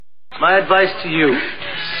My advice to you,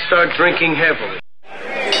 start drinking heavily.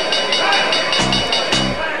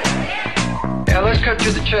 Yeah, let's cut to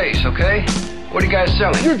the chase, okay? What are you guys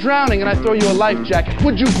selling? If you're drowning and I throw you a life jacket,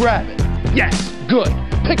 would you grab it? Yes, good.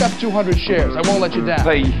 Pick up 200 shares. I won't let you down.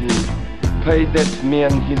 Pay him. Pay that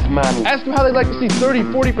man his money. Ask them how they'd like to see 30,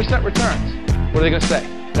 40% returns. What are they going to say?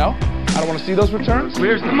 No? I don't want to see those returns?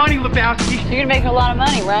 Where's the money, Lebowski? You're going to make a lot of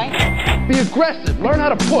money, right? Be aggressive. Learn how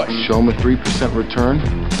to push. Show him a 3% return,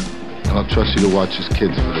 and I'll trust you to watch his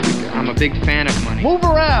kids for the weekend. I'm a big fan of money. Move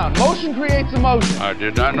around. Motion creates emotion. I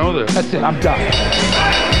did not know this. That's it. I'm done.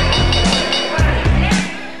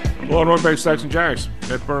 Hello, North Bay Stocks and Giants.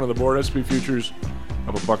 Net burn on the board. SP futures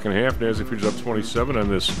up $1.50. NASDAQ futures up 27 on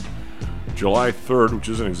this July 3rd, which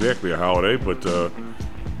isn't exactly a holiday, but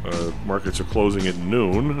markets are closing at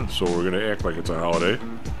noon, so we're going to act like it's a holiday.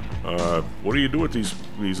 What do you do with these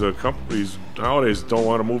holidays that don't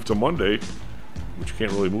want to move to Monday, which you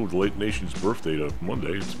can't really move the late nation's birthday to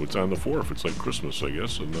Monday? It's what's on the 4th. It's like Christmas, I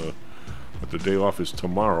guess, but the day off is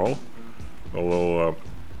tomorrow. Although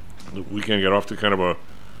the weekend got off to kind of I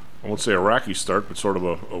won't say a rocky start, but sort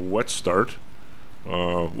of a wet start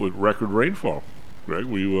with record rainfall. Greg,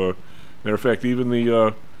 matter of fact, even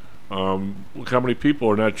look how many people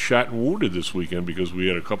are not shot and wounded this weekend because we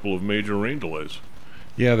had a couple of major rain delays.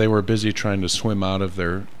 Yeah, they were busy trying to swim out of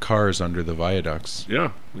their cars under the viaducts.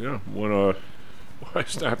 Yeah. When I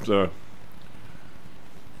stopped,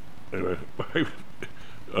 anyway,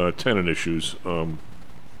 tenant issues. You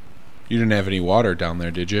didn't have any water down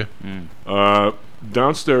there, did you?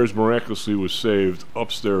 Downstairs miraculously was saved.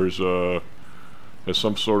 Upstairs has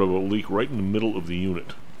some sort of a leak right in the middle of the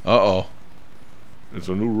unit. Uh-oh. It's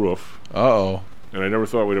a new roof. Uh-oh. And I never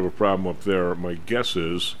thought we'd have a problem up there. My guess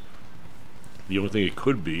is the only thing it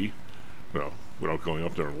could be, well, without going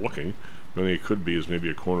up there and looking, the only thing it could be is maybe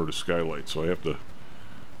a corner to skylight. So I have to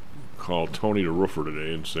call Tony the roofer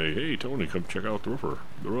today and say, hey, Tony, come check out the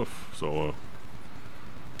roof. So,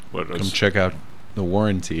 come check out the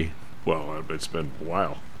warranty. Well, it's been a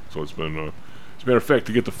while. So it's been, as a matter of fact,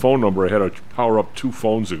 to get the phone number, I had to power up 2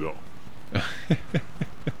 phones ago.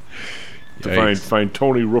 To find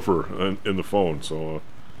Tony Roofer in the phone. So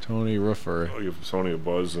Tony Roofer. I'll give Tony a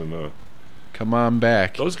buzz and come on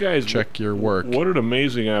back. Those guys check your work. What an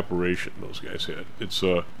amazing operation those guys had. It's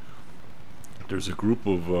there's a group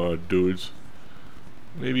of dudes,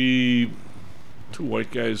 maybe 2 white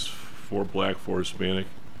guys, 4 black, 4 Hispanic.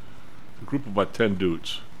 A group of about 10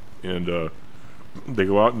 dudes, and they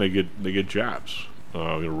go out and they get jobs,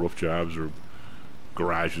 roof jobs or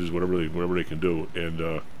garages, whatever they can do,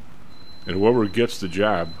 and whoever gets the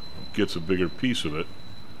job gets a bigger piece of it,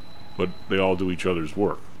 but they all do each other's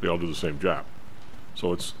work. They all do the same job.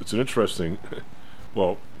 So it's an interesting.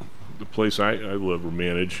 Well, the place I live or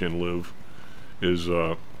manage and live is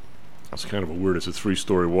it's kind of a weird. It's a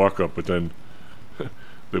 3-story walk up, but then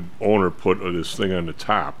the owner put this thing on the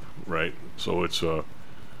top, right? So it's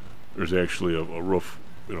there's actually a roof,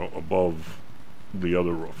 above the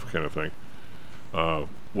other roof, kind of thing.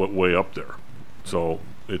 Way up there. So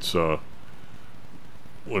it's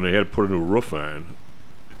when they had to put a new roof on,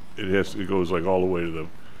 it goes like all the way to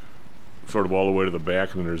the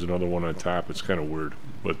back, and then there's another one on top. It's kind of weird,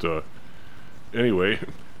 but anyway,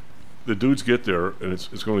 the dudes get there, and it's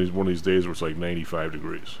going to be one of these days where it's like 95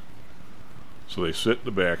 degrees. So they sit in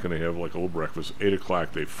the back and they have like a little breakfast. 8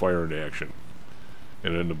 o'clock they fire into action,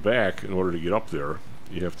 and in the back, in order to get up there,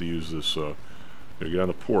 you have to use this. You get on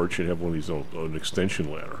the porch and have one of these an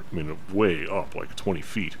extension ladder. I mean, way up, like 20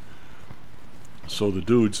 feet. So the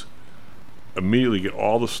dudes immediately get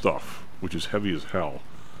all the stuff, which is heavy as hell,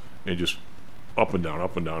 and just up and down,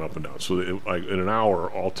 up and down, up and down. So like in an hour,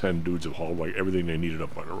 all 10 dudes have hauled like everything they needed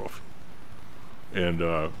up on the roof,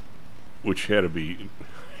 and which had to be.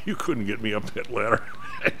 You couldn't get me up that ladder.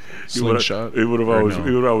 Slingshot. Even if I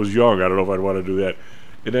was young, I don't know if I'd want to do that.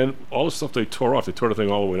 And then all the stuff they tore off, they tore the thing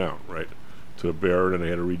all the way down, right, to the bear, and they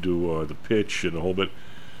had to redo the pitch and the whole bit.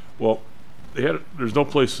 Well, there's no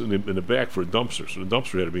place in the back for a dumpster, so the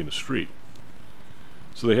dumpster had to be in the street.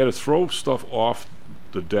 So they had to throw stuff off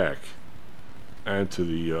the deck onto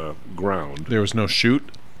the ground. There was no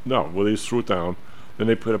chute? No, well, they just threw it down. Then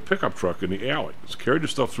they put a pickup truck in the alley. So carried the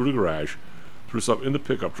stuff through the garage, threw stuff in the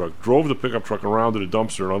pickup truck, drove the pickup truck around to the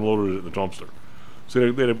dumpster and unloaded it in the dumpster.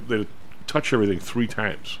 So they had to touch everything 3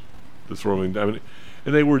 times to throw everything down.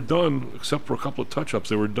 And they were done, except for a couple of touch-ups,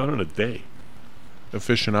 they were done in a day.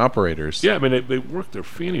 Efficient operators. Yeah, I mean, they worked their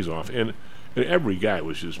fannies off. And every guy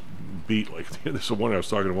was just beat. Like, this is one I was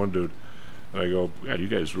talking to one dude, and I go, God, you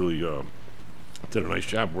guys really did a nice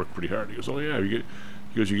job, worked pretty hard. He goes, oh, yeah,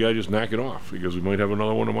 He goes, you got to just knock it off. He goes, we might have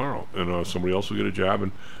another one tomorrow. And somebody else will get a job.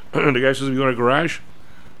 And the guy says, if you want a garage,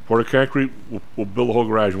 pour the concrete, we'll build the whole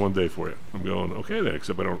garage one day for you. I'm going, okay then,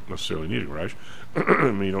 except I don't necessarily need a garage.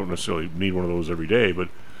 I mean, you don't necessarily need one of those every day. But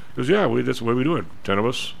he goes, yeah, that's the way we do it. 10 of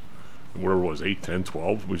us, whatever it was, 8, 10,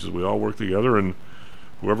 12. We says, we all work together, and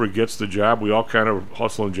whoever gets the job, we all kind of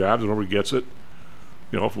hustling jobs, and whoever gets it,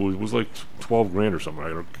 you know, if it was like $12,000 or something,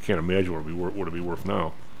 I can't imagine what it'd be worth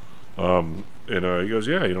now. And he goes,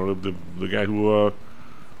 yeah, you know, the guy who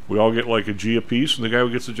we all get like a G a piece, and the guy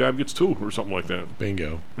who gets the job gets 2 or something like that.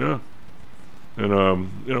 Bingo. Yeah.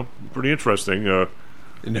 And you know, pretty interesting. An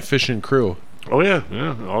efficient crew. Oh yeah.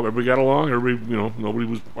 Everybody got along. Everybody, you know, nobody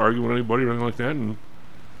was arguing with anybody or anything like that, and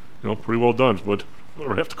you know, pretty well done. But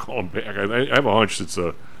I have to call him back. I have a hunch it's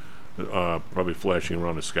probably flashing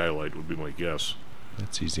around the skylight would be my guess.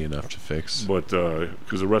 That's easy enough to fix. But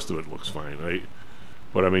because the rest of it looks fine.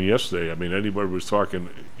 But I mean, yesterday, I mean, anybody was talking.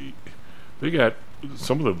 They got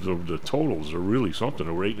some of the totals are really something.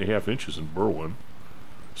 They were 8.5 inches in Berwyn.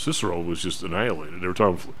 Cicero was just annihilated. They were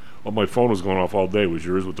talking. Well, my phone was going off all day. Was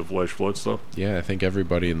yours with the flash flood stuff? Yeah, I think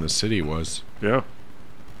everybody in the city was. Yeah.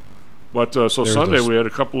 But so Sunday we had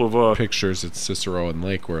a couple of pictures at Cicero and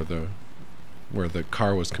Lake where the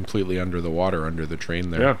car was completely under the water under the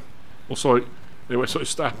train there. Yeah. Well, so I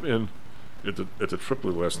stopped in at the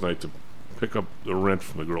Tripoli last night to pick up the rent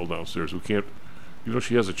from the girl downstairs who can't, even though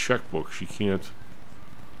she has a checkbook, she can't.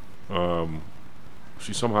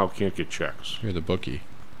 She somehow can't get checks. You're the bookie.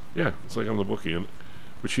 Yeah, it's like I'm the bookie,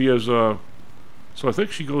 but she has. So I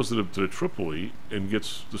think she goes to the Tripoli and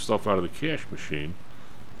gets the stuff out of the cash machine.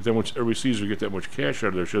 But then when everybody sees her get that much cash out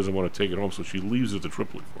of there, she doesn't want to take it home, so she leaves it at the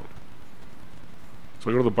Tripoli for me. So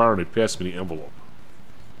I go to the bar and they pass me the envelope.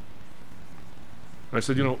 And I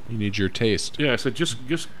said, you know, you need your taste. Yeah, I said just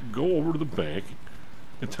go over to the bank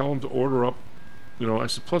and tell them to order up. You know, I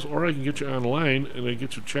said, plus, or I can get you online and I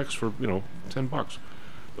get you checks for, you know, $10.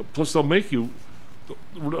 Plus, they'll make you,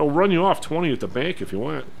 they'll run you off 20 at the bank if you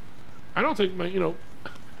want. I don't think, you know.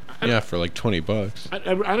 Yeah, for like $20.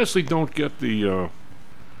 I honestly don't get the.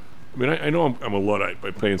 I mean, I know I'm a Luddite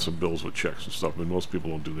by paying some bills with checks and stuff. I mean, most people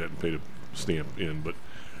don't do that and pay the stamp in, but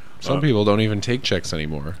some people don't even take checks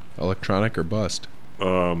anymore, electronic or bust.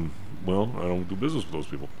 Well, I don't do business with those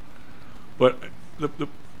people. But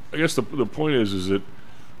I guess the point is that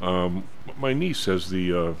my niece has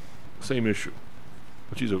the same issue.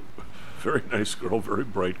 She's a very nice girl, very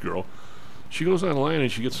bright girl. She goes online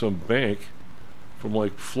and she gets some bank from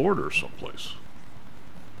like Florida or someplace.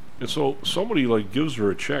 And so somebody like gives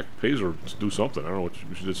her a check, pays her to do something. I don't know what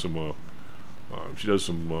she did some. She does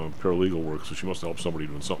some paralegal work, so she must help somebody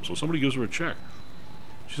doing something. So somebody gives her a check.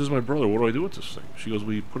 She says, "My brother, what do I do with this thing?" She goes,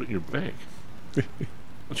 "Well, you put it in your bank."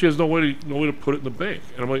 And she has no way to put it in the bank.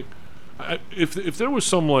 And I'm like, if there was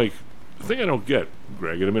some like thing I don't get,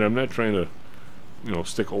 Greg. And I mean, I'm not trying to, you know,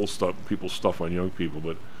 stick old people's stuff on young people,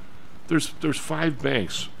 but there's 5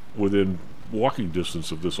 banks within walking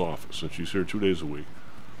distance of this office, and she's here 2 days a week.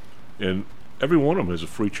 And every one of them has a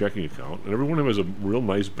free checking account, and every one of them has a real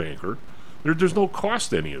nice banker. There's no cost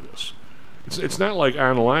to any of this. It's not like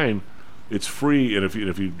online. It's free, and if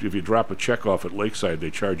you drop a check off at Lakeside, they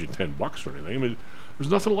charge you $10 or anything. I mean, there's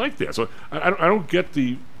nothing like that. So I don't get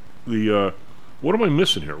the what am I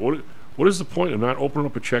missing here? What is the point of not opening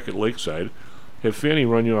up a check at Lakeside, have Fannie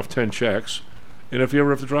run you off 10 checks, and if you ever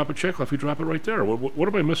have to drop a check off, you drop it right there? What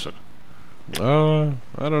am I missing? I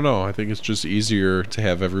don't know. I think it's just easier to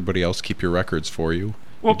have everybody else keep your records for you.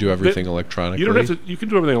 Well, you do everything electronically. You don't have to. You can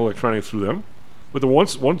do everything electronic through them. But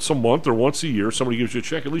once a month or once a year, somebody gives you a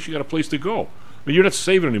check. At least you got a place to go. I mean, you're not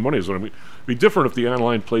saving any money. Is what I mean. It'd be different if the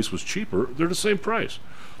online place was cheaper. They're the same price.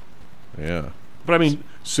 Yeah. But I mean,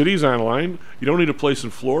 cities online. You don't need a place in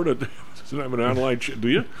Florida to have an online. Do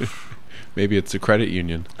you? Maybe it's a credit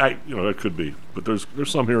union. That could be. But there's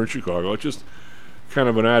some here in Chicago. It's just kind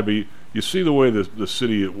of an odd. But you see the way the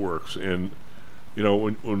city it works, and you know,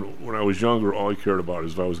 when I was younger, all I cared about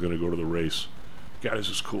is if I was going to go to the race. God, this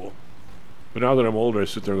is cool. But now that I'm older, I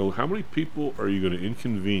sit there and go, how many people are you going to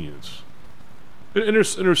inconvenience? And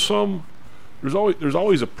there's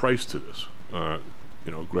always a price to this.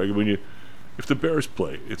 You know, Greg, if the Bears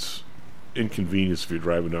play, it's inconvenience if you're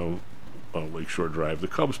driving down Lakeshore Drive. The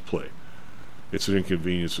Cubs play, it's an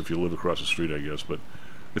inconvenience if you live across the street, I guess. But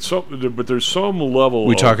there's some level.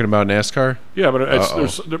 We talking about NASCAR? Yeah, but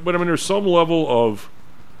I mean, there's some level of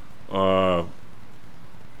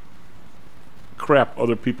crap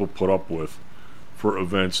other people put up with for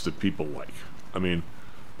events that people like. I mean,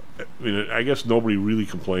 I guess nobody really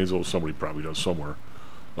complains, although somebody probably does somewhere,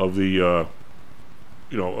 of the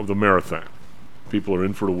of the marathon. People are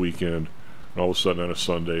in for the weekend. And all of a sudden on a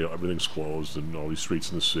Sunday, everything's closed and all these streets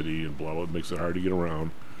in the city and blah, blah. It makes it hard to get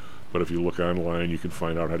around. But if you look online, you can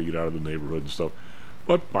find out how to get out of the neighborhood and stuff.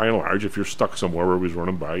 But by and large, if you're stuck somewhere where everybody's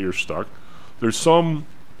running by, you're stuck. There's some,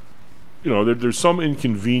 there's some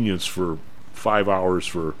inconvenience for 5 hours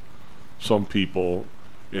for some people.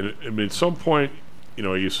 And I mean, at some point,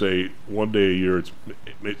 you say one day a year,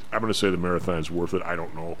 I'm going to say the marathon's worth it. I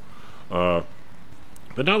don't know.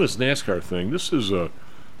 But now this NASCAR thing, this is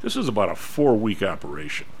about a 4-week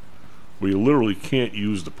operation where you literally can't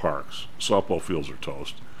use the parks. Softball fields are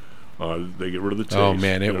toast. They get rid of the taste. Oh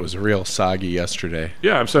man, it was real soggy yesterday.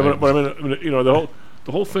 Yeah, I'm saying, but I mean,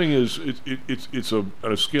 the whole thing is it's on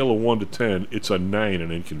a scale of 1 to 10, it's a 9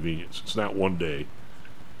 in inconvenience. It's not one day.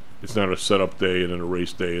 It's not a setup day and then a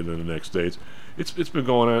race day and then the next day. It's been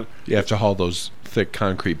going on. You have to haul those thick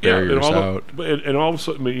concrete barriers out. And all of a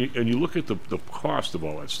sudden, and you look at the cost of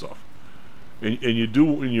all that stuff, and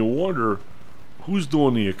you wonder who's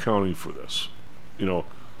doing the accounting for this.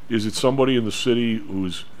 Is it somebody in the city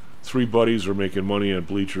whose 3 buddies are making money on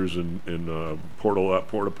bleachers and porta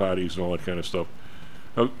potties and all that kind of stuff?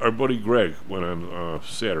 Our buddy Greg went on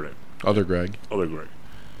Saturday. Other Greg,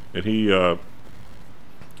 and he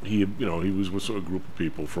was with a group of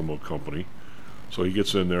people from a company. So he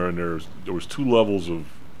gets in there, and there was 2 levels of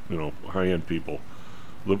high-end people.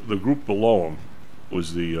 The group below him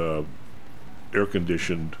was the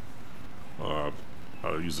air-conditioned, I'll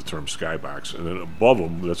use the term skybox, and then above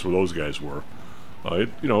them, that's where those guys were.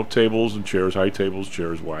 Tables and chairs, high tables,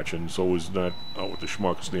 chairs, watching. So it was not out with the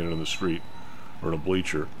schmuck standing in the street or in a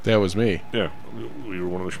bleacher. That was me. Yeah, we were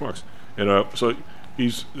one of the schmucks. And so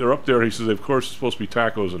they're up there. He says, of course, it's supposed to be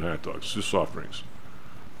tacos and hot dogs, just soft drinks.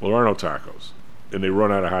 Well, there are no tacos. And they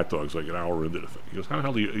run out of hot dogs like an hour into the thing. He goes, how the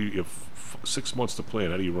hell do you have 6 months to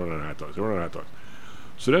plan? How do you run out of hot dogs? They run out of hot dogs.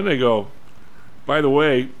 So then they go, by the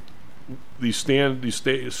way, these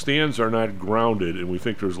stands are not grounded, and we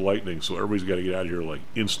think there's lightning, so everybody's got to get out of here like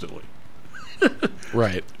instantly.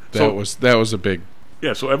 Right. That was a big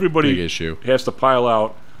so everybody big issue. Has to pile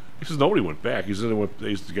out. He says nobody went back. He said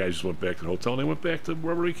the guys just went back to the hotel, and they went back to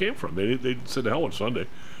wherever they came from. They said the hell on Sunday,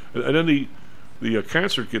 and then the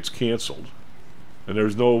concert gets canceled. And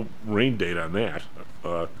there's no rain date on that.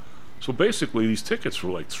 So basically, these tickets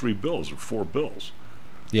were like $3 or $4.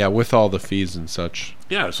 Yeah, with all the fees and such.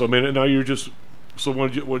 Yeah, so I mean, and now you're just. So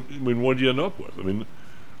what'd you end up with? I mean,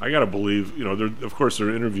 I gotta believe, of course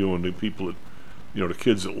they're interviewing the people that, the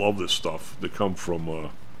kids that love this stuff that come from,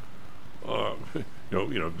 the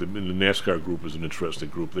NASCAR group is an interesting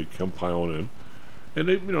group. They come piling in, and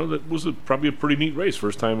that was probably a pretty neat race.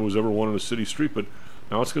 First time it was ever won on a city street, but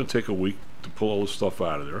now it's going to take a week to pull all this stuff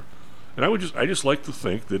out of there. And I just like to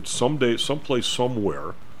think that someday, someplace,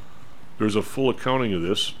 somewhere, there's a full accounting of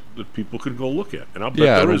this that people can go look at. And I'll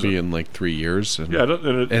bet it'll be in like 3 years. And, yeah,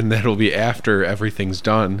 and that'll be after everything's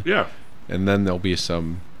done. Yeah. And then there'll be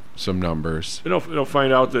some numbers. They'll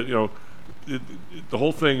find out that, the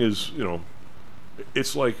whole thing is,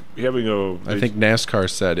 it's like having I think NASCAR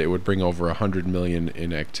said it would bring over $100 million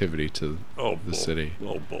in activity to the city.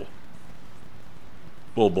 Oh, bull.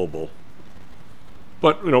 Bull.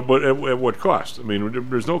 But at what cost? I mean,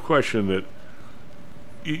 there's no question that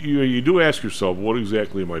you do ask yourself, what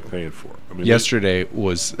exactly am I paying for? I mean, yesterday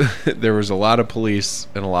was there was a lot of police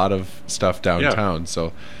and a lot of stuff downtown,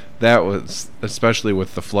 so that was, especially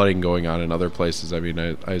with the flooding going on in other places. I mean,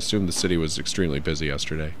 I assume the city was extremely busy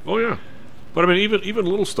yesterday. Oh yeah, but I mean, even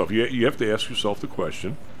little stuff. You have to ask yourself the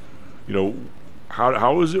question,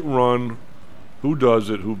 how is it run? Who does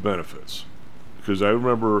it? Who benefits? Because I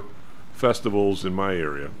remember festivals in my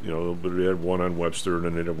area, but they had one on Webster, and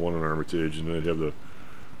then they'd have one on Armitage, and then they'd have the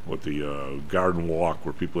garden walk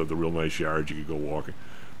where people have the real nice yards you could go walking.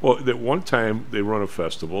 Well, at one time they run a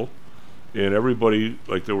festival, and everybody,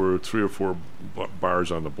 like there were 3 or 4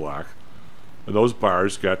 bars on the block, and those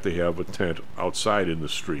bars got to have a tent outside in the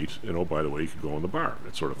street, and oh, by the way, you could go in the bar,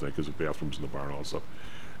 that sort of thing, because the bathrooms in the bar and all that stuff.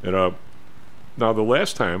 And now the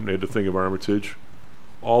last time they had the thing of Armitage,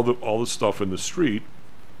 all the stuff in the street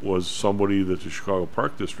was somebody that the Chicago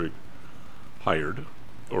Park District hired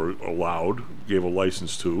or allowed, gave a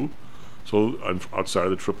license to. So outside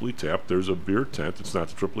of the Tripoli Tap, there's a beer tent. It's not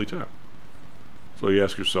the Tripoli Tap. So you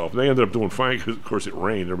ask yourself, they ended up doing fine because, of course, it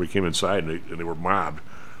rained. Everybody came inside and they were mobbed.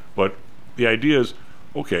 But the idea is,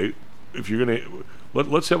 okay, if you're going to,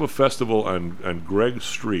 let's have a festival on Greg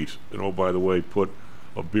Street, and oh, by the way, put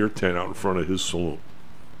a beer tent out in front of his saloon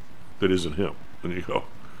that isn't him. And you go,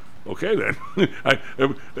 okay then.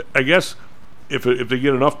 I guess if they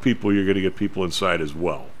get enough people, you're going to get people inside as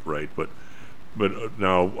well, right? But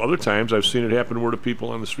now other times I've seen it happen where the people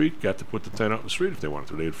on the street got to put the tent out in the street if they wanted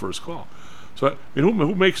to. They had first call. So, I mean,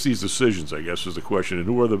 who makes these decisions, I guess, is the question. And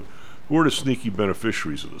who are the sneaky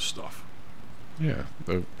beneficiaries of this stuff? Yeah,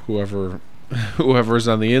 whoever's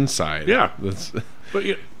on the inside. Yeah. That's But,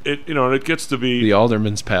 it gets to be... the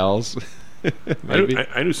alderman's pals.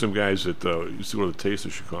 I knew some guys that used to go to the Taste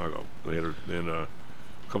of Chicago. They had a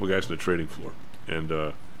couple guys on the trading floor. And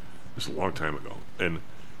this is a long time ago. And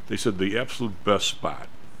they said the absolute best spot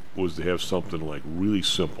was to have something like really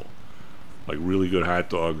simple, like really good hot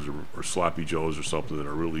dogs or sloppy joes or something that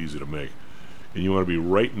are really easy to make. And you want to be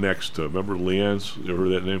right next to, remember Leon's? You ever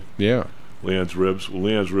heard that name? Yeah. Leon's Ribs. Well,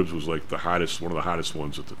 Leon's Ribs was like one of the hottest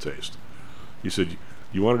ones at the Taste. He said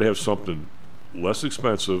you wanted to have something less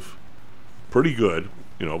expensive, pretty good,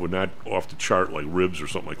 but not off the chart like ribs or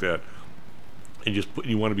something like that. And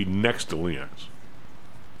you want to be next to Leon's.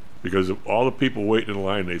 Because if all the people waiting in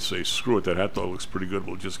line, they'd say, screw it, that hot dog looks pretty good,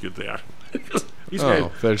 we'll just get that.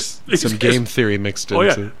 There's some game theory mixed into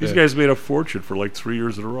it. Oh, yeah. These guys made a fortune for like 3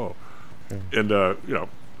 years in a row. Okay. And,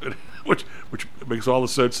 which makes all the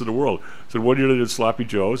sense in the world. So 1 year they did sloppy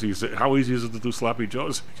joes. He said, how easy is it to do sloppy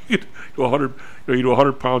joes? You do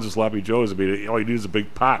 100 pounds of sloppy joes. I mean, all you need is a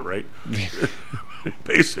big pot, right?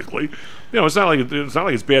 Basically, it's not like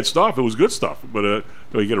it's bad stuff. It was good stuff, but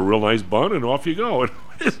you get a real nice bun and off you go.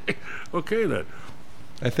 Okay, then.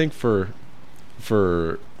 I think for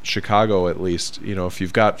Chicago, at least, if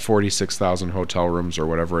you've got 46,000 hotel rooms or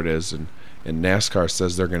whatever it is, and NASCAR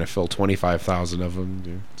says they're going to fill 25,000 of them,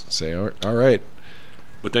 you say, all right.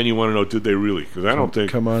 But then you want to know, did they really? Because I don't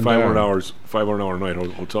think 500-hour night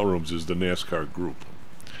hotel rooms is the NASCAR group.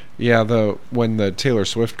 Yeah, when the Taylor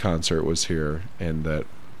Swift concert was here and that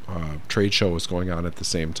trade show was going on at the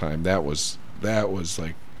same time, that was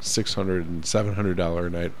like $600 and $700 a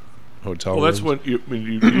night hotel rooms. Well, that's when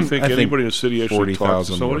you think anybody in the city actually talks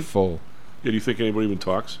to 40,000 somebody? were full. Yeah, do you think anybody even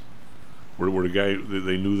talks? Where the guy,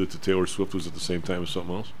 they knew that the Taylor Swift was at the same time as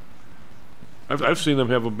something else? I've seen them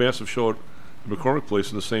have a massive show at the McCormick Place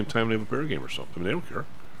at the same time they have a Bear game or something. I mean, they don't care.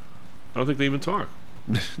 I don't think they even talk.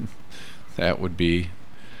 That would be...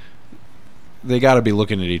 They got to be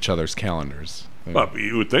looking at each other's calendars. Well,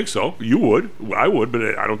 you would think so. You would. I would, but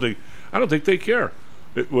I don't think they care.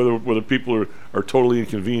 Whether people are totally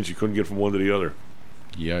inconvenienced, you couldn't get from one to the other.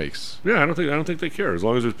 Yikes. Yeah, I don't think they care. As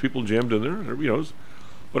long as there's people jammed in there,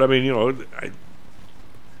 But I mean, I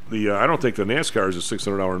don't think the NASCAR is a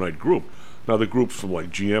 600-hour night group. Now the groups from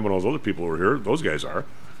like GM and all those other people over here, those guys are.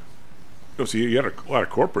 See, you had a lot of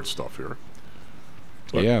corporate stuff here.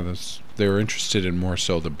 But yeah, they're interested in more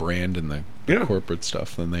so the brand and the corporate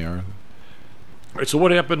stuff than they are. All right, so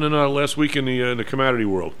what happened in last week in the commodity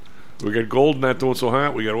world? We got gold not doing so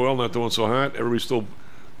hot. We got oil not doing so hot. Everybody's still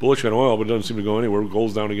bullish on oil, but it doesn't seem to go anywhere.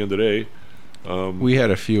 Gold's down again today. We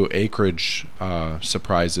had a few acreage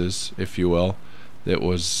surprises, if you will, that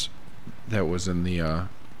was in the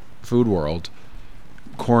food world.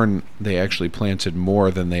 Corn, they actually planted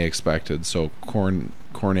more than they expected, so corn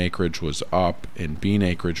acreage was up and bean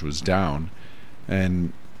acreage was down,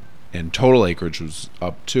 and total acreage was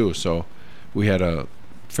up too. So we had a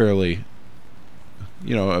fairly,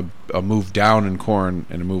 a move down in corn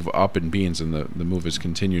and a move up in beans, and the move has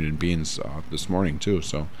continued in beans this morning too.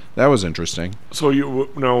 So that was interesting. So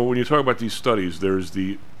when you talk about these studies, there's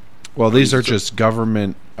the these are just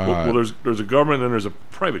government. There's a government and there's a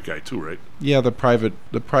private guy too, right? Yeah, the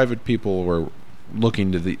private people were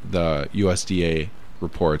looking to the USDA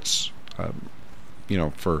reports,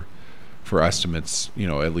 for estimates,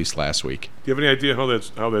 at least last week. Do you have any idea how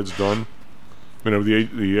that's done?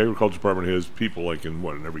 The agriculture department has people like in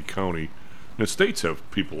every county, and the states have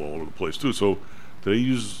people all over the place too. So do they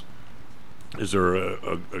use? Is there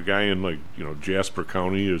a guy in Jasper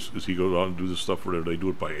County? Is he goes out and do this stuff where they do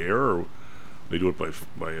it by air, or they do it by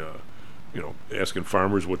asking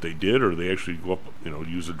farmers what they did, or they actually go up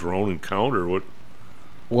use a drone and count, or what?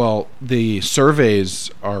 Well, the surveys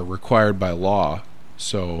are required by law,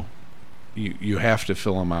 so you have to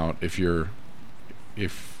fill them out if you're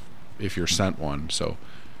sent one. So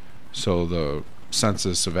the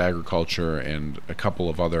Census of Agriculture and a couple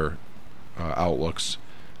of other outlooks,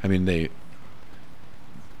 I mean, they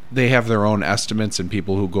have their own estimates and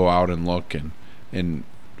people who go out and look, and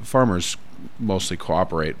farmers mostly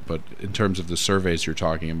cooperate, but in terms of the surveys you're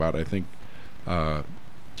talking about, I think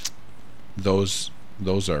those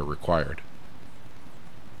are required.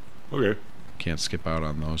 Okay. Can't skip out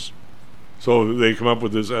on those. So they come up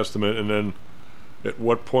with this estimate, and then at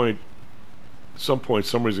what point, at some point,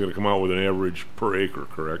 somebody's going to come out with an average per acre,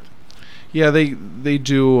 correct? Yeah, they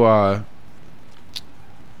do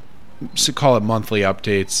call it monthly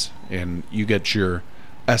updates, and you get your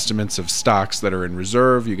estimates of stocks that are in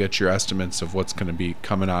reserve. You get your estimates of what's going to be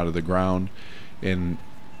coming out of the ground, and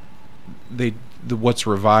what's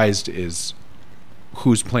revised is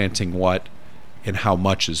who's planting what and how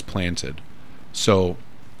much is planted. So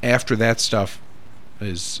after that stuff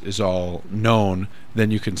is all known, then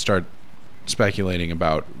you can start speculating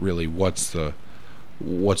about really what's the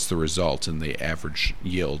result in the average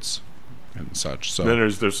yields and such. So then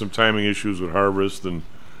there's some timing issues with harvest and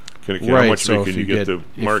how much so can you get to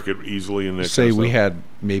market easily in that say kind of we stuff? had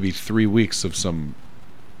maybe 3 weeks of some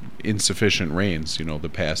insufficient rains, the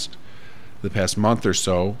past month or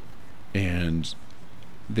so, and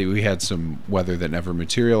we had some weather that never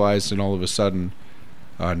materialized, and all of a sudden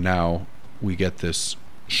now we get this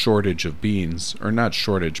shortage of beans, or not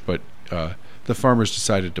shortage, but the farmers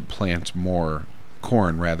decided to plant more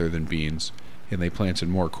corn rather than beans, and they planted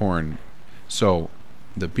more corn. So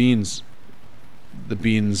the beans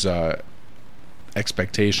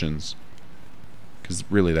expectations, because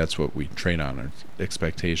really that's what we trade on, are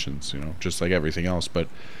expectations, just like everything else. But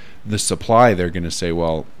the supply, they're going to say,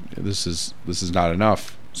 well, this is not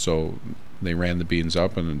enough. So they ran the beans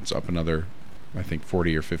up, and it's up another, I think,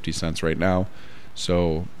 40 or 50 cents right now.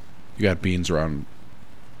 So you got beans around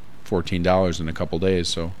 $14 in a couple days.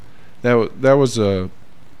 So that was a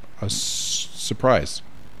surprise.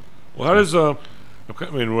 Well, how does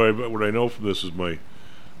what I know from this is my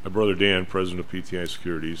brother Dan, president of PTI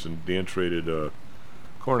Securities, and Dan traded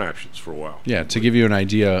corn options for a while. Yeah, to give you an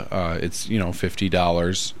idea, it's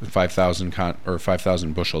 $50,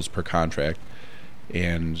 5,000 bushels per contract,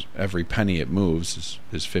 and every penny it moves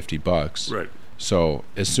is $50. Right. So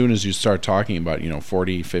as soon as you start talking about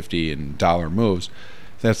 $40, $50, and dollar moves,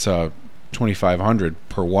 that's $2,500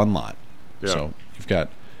 per one lot. Yeah. So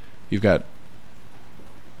you've got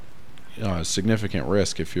significant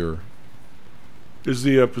risk if you're. Is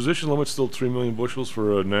the position limit still 3 million bushels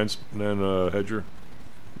for a non-hedger?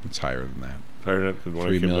 It's higher than that. Higher than that?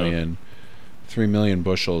 3 million. 3 million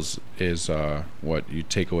bushels is what you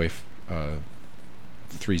take away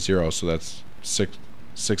 30, so that's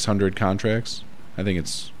 600 contracts. I think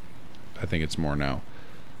it's more now,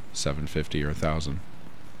 750 or 1,000.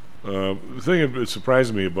 The thing that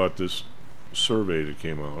surprised me about this survey that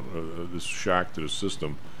came out, this shock to the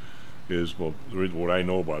system, is, well, what I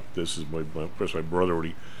know about this is my brother,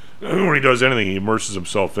 when he does anything, he immerses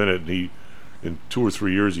himself in it, and in 2 or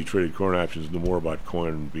 3 years he traded corn options, knew more about corn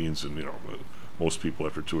and beans than most people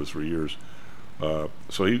after 2 or 3 years.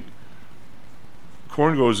 So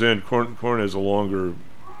corn goes in. Corn has a longer,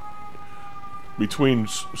 between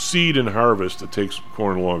seed and harvest, it takes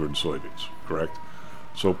corn longer than soybeans. Correct.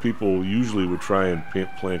 So people usually would try and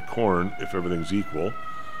plant corn if everything's equal.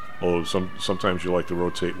 Although sometimes you like to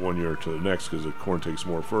rotate 1 year to the next because the corn takes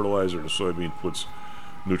more fertilizer, the soybean puts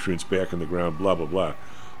nutrients back in the ground, blah blah blah.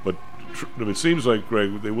 But it seems like,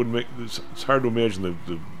 Greg, they wouldn't make this. It's hard to imagine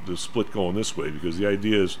the split going this way, because the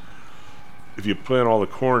idea is if you plant all the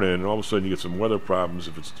corn in and all of a sudden you get some weather problems,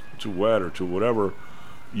 if it's too wet or too whatever,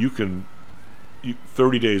 you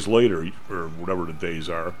 30 days later, or whatever the days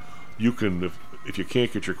are, you can, if you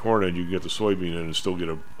can't get your corn in, you can get the soybean in and still get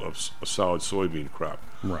a solid soybean crop.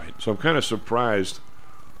 Right. So I'm kind of surprised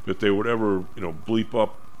that they would ever, bleep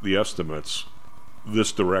up the estimates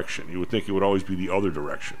this direction. You would think it would always be the other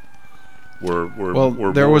direction, where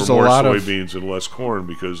there was more a lot soybeans and less corn,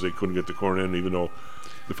 because they couldn't get the corn in, even though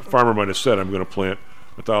if a farmer might have said, I'm going to plant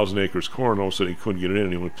 1,000 acres corn, all of a sudden he couldn't get it in,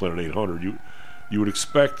 and he only planted 800. You would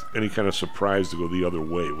expect any kind of surprise to go the other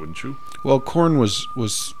way, wouldn't you? Well, corn was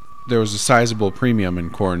there was a sizable premium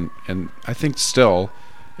in corn, and I think still,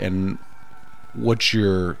 and what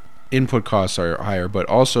your input costs are higher, but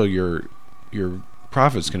also your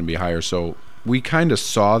profit's going to be higher. So we kind of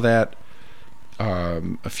saw that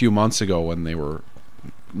a few months ago when they were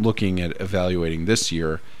looking at evaluating this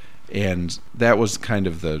year, and that was kind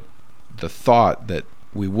of the thought that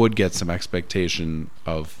we would get some expectation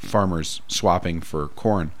of farmers swapping for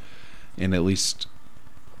corn, and at least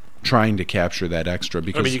trying to capture that extra.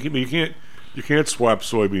 Because you can't swap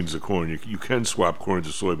soybeans to corn. You can swap corn to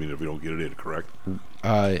soybean if you don't get it in, correct?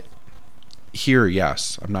 Here,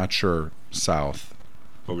 yes. I'm not sure south.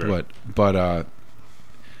 Okay. But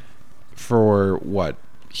for what?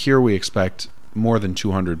 Here we expect more than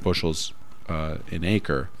 200 bushels an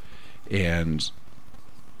acre, and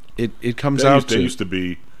it comes out to... That used to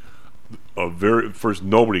be first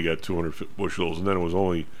nobody got 200 bushels, and then it was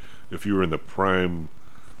only if you were in the prime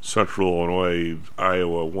central Illinois,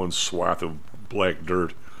 Iowa, one swath of black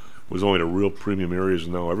dirt was only the real premium areas,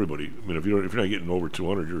 and now everybody. I mean, if you're not getting over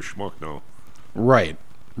 200, you're a schmuck now. Right.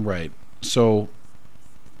 So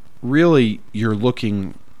really, you're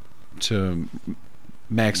looking to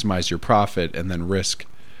maximize your profit, and then risk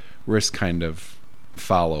kind of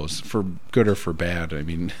follows, for good or for bad. I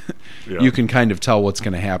mean, you can kind of tell what's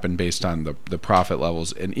going to happen based on the profit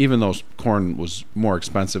levels. And even though corn was more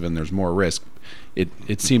expensive and there's more risk,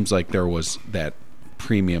 it seems like there was that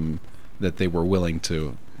premium that they were willing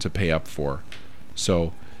to pay up for.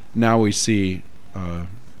 So now we see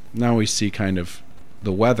kind of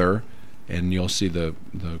the weather, and you'll see the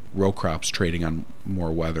row crops trading on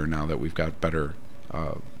more weather now that we've got better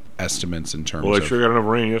estimates in terms of... Well, they sure got enough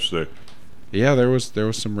rain yesterday. Yeah, there was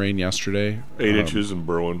some rain yesterday. 8 inches in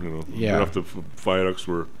Berwyn. Yeah. Enough the viaducts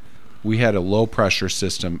were... We had a low pressure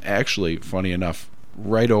system, actually, funny enough,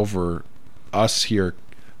 right over us here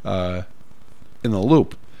in the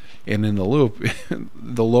loop. And in the loop,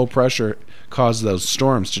 the low pressure caused those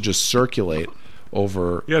storms to just circulate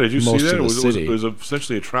over did you most see that? of the city. It was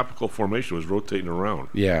essentially a tropical formation. It was rotating around.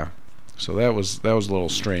 Yeah. So that was a little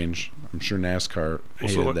strange. I'm sure NASCAR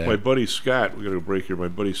hated that. My buddy Scott, we got a break here. My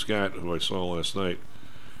buddy Scott, who I saw last night,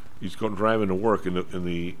 he's driving to work, and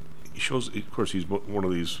he shows. Of course, he's one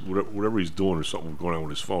of these whatever he's doing or something going on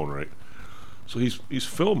with his phone, right? So he's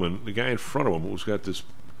filming the guy in front of him who's got this,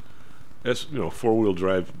 4-wheel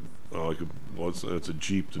drive, it's a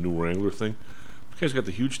Jeep, the new Wrangler thing. The guy's got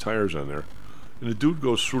the huge tires on there, and the dude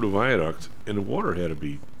goes through the viaduct, and the water had to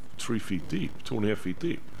be 3 feet deep, 2.5 feet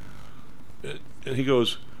deep, and he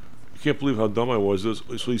goes, "I can't believe how dumb I was."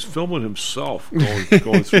 So he's filming himself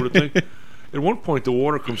going through the thing. At one point, the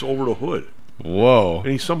water comes over the hood. Whoa!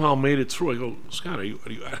 And he somehow made it through. I go, "Scott, are you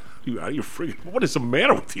freaking? What is the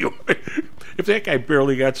matter with you?" If that guy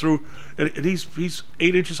barely got through, and he's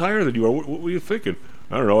 8 inches higher than you are, what were you thinking?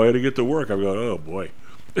 I don't know. I had to get to work. I'm going, oh boy,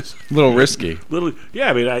 it's a little risky. Yeah.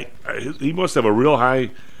 I mean, he must have a real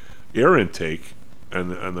high air intake on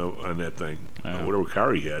that thing, whatever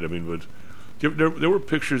car he had. I mean, but there were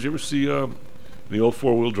pictures. You ever see the old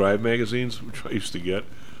 4-wheel drive magazines, which I used to get?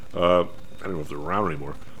 I don't know if they're around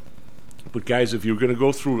anymore. But guys, if you're going to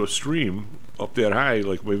go through a stream up that high,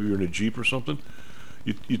 like maybe you're in a Jeep or something,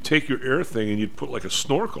 you take your air thing and you'd put like a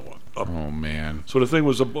snorkel up. Oh man! So the thing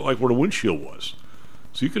was like where the windshield was.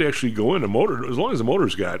 So you could actually go in a motor, as long as the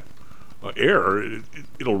motor's got air,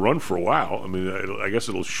 it'll run for a while. I mean, I guess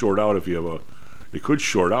it'll short out if you have it could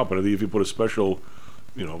short out, but I think if you put a special,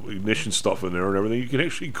 ignition stuff in there and everything, you can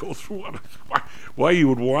actually go through it. Why you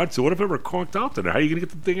would want to? What if it ever conked out to there? How are you going to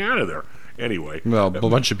get the thing out of there? Anyway. Well, a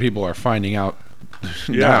bunch of people are finding out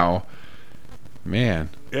now. Man.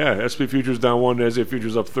 Yeah, SP Futures down 1, NASDAQ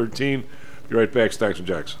Futures up 13. Be right back, Stacks and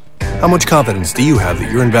Jacks. How much confidence do you have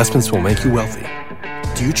that your investments will make you wealthy?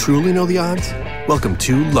 Do you truly know the odds? Welcome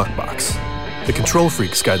to Luckbox, the control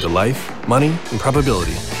freak's guide to life, money, and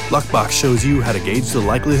probability. Luckbox shows you how to gauge the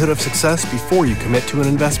likelihood of success before you commit to an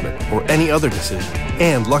investment or any other decision.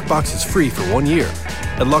 And Luckbox is free for 1 year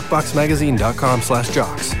at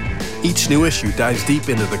luckboxmagazine.com/jocks. Each new issue dives deep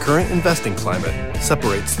into the current investing climate,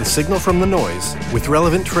 separates the signal from the noise with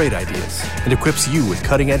relevant trade ideas, and equips you with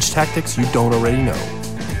cutting-edge tactics you don't already know.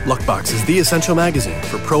 Luckbox is the essential magazine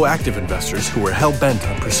for proactive investors who are hell-bent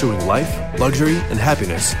on pursuing life, luxury, and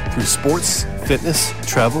happiness through sports, fitness,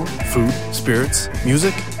 travel, food, spirits,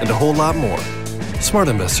 music, and a whole lot more. Smart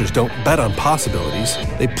investors don't bet on possibilities,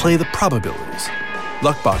 they play the probabilities.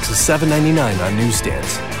 Luckbox is $7.99 on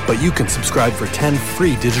newsstands, but you can subscribe for 10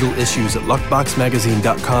 free digital issues at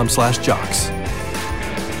luckboxmagazine.com/jocks.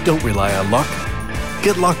 Don't rely on luck.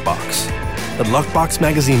 Get Luckbox at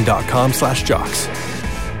luckboxmagazine.com/jocks.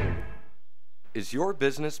 Is your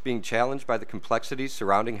business being challenged by the complexities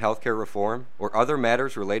surrounding healthcare reform or other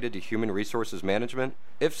matters related to human resources management?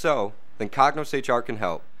 If so, then Cognos HR can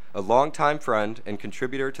help. A longtime friend and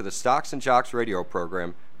contributor to the Stocks and Jocks radio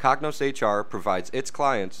program, Cognos HR provides its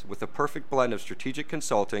clients with a perfect blend of strategic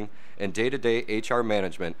consulting and day-to-day HR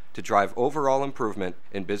management to drive overall improvement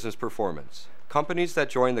in business performance. Companies that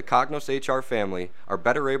join the Cognos HR family are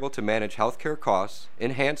better able to manage healthcare costs,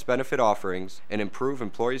 enhance benefit offerings, and improve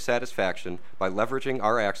employee satisfaction by leveraging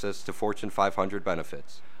our access to Fortune 500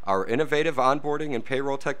 benefits. Our innovative onboarding and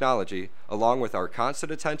payroll technology, along with our constant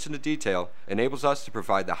attention to detail, enables us to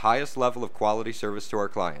provide the highest level of quality service to our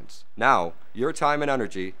clients. Now, your time and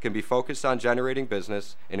energy can be focused on generating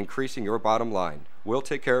business and increasing your bottom line. We'll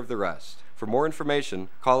take care of the rest. For more information,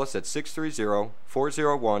 call us at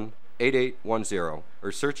 630-401-8810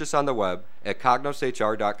 or search us on the web at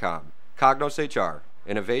cognoshr.com. Cognos HR,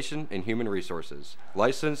 innovation in human resources.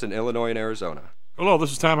 Licensed in Illinois and Arizona. Hello,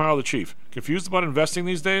 this is Tom Howell, the Chief. Confused about investing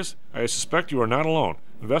these days? I suspect you are not alone.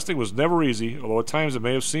 Investing was never easy, although at times it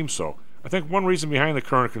may have seemed so. I think one reason behind the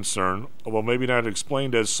current concern, although maybe not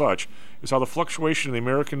explained as such, is how the fluctuation in the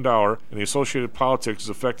American dollar and the associated politics is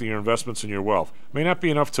affecting your investments and your wealth. It may not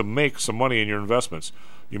be enough to make some money in your investments.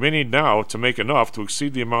 You may need now to make enough to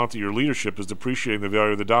exceed the amount that your leadership is depreciating the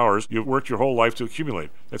value of the dollars you've worked your whole life to accumulate.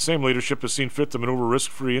 That same leadership has seen fit to maneuver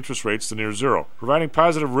risk-free interest rates to near zero. Providing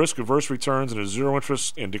positive risk-averse returns in a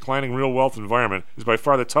zero-interest and declining real wealth environment is by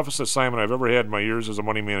far the toughest assignment I've ever had in my years as a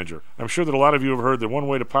money manager. I'm sure that a lot of you have heard that one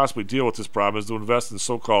way to possibly deal with this problem is to invest in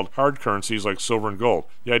so-called hard currencies like silver and gold.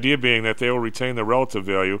 The idea being that they will retain their relative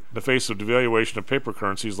value in the face of devaluation of paper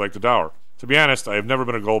currencies like the dollar. To be honest, I have never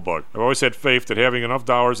been a gold bug. I've always had faith that having enough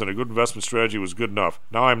dollars and a good investment strategy was good enough.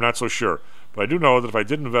 Now I'm not so sure. But I do know that if I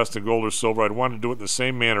did invest in gold or silver, I'd want to do it in the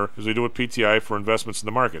same manner as we do with PTI for investments in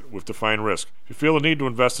the market, with defined risk. If you feel the need to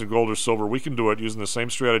invest in gold or silver, we can do it using the same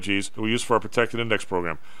strategies that we use for our protected index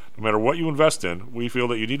program. No matter what you invest in, we feel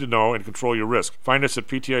that you need to know and control your risk. Find us at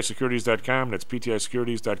PTIsecurities.com. That's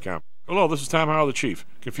PTIsecurities.com. Hello, this is Tom Howell, the Chief.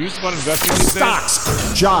 Confused about investing these days?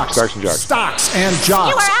 Stocks, jocks, Stocks and jocks. Stocks and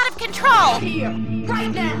jocks. You are out of control. Here,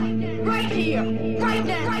 right now, right here, right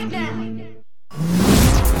now, right now.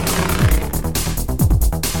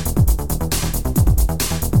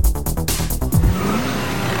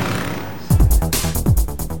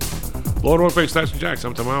 Hello and welcome to Stocks and Jocks.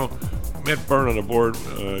 I'm Tom Howell. Matt Byrne on the board.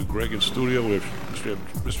 Greg in studio. We have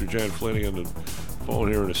Mr. John Flannigan on the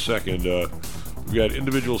phone here in a second. We got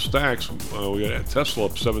individual stocks. We got Tesla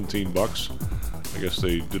up $17. I guess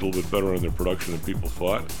they did a little bit better on their production than people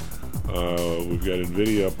thought. We've got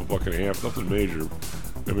Nvidia up $1.50. Nothing major.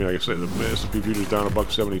 I mean, like I said, the S&P futures down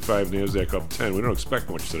 $1.75. Nasdaq up 10. We don't expect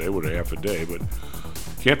much today. We're at half a day, but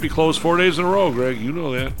can't be closed 4 days in a row, Greg. You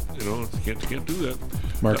know that. You know, can't do that.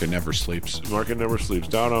 Market never sleeps. Market never sleeps.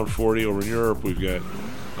 Dow down 40 over in Europe. We've got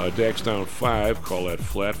DAX down 5. Call that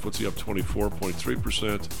flat. FTSE up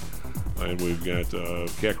 24.3%. And we've got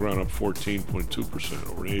CAC around up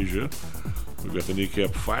 14.2% over in Asia. We've got the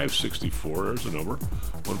Nikkei 564. There's the number.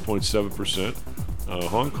 1.7%.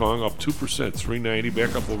 Hong Kong up 2%. 390.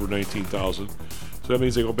 Back up over 19,000. So that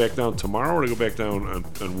means they go back down tomorrow or they go back down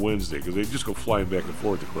on Wednesday, because they just go flying back and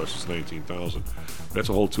forth across this 19,000. That's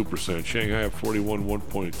a whole 2%. Shanghai up 41,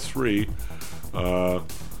 1.3.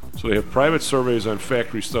 So they have private surveys on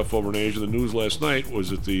factory stuff over in Asia. The news last night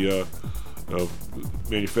was that the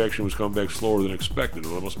manufacturing was coming back slower than expected.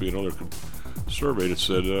 Well, there must be another survey that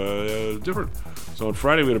said different. So on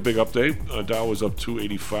Friday we had a big update. Dow was up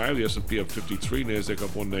 285, the S&P up 53, Nasdaq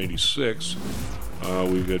up 196.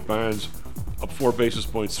 We've got bonds up 4 basis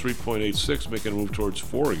points, 3.86, making a move towards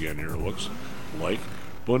 4 again here, it looks like.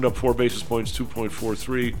 Bund up 4 basis points,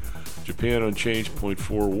 2.43. Japan unchanged,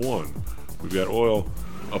 0.41. We've got oil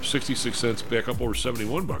up 66 cents, back up over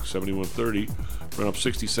 $71, 71.30. Brent up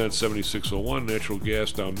 60 cents, 76.01. Natural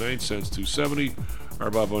gas down 9 cents, 2.70.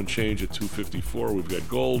 RBOB unchanged at 2.54. We've got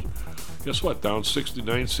gold. Guess what? Down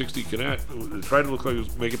 69.60. Cannot try to look like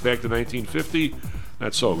it make it back to 1950.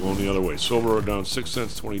 Not so. Going the other way. Silver down 6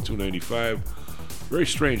 cents, 22.95. Very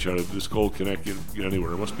strange how this gold cannot get anywhere.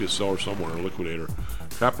 There must be a seller somewhere, a liquidator.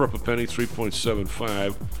 Copper up a penny,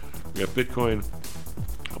 3.75. We got Bitcoin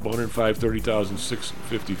up 105,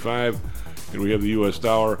 30,655. And we have the U.S.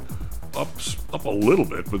 dollar up a little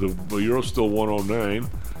bit, but the euro's still 109,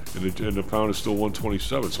 and the pound is still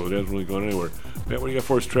 127, so it hasn't really gone anywhere. Matt, what do you got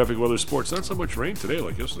for us? Traffic, weather, sports? Not so much rain today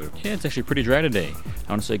like yesterday. Yeah, it's actually pretty dry today.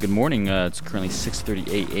 I want to say good morning. It's currently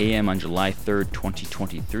 6:38 a.m. on July 3rd,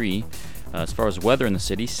 2023. As far as weather in the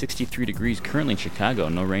city, 63 degrees currently in Chicago,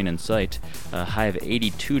 no rain in sight. High of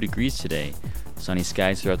 82 degrees today. Sunny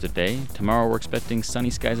skies throughout the day. Tomorrow we're expecting sunny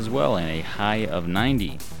skies as well, and a high of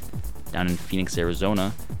 90. Down in Phoenix,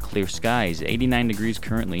 Arizona, clear skies, 89 degrees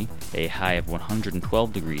currently, a high of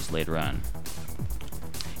 112 degrees later on.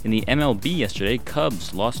 In the MLB yesterday,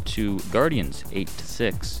 Cubs lost to Guardians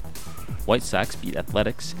 8-6. White Sox beat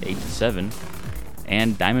Athletics 8-7.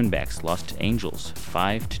 And Diamondbacks lost to Angels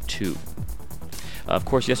 5-2. Of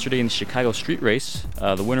course, yesterday in the Chicago Street Race,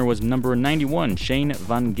 the winner was number 91, Shane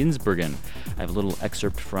van Gisbergen. I have a little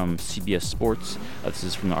excerpt from CBS Sports. This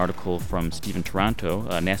is from the article from Stephen Toronto,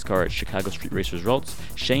 NASCAR at Chicago Street Race results.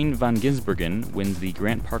 Shane van Gisbergen wins the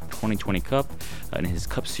Grant Park 2020 Cup in his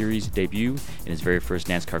Cup Series debut in his very first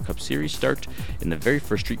NASCAR Cup Series start. In the very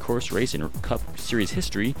first street course race in Cup Series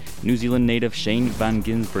history, New Zealand native Shane van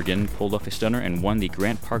Gisbergen pulled off a stunner and won the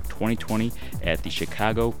Grant Park 2020 at the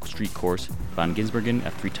Chicago Street Course. Van Gisbergen,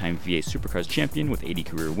 a 3-time VA Supercars champion with 80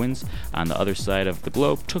 career wins on the other side of the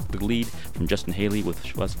globe, took the lead from Justin Haley with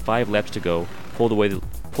just 5 laps to go, pulled away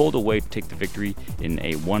to take the victory in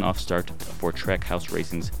a one-off start for Trackhouse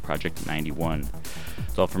Racing's Project 91.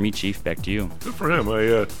 That's all for me, Chief. Back to you. Good for him.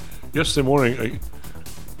 Yesterday morning,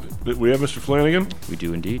 we have Mr. Flannigan? We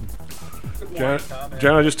do indeed. John,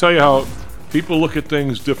 I just tell you how people look at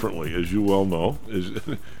things differently, as you well know.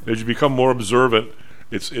 As you become more observant,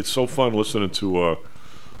 it's so fun listening to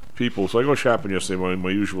people. So I go shopping yesterday, my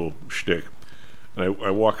usual shtick, and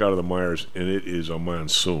I walk out of the Myers, and it is a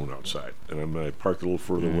monsoon outside. And I parked a little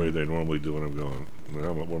further away than I normally do, and I'm going, what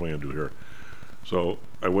am I going to do here? So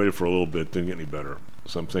I waited for a little bit, didn't get any better.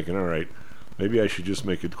 So I'm thinking, all right, maybe I should just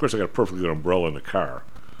make it. Of course, I got a perfectly good umbrella in the car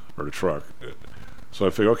or the truck. So I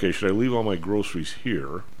figured, okay, should I leave all my groceries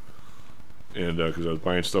here? And because I was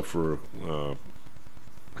buying stuff for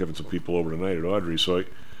having some people over tonight at Audrey's, or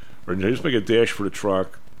just make a dash for the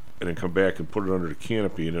truck and then come back and put it under the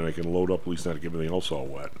canopy, and then I can load up, at least not to get everything else all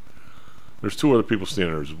wet. There's two other people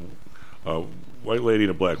standing there. There's a white lady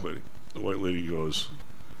and a black lady. The white lady goes,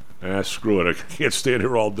 screw it, I can't stand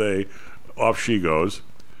here all day. Off she goes.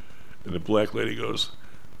 And the black lady goes,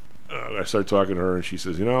 I start talking to her, and she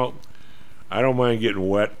says, I don't mind getting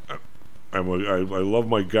wet. I love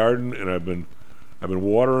my garden, and I've been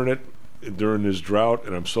watering it during this drought,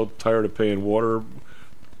 and I'm so tired of paying water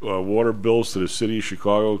bills to the city of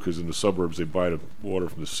Chicago, because in the suburbs they buy the water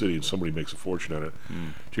from the city, and somebody makes a fortune on it.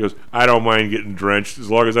 She goes, I don't mind getting drenched as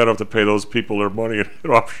long as I don't have to pay those people their money,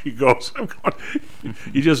 and off she goes. I'm going,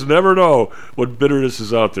 you just never know what bitterness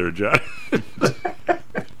is out there, John.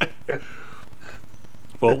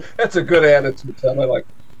 Well, that's a good attitude, Tom. I like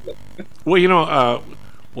it. Well,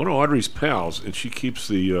 one of Audrey's pals, and she keeps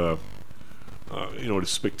the the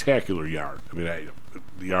spectacular yard. I mean,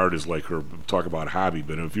 the yard is like her talk about hobby,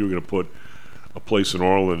 but if you were going to put a place in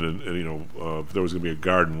Orland and if there was going to be a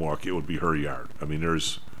garden walk, it would be her yard. I mean,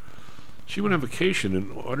 she went on vacation,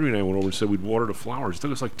 and Audrey and I went over and said we'd water the flowers. It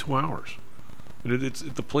took us like 2 hours. And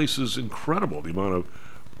the place is incredible. The amount of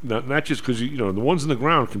not just because the ones in the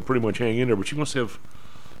ground can pretty much hang in there, but you must have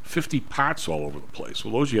 50 pots all over the place.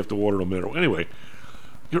 Well, those you have to water no matter. Anyway,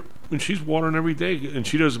 and she's watering every day, and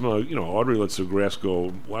she doesn't. Audrey lets her grass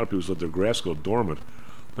go. A lot of people let their grass go dormant.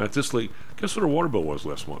 Not this late. Guess what her water bill was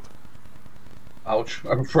last month? Ouch!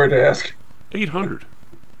 I'm afraid to ask. $800.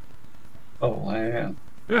 Oh man.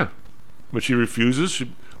 Yeah, but she refuses.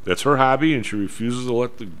 That's her hobby, and she refuses to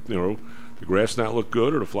let the grass not look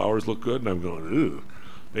good or the flowers look good. And I'm going, ugh.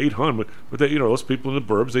 $800, but they, those people in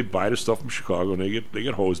the burbs, they buy the stuff from Chicago, and they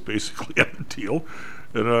get hosed basically on the deal,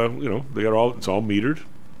 and they got it's all metered.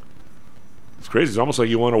 It's crazy. It's almost like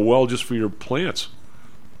you want a well just for your plants.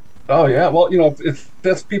 Oh yeah, well if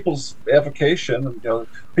that's people's avocation, and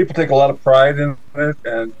people take a lot of pride in it,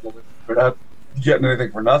 and they're not getting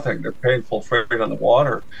anything for nothing. They're paying full freight on the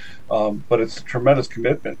water, but it's a tremendous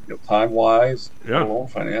commitment, time wise,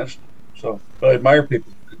 financially. So, but I admire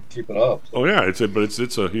people. Keep it up. Oh yeah, it's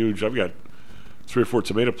a huge. I've got 3 or 4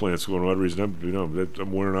 tomato plants going on. Reason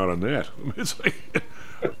I'm wearing out on that. It's like,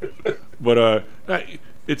 but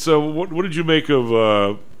it's what did you make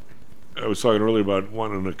of? I was talking earlier about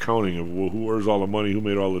wanting an accounting of who earns all the money, who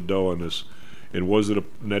made all the dough on this, and was it a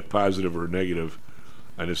net positive or negative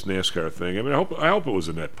on this NASCAR thing? I mean, I hope it was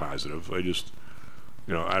a net positive. I just,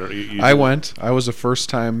 I don't. I went. I was a first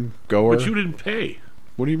time goer. But you didn't pay.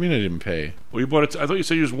 What do you mean I didn't pay? Well, you bought it. I thought you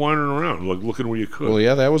said you were just wandering around, looking where you could. Well,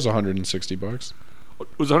 yeah, that was $160. It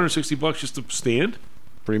was $160 just to stand?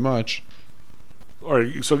 Pretty much. All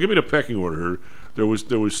right, so give me the pecking order. There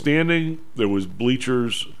was standing, there was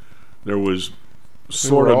bleachers, there was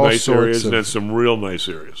sort of nice areas, and then some real nice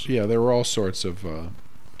areas. Yeah, there were all sorts of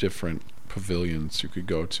different pavilions you could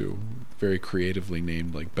go to, very creatively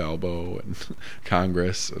named, like Balbo and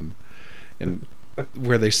Congress, and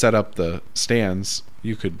where they set up the stands.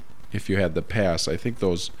 You could, if you had the pass, I think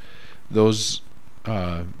those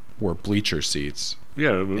were bleacher seats.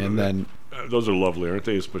 Yeah, and then those are lovely, aren't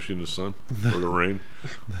they? Especially in the sun or the rain.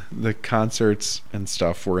 The concerts and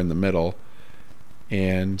stuff were in the middle,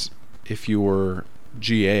 and if you were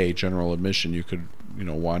GA, general admission, you could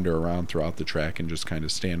wander around throughout the track and just kind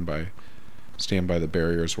of stand by the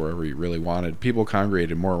barriers wherever you really wanted. People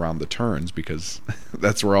congregated more around the turns because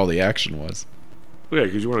that's where all the action was. Yeah,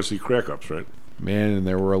 because you want to see crack-ups, right? Man, and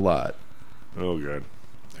there were a lot. Oh, God.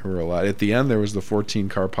 There were a lot. At the end, there was the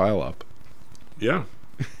 14-car pileup. Yeah.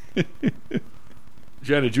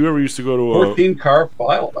 Jen, did you ever used to go to a... 14-car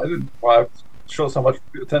pileup? I didn't show how much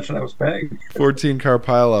attention I was paying. 14-car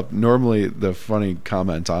pileup. Normally, the funny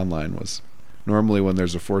comment online was, normally when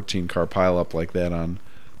there's a 14-car pileup like that on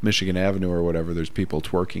Michigan Avenue or whatever, there's people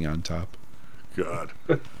twerking on top. God.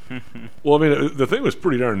 Well, I mean, the thing was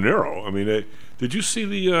pretty darn narrow. I mean, did you see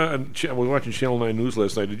the... I was watching Channel 9 News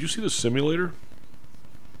last night. Did you see the simulator?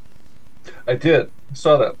 I did. I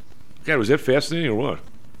saw that. God, was that fascinating or what?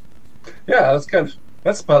 Yeah, that's kind of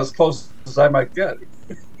That's about as close as I might get.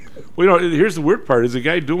 Well, here's the weird part: is the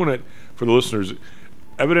guy doing it for the listeners.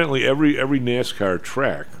 Evidently, every NASCAR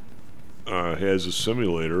track has a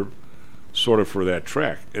simulator, sort of for that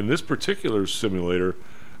track. And this particular simulator,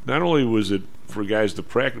 not only was it for guys to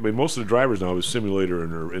practice, I mean, most of the drivers now have a simulator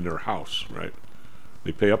in their house, right?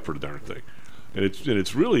 They pay up for the darn thing, and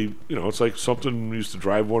it's really, it's like something we used to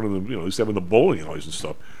drive one of the, used to have in the bowling alleys and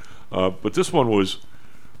stuff. But this one was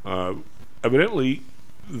evidently.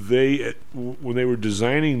 When they were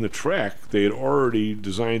designing the track, they had already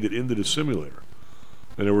designed it into the simulator,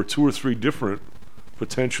 and there were 2 or 3 different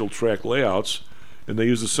potential track layouts, and they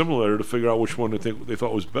used the simulator to figure out which one they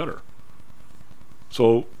thought was better.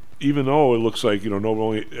 So even though it looks like people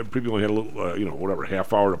only had a little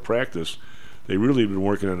half hour to practice, they really had been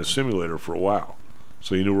working on the simulator for a while,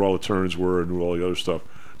 so you knew where all the turns were and knew all the other stuff.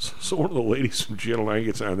 So one of the ladies from Channel 9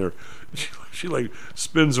 gets on there. She like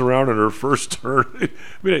spins around in her first turn. I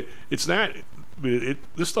mean, it's not. I mean,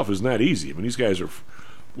 this stuff is not easy. I mean, these guys are.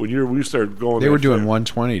 When you start going, they were doing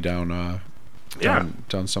 120 down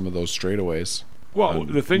some of those straightaways. Well,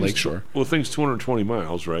 the thing's Lakeshore. Well, the thing's 220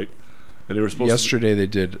 miles, right? And they were supposed. Yesterday they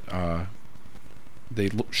did. They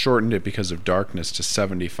shortened it because of darkness to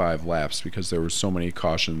 75 laps because there were so many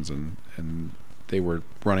cautions and they were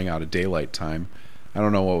running out of daylight time. I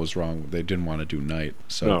don't know what was wrong. They didn't want to do night.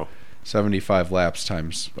 So no. 75 laps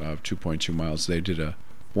times 2.2 miles. They did a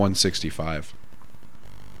 165.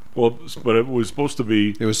 Well, but it was supposed to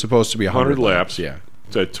be. It was supposed to be 100 laps. Yeah.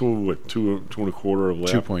 It's at two and a quarter a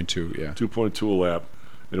lap. 2.2. Yeah. 2.2 a lap,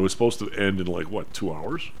 and it was supposed to end in 2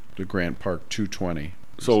 hours. The Grant Park 220.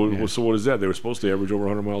 So what is that? They were supposed to average over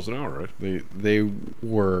 100 miles an hour, right? They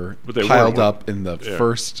were piled up in the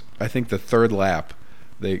first. I think the third lap.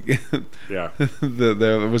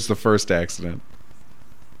 That was the first accident.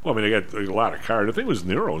 Well, I mean, they got a lot of cars. The thing was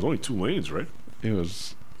narrow. It was only 2 lanes, right? It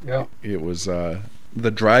was. Yeah. It was.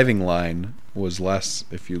 The driving line was less.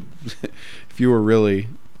 If you were really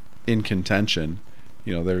in contention,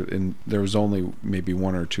 there was only maybe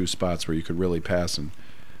 1 or 2 spots where you could really pass, and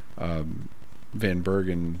Van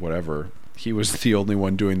Bergen, whatever, he was the only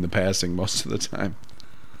one doing the passing most of the time.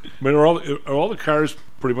 I mean, are all the cars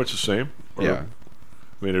pretty much the same? Yeah.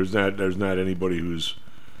 I mean, there's not anybody who's,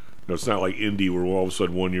 it's not like Indy where all of a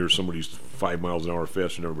sudden one year somebody's 5 miles an hour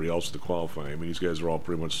faster than everybody else to qualify. I mean, these guys are all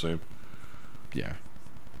pretty much the same. Yeah,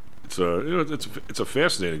 it's a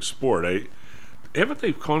fascinating sport. Haven't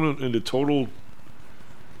they come into total?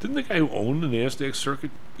 Didn't the guy who owned the NASDAQ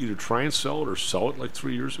circuit either try and sell it or sell it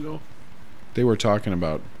 3 years ago? They were talking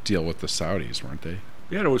about deal with the Saudis, weren't they?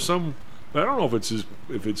 Yeah, there was some. But I don't know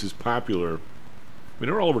if it's as popular. I mean,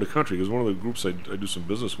 they're all over the country because one of the groups I do some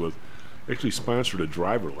business with actually sponsored a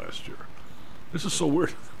driver last year. This is so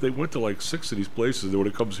weird. They went to 6 of these places. When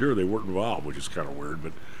it comes here, they weren't involved, which is kind of weird,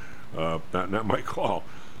 but not my call.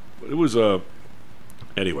 But it was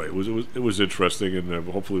anyway. It was interesting, and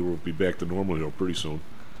hopefully we'll be back to normal here pretty soon.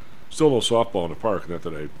 Still no softball in the park. Not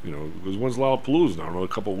that because when's Lollapalooza now? Another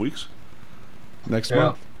couple of weeks. Next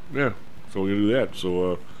month. Yeah. So we're gonna do that.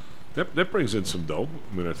 So that brings in some dough.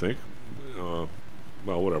 I mean, I think.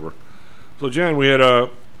 Well, whatever. So, John, we had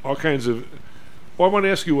all kinds of. Well, I want to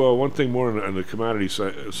ask you one thing more on the commodity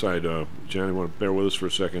side, John. You want to bear with us for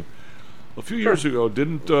a second? A few years ago,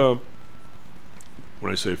 didn't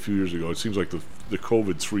when I say a few years ago, it seems like the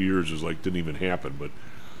COVID 3 years is didn't even happen. But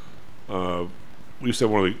we used to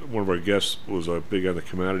have one of our guests was big on the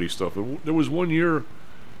commodity stuff. And there was 1 year,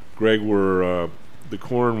 Greg, where the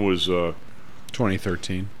corn was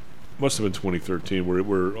 2013. Must have been 2013,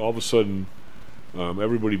 where all of a sudden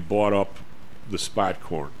everybody bought up the spot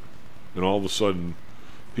corn, and all of a sudden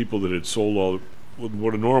people that had sold all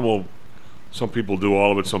what a normal, some people do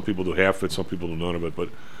all of it, some people do half of it, some people do none of it, but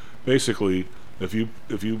basically if you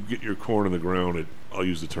get your corn in the ground, I'll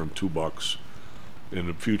use the term $2, and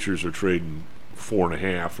the futures are trading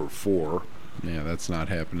 4.5 or 4. Yeah, that's not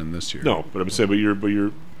happening this year. No, but I'm saying,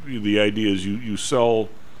 the idea is you sell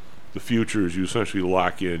the futures, you essentially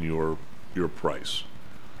lock in your price.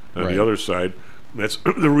 And on the other side, that's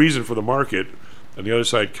the reason for the market. On the other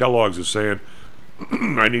side, Kellogg's is saying,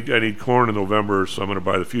 I need corn in November, so I'm going to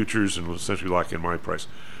buy the futures and essentially lock in my price.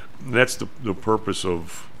 And that's the purpose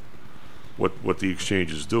of what the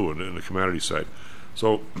exchange is doing in the commodity side.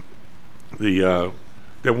 So that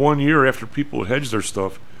 1 year after people hedged their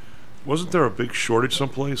stuff, wasn't there a big shortage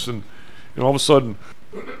someplace? And all of a sudden,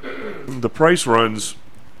 the price runs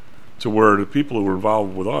to where the people who were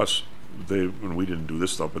involved with us, and we didn't do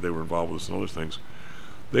this stuff, but they were involved with us and other things,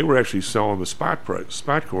 they were actually selling the spot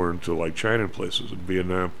corn to China and places in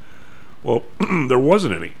Vietnam. Well, there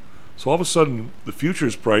wasn't any. So all of a sudden, the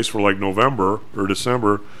futures price for like November or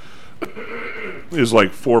December is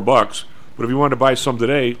like $4. But if you wanted to buy some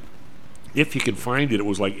today, if you can find it, it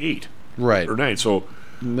was like 8 right or 9. So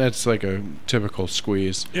that's like a typical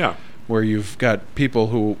squeeze. Yeah. Where you've got people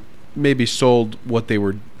who maybe sold what they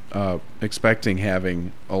were expecting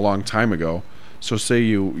having a long time ago. So say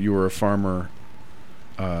you were a farmer.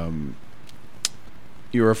 You're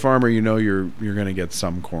a farmer. You know you're going to get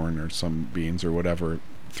some corn or some beans or whatever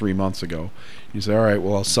 3 months ago. You say, all right,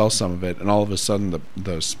 well, I'll sell some of it, and all of a sudden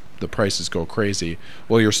the prices go crazy.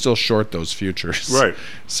 Well, you're still short those futures, right?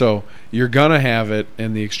 So you're gonna have it,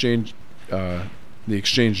 and the exchange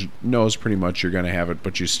knows pretty much you're gonna have it,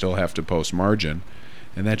 but you still have to post margin,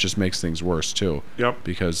 and that just makes things worse too. Yep.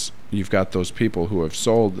 Because you've got those people who have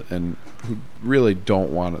sold and who really don't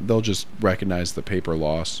want it. They'll just recognize the paper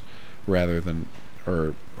loss rather than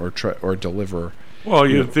or deliver. Well,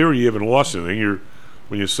 in theory, you haven't lost anything.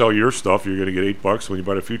 When you sell your stuff, you're going to get $8. When you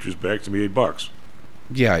buy the futures back, it's going to be $8.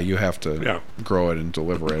 Yeah, you have to grow it and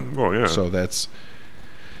deliver it. Oh yeah. So that's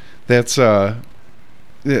a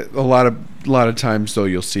lot of times though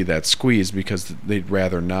you'll see that squeeze because they'd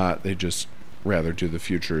rather not. They just rather do the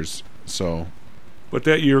futures. So, but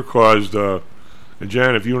that year caused. And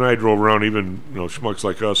John, if you and I drove around, even schmucks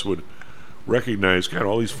like us would recognize. God,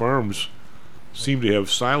 all these farms seem to have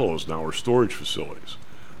silos now or storage facilities.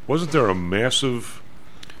 Wasn't there a massive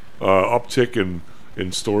uptick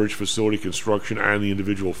in storage facility construction on the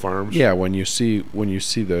individual farms? Yeah, when you see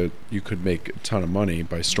you could make a ton of money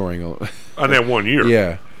by storing on that 1 year.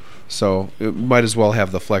 Yeah, so it might as well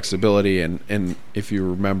have the flexibility, and if you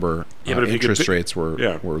remember, interest rates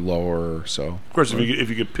were lower. So of course, if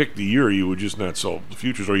you could pick the year, you would just not sell the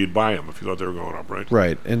futures, or you'd buy them if you thought they were going up, right?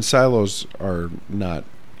 Right, and silos are not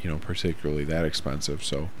particularly that expensive.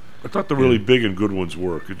 So I thought the really big and good ones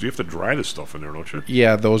were. You have to dry the stuff in there, don't you?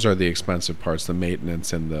 Yeah, those are the expensive parts, the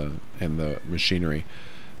maintenance and the machinery.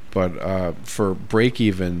 But for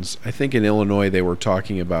break-evens, I think in Illinois they were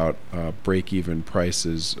talking about break-even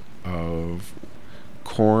prices of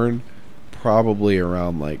corn probably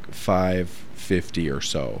around like $5.50 or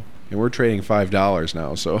so. And we're trading $5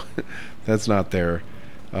 now, so that's not there.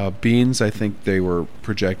 Beans, I think they were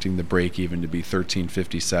projecting the break-even to be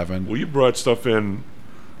 $13.57. Well, you brought stuff in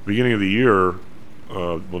beginning of the year,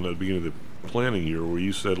 the beginning of the planning year, where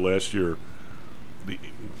you said last year the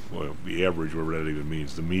average, whatever that even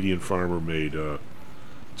means, the median farmer made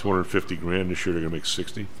 $250,000. This year they're going to make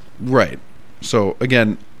 $60,000. Right. So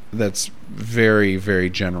again, that's very, very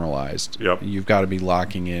generalized. Yep. You've got to be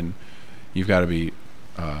locking in. You've got to be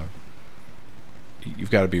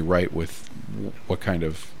right with what kind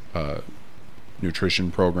of nutrition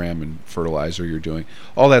program and fertilizer you're doing.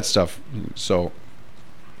 All that stuff. So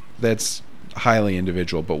that's highly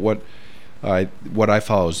individual, but what I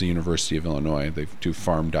follow is the University of Illinois. They do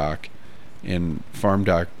Farm Doc, and Farm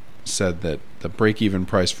Doc said that the break-even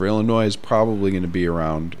price for Illinois is probably going to be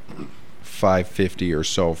around $5.50 or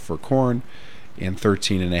so for corn, and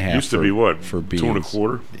 $13.50. Used to be what for beans?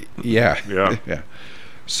 $2.25. Yeah, yeah, yeah.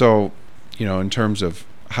 So in terms of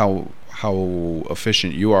how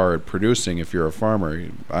efficient you are at producing, if you're a farmer,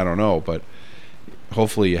 I don't know, but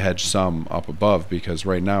hopefully you hedge some up above, because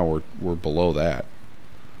right now we're below that.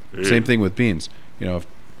 Hey. Same thing with beans,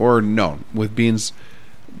 with beans,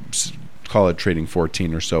 call it trading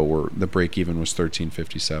 14 or so, where the break even was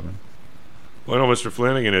 $13.57. Well, I know Mr.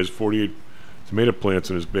 Flannigan has 48 tomato plants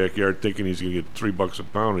in his backyard, thinking he's going to get $3 a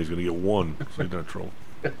pound, and he's going to get one. So he's not trouble.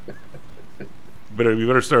 But you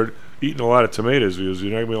better start eating a lot of tomatoes, because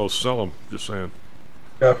you're not going to be able to sell them. Just saying.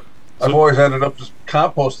 Yeah. I've always ended up just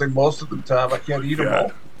composting most of the time. I can't eat them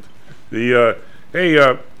all.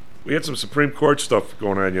 We had some Supreme Court stuff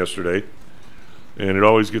going on yesterday, and it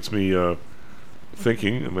always gets me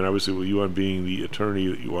thinking. I mean, obviously, with you on being the attorney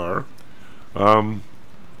that you are,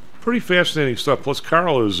 pretty fascinating stuff. Plus,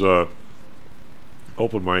 Carl has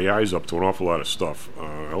opened my eyes up to an awful lot of stuff.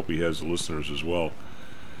 I hope he has the listeners as well.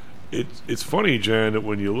 It's funny, Jan, that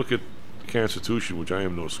when you look at the Constitution, which I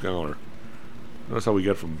am no scholar, that's how we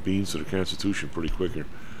get from beans to the Constitution pretty quick here.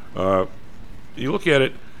 You look at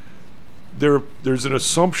it, there's an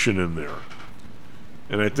assumption in there.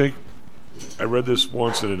 And I think I read this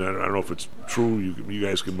once, and I don't know if it's true, you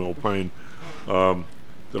guys can opine, that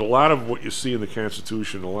a lot of what you see in the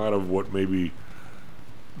Constitution, a lot of what maybe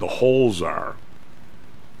the holes are,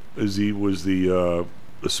 was the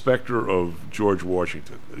specter of George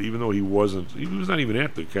Washington. That even though he was not even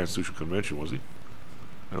at the Constitutional Convention, was he?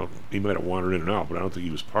 He might have wandered in and out, but I don't think he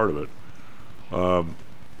was part of it.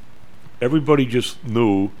 Everybody just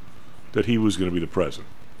knew that he was going to be the president,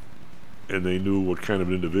 and they knew what kind of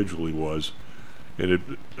an individual he was,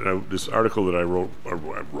 And this article that I read,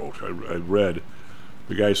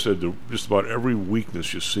 the guy said that just about every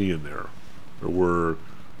weakness you see in there, or where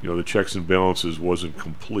the checks and balances wasn't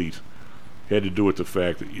complete, had to do with the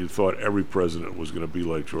fact that you thought every president was going to be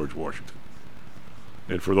like George Washington.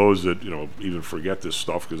 And for those that even forget this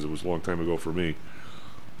stuff, because it was a long time ago for me,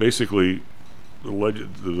 basically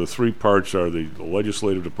the three parts are the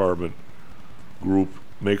legislative department group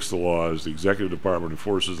makes the laws, the executive department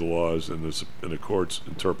enforces the laws, and the courts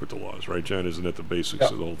interpret the laws, right, John? Isn't that the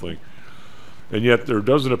basics of the whole thing? And yet there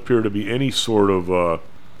doesn't appear to be any sort of the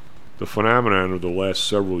phenomenon of the last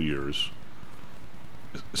several years,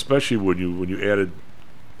 especially when you added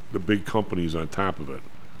the big companies on top of it,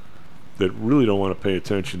 that really don't want to pay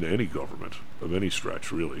attention to any government of any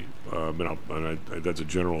stretch, really. That's a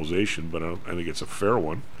generalization, but I think it's a fair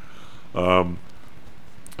one.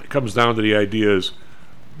 It comes down to the idea is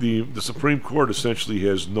the Supreme Court essentially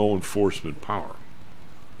has no enforcement power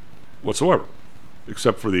whatsoever,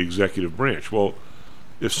 except for the executive branch. Well,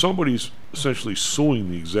 if somebody's essentially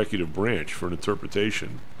suing the executive branch for an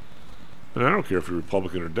interpretation, and I don't care if you're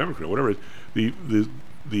Republican or Democrat, whatever, the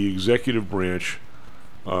executive branch,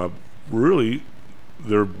 really,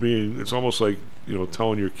 it's almost like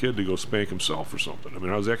telling your kid to go spank himself or something. I mean,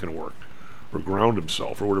 how's that going to work? Or ground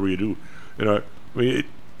himself, or whatever you do. And on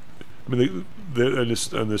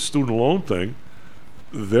the student loan thing,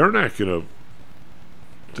 they're not going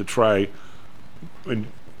to try. And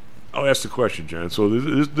I'll ask the question, John. So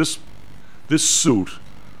this suit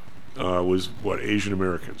was Asian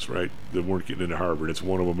Americans, right? That weren't getting into Harvard. It's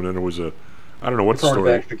one of them, and then there was I don't know what the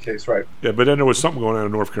story. Back the case, right? Yeah, but then there was something going on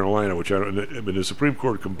in North Carolina, which the Supreme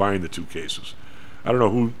Court combined the two cases. I don't know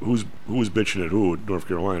who was bitching at who at North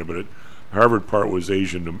Carolina, but Harvard part was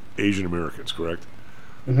Asian Americans, correct?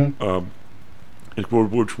 Mm-hmm.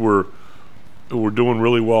 Which were doing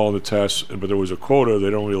really well in the tests, but there was a quota.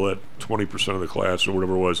 They'd only let 20% of the class or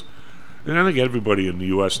whatever it was. And I think everybody in the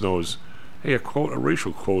U.S. knows, hey, a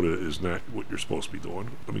racial quota is not what you're supposed to be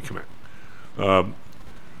doing. I mean, come on.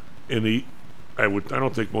 I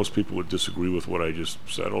don't think most people would disagree with what I just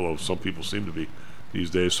said, although some people seem to be these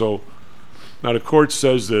days. So now the court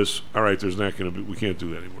says this. All right, there's not going to be. We can't do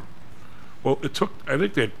that anymore. Well, it took. I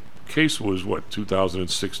think that case was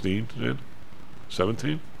 2016,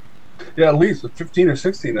 17. Yeah, at least 15 or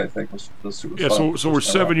 16, I think was the suit. Yeah, so we're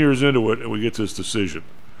 7 years into it, and we get this decision.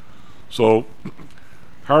 So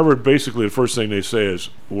Harvard basically the first thing they say is,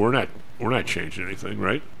 we're not changing anything,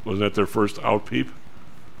 right? Wasn't that their first out peep?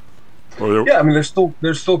 Yeah, I mean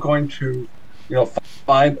they're still going to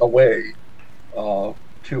find a way to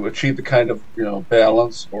achieve the kind of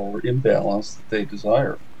balance or imbalance that they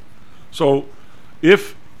desire. So the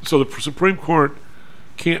Supreme Court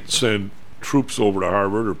can't send troops over to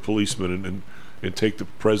Harvard or policemen and take the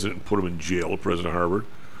president and put him in jail, the president of Harvard.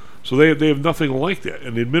 So they have nothing like that,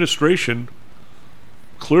 and the administration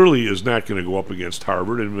clearly is not going to go up against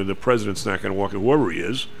Harvard, and the president's not going to walk in, whoever he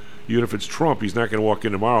is, even if it's Trump, he's not going to walk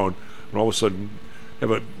in tomorrow and all of a sudden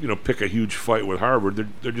have pick a huge fight with Harvard.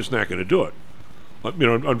 They're just not going to do it.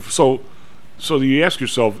 So you ask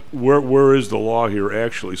yourself, where is the law here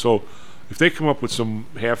actually? So if they come up with some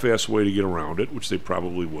half-assed way to get around it, which they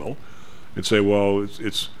probably will, and say, well,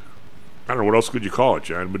 it's I don't know, what else could you call it,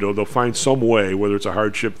 John? But they'll find some way, whether it's a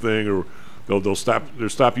hardship thing or they'll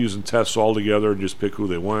stop using tests altogether and just pick who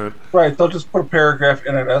they want. Right. They'll just put a paragraph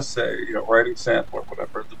in an essay, writing sample or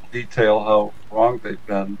whatever, that will detail how wrong they've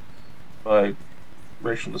been by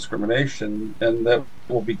racial discrimination, and that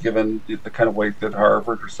will be given the kind of weight that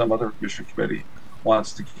Harvard or some other admission committee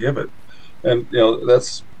wants to give it. And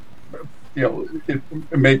that's it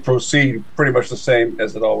may proceed pretty much the same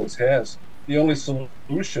as it always has. The only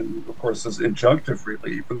solution, of course, is injunctive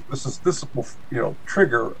relief. And this will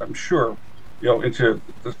trigger, I'm sure, into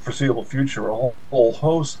the foreseeable future, a whole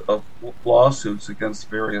host of lawsuits against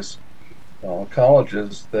various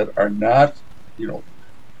colleges that are not,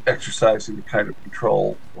 exercising the kind of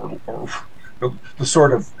control or the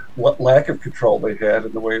sort of lack of control they had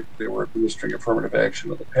in the way they were administering affirmative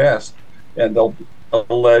action in the past. And they'll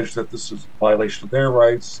allege that this is a violation of their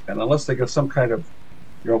rights. And unless they get some kind of,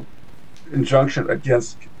 injunction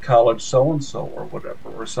against college so-and-so or whatever,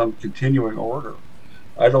 or some continuing order,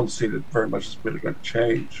 I don't see that very much is really going to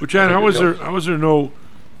change. But John, how is there no,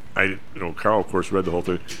 Carl of course read the whole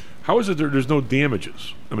thing, how is it there's no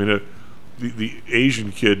damages? I mean, the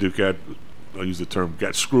Asian kid who I'll use the term,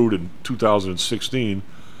 got screwed in 2016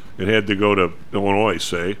 and had to go to Illinois,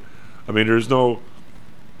 say, I mean, there's no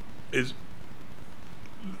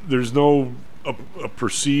a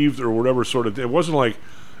perceived or whatever sort of, it wasn't like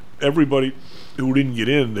everybody who didn't get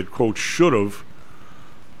in that quote should have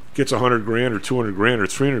gets $100,000 or $200,000 or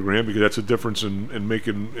 $300,000 because that's a difference in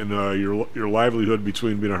making your livelihood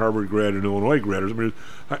between being a Harvard grad and an Illinois grad. I mean,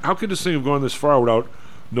 how could this thing have gone this far without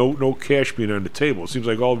no cash being on the table? It seems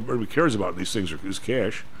like all everybody cares about in these things is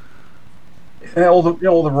cash. Yeah,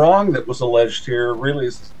 the wrong that was alleged here really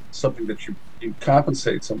is something that you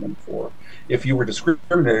compensate someone for. If you were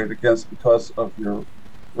discriminated against because of your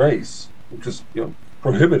race, which is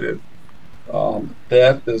prohibited,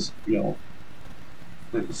 that is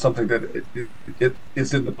something that it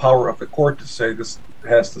is in the power of the court to say this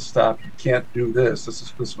has to stop. You can't do this.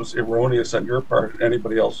 This was erroneous on your part, and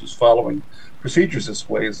anybody else who's following procedures this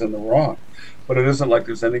way is in the wrong. But it isn't like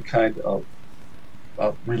there's any kind of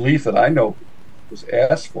relief that I know was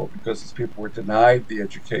asked for because these people were denied the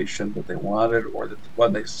education that they wanted, or that the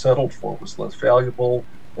one they settled for was less valuable.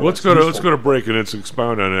 Well, let's go to break and let's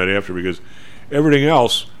expound on that after, because everything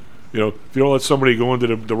else, if you don't let somebody go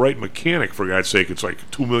into the right mechanic, for God's sake, it's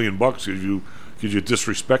like $2 million because you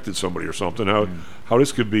disrespected somebody or something. How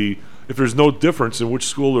this could be, if there's no difference in which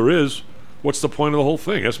school there is, what's the point of the whole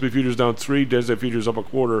thing? S&P futures down 3, NASDAQ futures up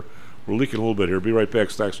 1/4. We're leaking a little bit here. Be right back.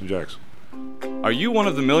 Stocks and Jocks. Are you one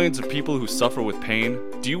of the millions of people who suffer with pain?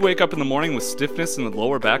 Do you wake up in the morning with stiffness in the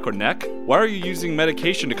lower back or neck? Why are you using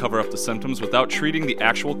medication to cover up the symptoms without treating the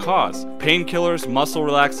actual cause? Painkillers, muscle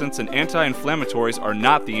relaxants, and anti-inflammatories are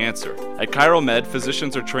not the answer. At ChiroMed,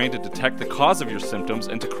 physicians are trained to detect the cause of your symptoms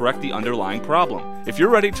and to correct the underlying problem. If you're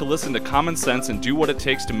ready to listen to common sense and do what it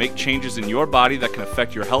takes to make changes in your body that can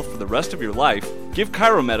affect your health for the rest of your life, give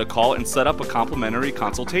ChiroMed a call and set up a complimentary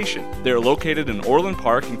consultation. They are located in Orland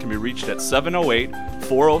Park and can be reached at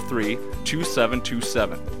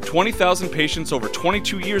 708-403-2727. 20,000 patients over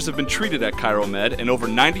 22 years have been treated at ChiroMed, and over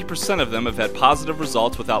 90% of them have had positive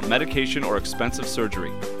results without medication or expensive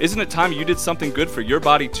surgery. Isn't it time you did something good for your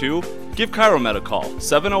body too? Give ChiroMed a call,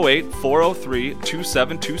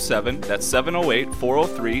 708-403-2727. That's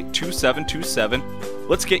 708-403-2727.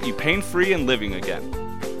 Let's get you pain-free and living again.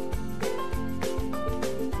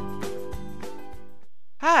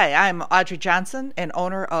 Hi, I'm Audrey Johnson, an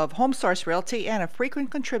owner of Home Source Realty and a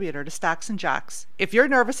frequent contributor to Stocks and Jocks. If you're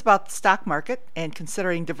nervous about the stock market and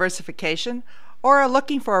considering diversification, or are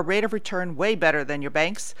looking for a rate of return way better than your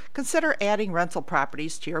banks, consider adding rental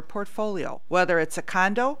properties to your portfolio. Whether it's a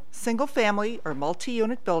condo, single family, or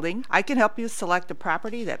multi-unit building, I can help you select a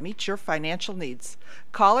property that meets your financial needs.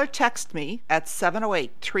 Call or text me at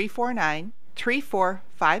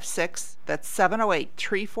 708-349-3456. That's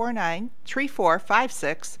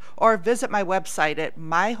 708-349-3456, or visit my website at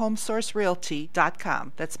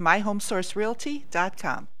myhomesourcerealty.com. That's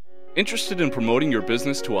myhomesourcerealty.com. Interested in promoting your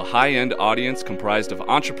business to a high-end audience comprised of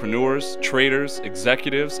entrepreneurs, traders,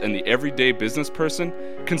 executives, and the everyday business person?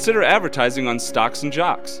 Consider advertising on Stocks and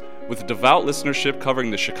Jocks. With a devout listenership covering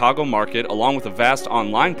the Chicago market, along with a vast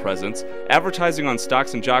online presence, advertising on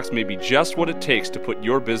Stocks and Jocks may be just what it takes to put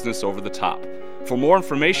your business over the top. For more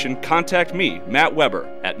information, contact me, Matt Weber,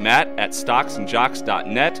 at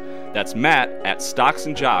matt@stocksandjocks.net. That's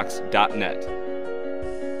matt@stocksandjocks.net.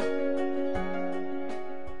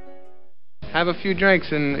 Have a few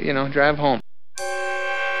drinks and, drive home.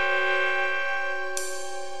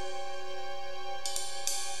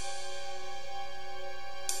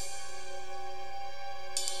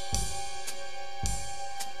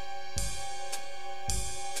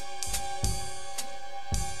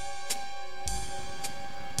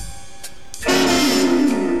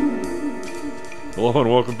 Hello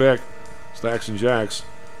and welcome back. Stocks and Jocks.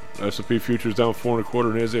 S&P futures down 4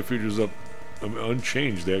 1/4. NASDAQ futures up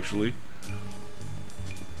unchanged, actually.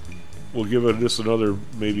 We'll give it just another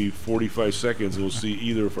maybe 45 seconds, and we'll see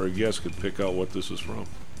either if our guests can pick out what this is from.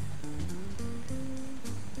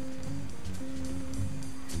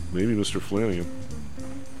 Maybe Mr. Flannigan.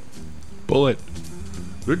 Bullet.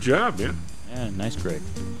 Good job, man. Yeah, nice, Greg.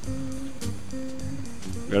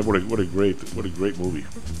 God, what a great movie.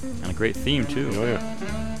 And a great theme too. Oh yeah.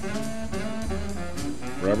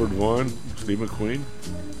 Robert Vaughn, Steve McQueen.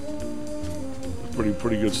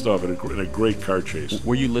 Pretty good stuff, and a great car chase.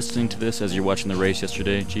 Were you listening to this as you're watching the race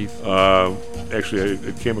yesterday, Chief? Actually,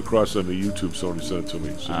 it came across on the YouTube. Somebody sent it to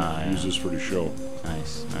me, so I use this for the show.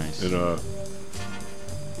 Nice. And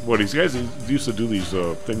these guys used to do these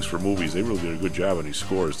things for movies. They really did a good job on these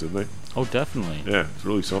scores, didn't they? Oh, definitely. Yeah, it's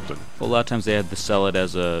really something. Well, a lot of times they had to sell it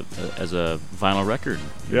as a vinyl record.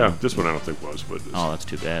 Yeah, this one I don't think was, but that's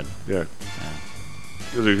too bad. Yeah.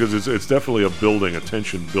 Because it's definitely a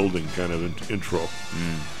tension building kind of intro.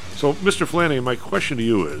 So, Mr. Flannigan, my question to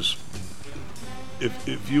you is,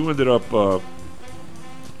 if you ended up,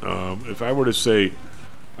 if I were to say,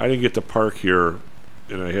 I didn't get to park here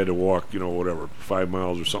and I had to walk, 5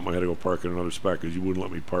 miles or something. I had to go park in another spot because you wouldn't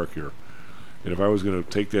let me park here. And if I was going to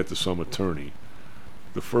take that to some attorney,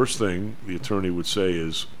 the first thing the attorney would say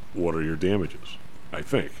is, what are your damages? I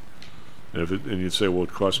think. And you'd say, well,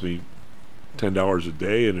 it cost me $10 a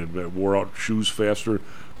day, and it wore out shoes faster.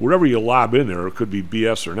 Whatever you lob in there, it could be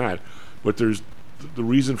BS or not, but there's the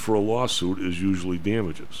reason for a lawsuit is usually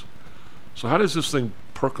damages. So how does this thing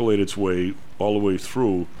percolate its way all the way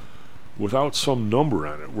through without some number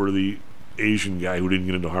on it, where the Asian guy who didn't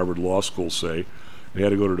get into Harvard Law School say, he had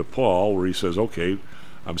to go to DePaul, where he says, okay,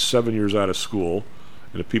 I'm 7 years out of school,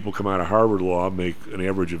 and if people come out of Harvard Law make an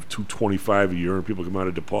average of $225 a year, and people come out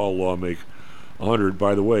of DePaul Law make 100.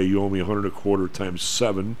 By the way, you owe me 100 a quarter times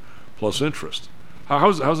 7 plus interest. How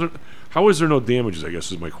is there no damages, I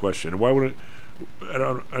guess, is my question. And why would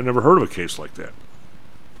I never heard of a case like that.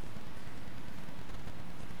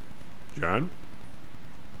 John?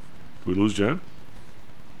 Did we lose John?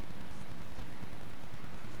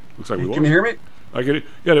 Looks like we lost. Can you hear me? I get it.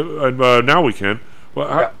 Yeah, now we can.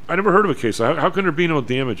 Well, I never heard of a case. How can there be no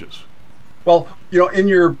damages? Well, you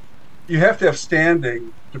have to have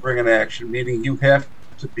standing to bring an action, meaning you have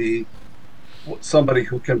to be somebody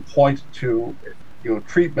who can point to,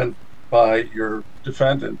 treatment by your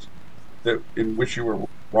defendant in which you were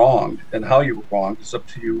wronged, and how you were wronged is up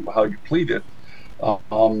to you how you plead it.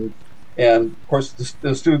 And of course,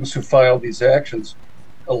 the students who filed these actions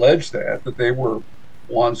allege that they were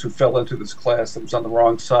ones who fell into this class that was on the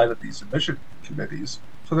wrong side of these admission committees.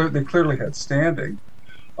 So they clearly had standing.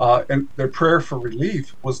 And their prayer for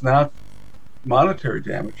relief was not monetary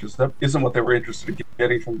damages. That isn't what they were interested in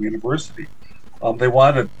getting from the university. They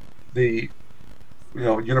wanted the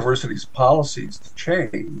university's policies to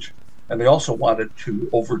change, and they also wanted to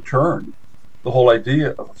overturn the whole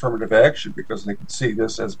idea of affirmative action, because they could see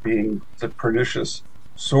this as being the pernicious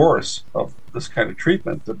source of this kind of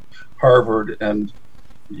treatment. That Harvard and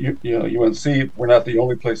UNC were not the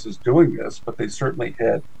only places doing this, but they certainly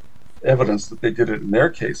had evidence that they did it in their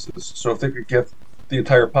cases. So if they could get the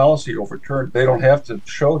entire policy overturned, they don't have to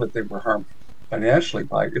show that they were harmed financially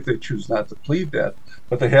by it if they choose not to plead that,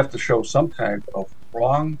 but they have to show some kind of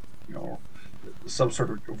wrong, some sort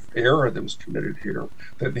of error that was committed here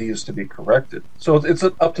that needs to be corrected. So it's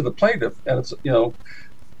up to the plaintiff, and it's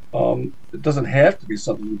it doesn't have to be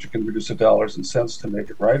something that you can reduce to dollars and cents to make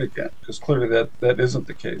it right again, because clearly that isn't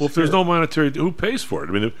the case. Well, if there's no monetary, who pays for it?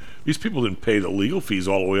 I mean, these people didn't pay the legal fees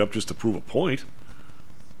all the way up just to prove a point.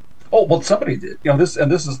 Oh, well, somebody did. This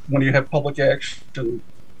is when you have public action,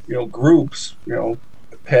 groups,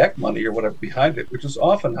 PAC money or whatever behind it, which is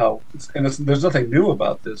often how. There's nothing new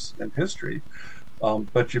about this in history,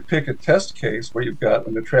 but you pick a test case where you've got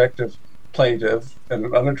an attractive plaintiff and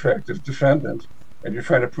an unattractive defendant, and you're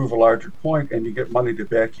trying to prove a larger point, and you get money to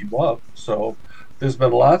back you up. So there's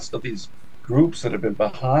been lots of these groups that have been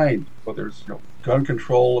behind, whether it's gun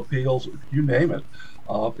control appeals, you name it.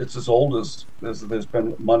 It's as old as there's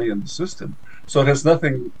been money in the system. So it has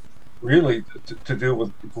nothing really to do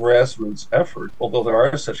with grassroots effort, although there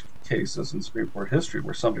are such cases in Supreme Court history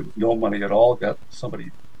where somebody with no money at all got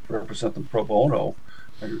somebody to represent them pro bono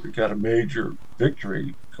and got a major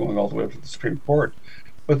victory going all the way up to the Supreme Court.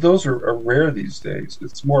 But those are rare these days.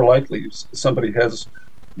 It's more likely somebody has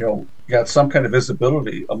got some kind of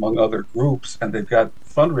visibility among other groups, and they've got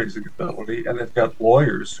fundraising ability, and they've got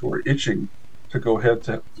lawyers who are itching to go head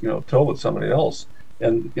to toe with somebody else.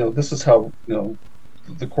 And this is how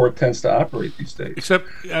the court tends to operate these days. Except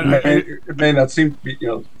it may not seem to be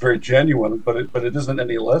very genuine, but it isn't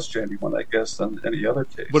any less genuine, I guess, than any other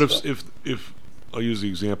case. But if I'll use the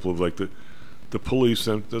example of like the police,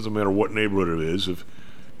 and it doesn't matter what neighborhood it is,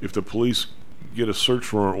 if the police get a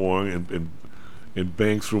search warrant wrong and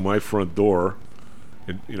bang through my front door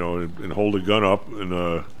and hold a gun up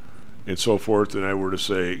and so forth, and I were to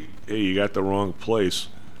say, hey, you got the wrong place,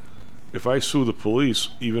 if I sue the police,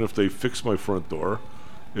 even if they fix my front door,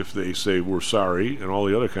 if they say we're sorry and all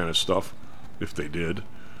the other kind of stuff, if they did,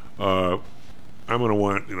 I'm going to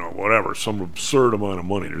want whatever, some absurd amount of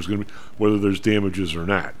money. There's going to be, whether there's damages or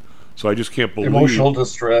not. So I just can't believe emotional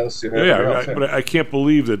distress. But I can't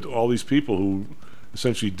believe that all these people who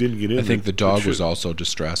essentially didn't get in. I think the dog was also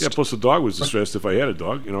distressed. Yeah, plus the dog was distressed. If I had a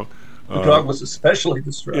dog, the dog was especially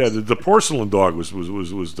distressed. Yeah, the porcelain dog was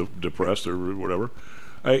depressed or whatever.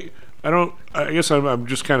 I guess I'm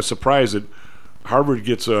just kind of surprised that Harvard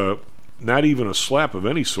gets not even a slap of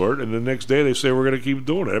any sort, and the next day they say we're going to keep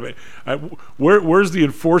doing it. I mean, where's the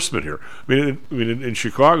enforcement here? I mean, in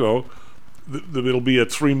Chicago, it'll be a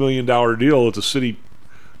 $3 million deal that the city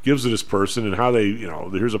gives to this person, and how they,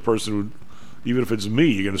 here's a person who even if it's me,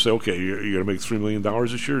 you're going to say, okay, you're going to make $3 million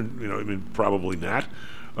this year. You know, I mean, probably not.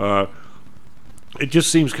 It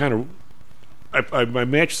just seems kind of. I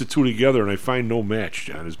match the two together, and I find no match.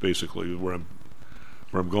 John, is basically where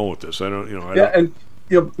I'm going with this. I don't, you know. And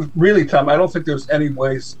really, Tom, I don't think there's any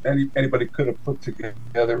ways anybody could have put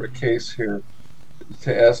together a case here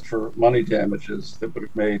to ask for money damages that would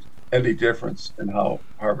have made any difference in how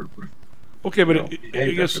Harvard would have. Okay, but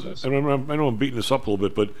I guess I know I'm beating this up a little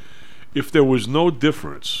bit, but if there was no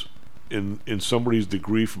difference in somebody's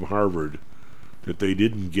degree from Harvard that they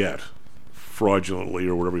didn't get fraudulently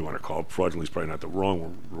or whatever you want to call it, fraudulently is probably not the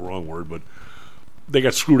wrong word, but they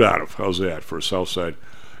got screwed out of. How's that for a South Side?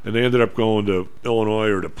 And they ended up going to Illinois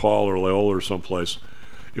or DePaul or Loyola or someplace.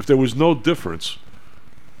 If there was no difference,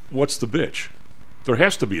 what's the bitch? There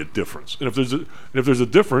has to be a difference, and if there's a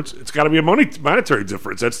difference, it's got to be a monetary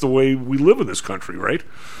difference. That's the way we live in this country, right?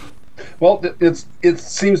 Well, it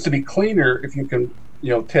seems to be cleaner if you can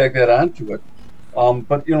tag that onto it.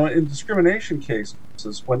 But in discrimination cases,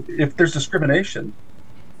 if there's discrimination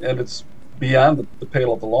and it's beyond the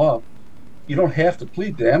pale of the law, you don't have to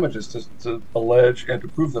plead damages to allege and to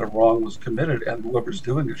prove that a wrong was committed, and whoever's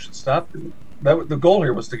doing it should stop doing it. The goal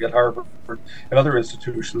here was to get Harvard and other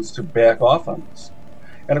institutions to back off on this.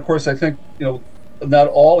 And of course, I think not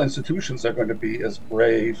all institutions are going to be as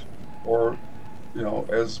brave or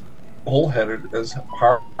as bullheaded as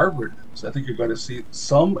Harvard is. I think you're going to see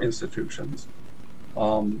some institutions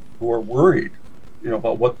who are worried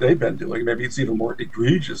about what they've been doing. Maybe it's even more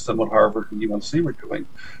egregious than what Harvard and UNC were doing,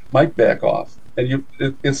 might back off. And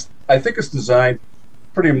I think it's designed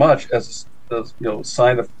pretty much as a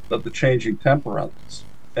sign of the changing temper on this.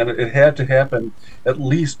 And it had to happen at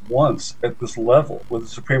least once at this level with the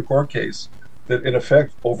Supreme Court case that in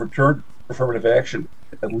effect overturned affirmative action,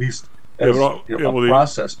 at least as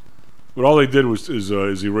process. But all they did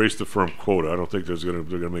is erase the firm quota. I don't think they're going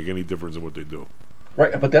to make any difference in what they do.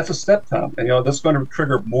 Right, but that's a step, Tom. And that's going to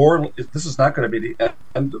trigger more. This is not going to be the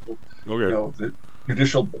end of the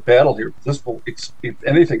judicial battle here. This will, if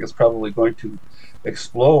anything, is probably going to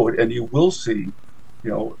explode, and you will see,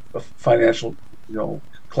 financial,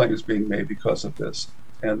 claims being made because of this,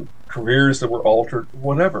 and careers that were altered,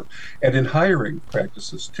 whatever, and in hiring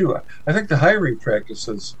practices too. I think the hiring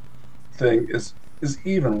practices thing is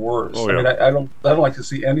even worse. Oh, yeah. I mean, I don't like to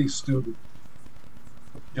see any student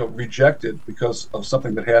rejected because of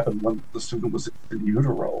something that happened when the student was in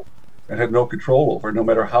utero and had no control over, no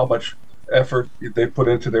matter how much effort they put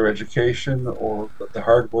into their education or the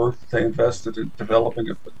hard work they invested in developing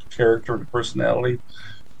a character and a personality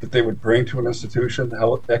that they would bring to an institution,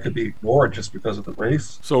 how that could be ignored just because of the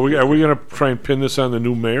race. So are we going to try and pin this on the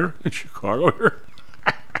new mayor in Chicago here?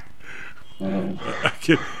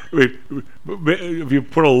 If you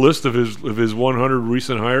put a list of his 100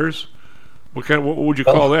 recent hires, what would you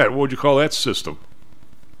call that? What would you call that system?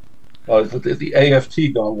 The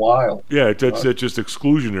AFT gone wild. Yeah, that's just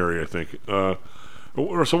exclusionary, I think.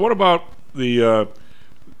 So what about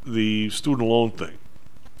the student loan thing?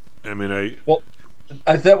 I mean,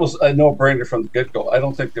 that was a no-brainer from the get-go. I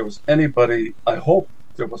don't think there was anybody. I hope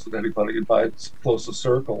there wasn't anybody in Biden's closest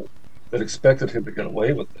circle that expected him to get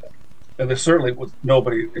away with that. And there certainly was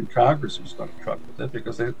nobody in Congress who was going to truck with it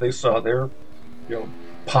because they saw their,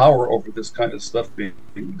 power over this kind of stuff being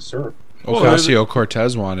usurped.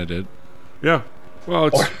 Ocasio-Cortez wanted it. Yeah. Well,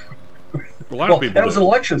 it's a lot of people. It was an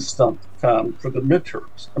election stunt, Tom, for the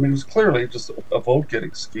midterms. I mean, it was clearly just a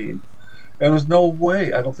vote-getting scheme. And there was no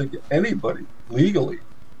way, I don't think anybody legally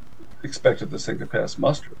expected this thing to pass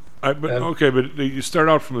muster. But you start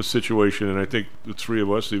out from a situation, and I think the three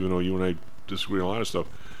of us, even though you and I disagree on a lot of stuff,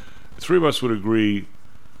 the three of us would agree,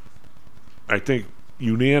 I think,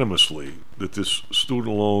 unanimously, that this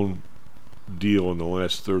student loan deal in the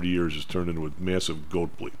last 30 years has turned into a massive goat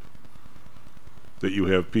bleep. That you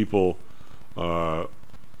have people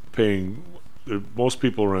paying. Most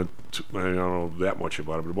people are on. I don't know that much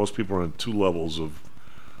about it, but most people are on 2 levels of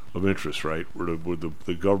interest, right? Where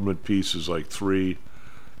the government piece is like 3,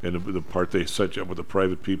 and the part they set up with the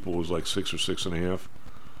private people was like 6 or 6.5.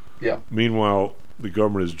 Yeah. Meanwhile, the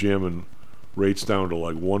government is jamming rates down to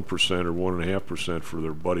like 1% or 1.5% for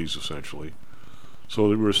their buddies, essentially. So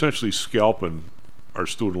they were essentially scalping our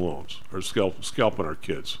student loans, or scalping our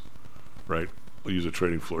kids, right? I'll use a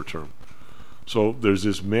trading floor term. So there's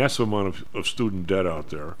this massive amount of student debt out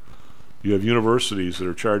there. You have universities that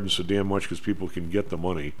are charging so damn much because people can get the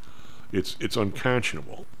money. It's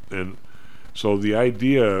unconscionable. And so the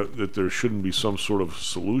idea that there shouldn't be some sort of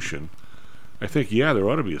solution, I think, there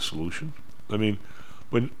ought to be a solution. I mean,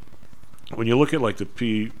 when you look at like the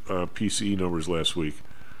PCE numbers last week,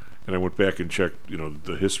 and I went back and checked,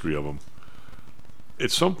 the history of them,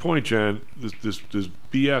 at some point, John, this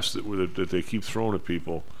BS that they keep throwing at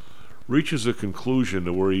people reaches a conclusion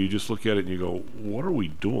to where you just look at it and you go, "What are we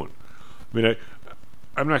doing?" I mean,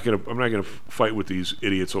 I'm not gonna fight with these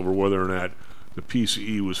idiots over whether or not the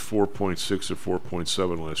PCE was 4.6 or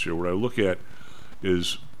 4.7 last year. What I look at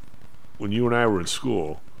is when you and I were in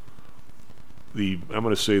school, I'm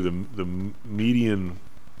going to say the median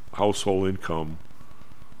household income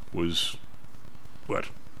was what,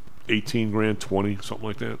 18 grand, 20, something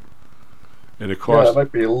like that, and it cost. Yeah, that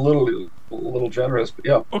might be a little generous, but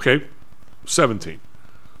yeah. Okay, 17.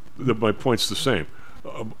 My point's the same.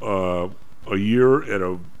 A year at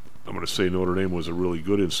I'm going to say Notre Dame was a really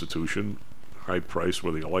good institution, high price,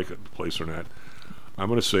 whether you like it, the place or not. I'm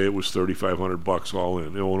going to say it was $3,500 all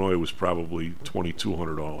in. Illinois was probably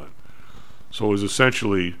 $2,200 all in. So it was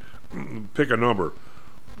essentially, pick a number,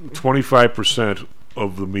 25%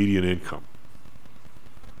 of the median income.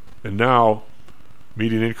 And now,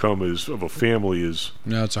 median income of a family is...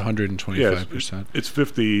 Now it's 125%. Yeah, it's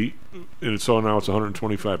 50, and now it's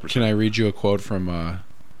 125%. Can I read you a quote from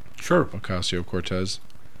Sure. Ocasio-Cortez?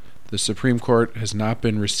 The Supreme Court has not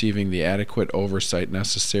been receiving the adequate oversight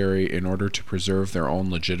necessary in order to preserve their own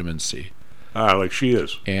legitimacy. Like she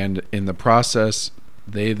is. And in the process,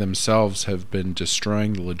 they themselves have been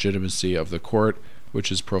destroying the legitimacy of the court,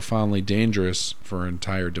 which is profoundly dangerous for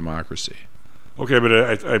entire democracy. Okay,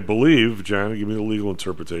 but I believe, John, give me the legal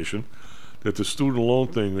interpretation, that the student loan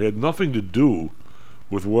thing had nothing to do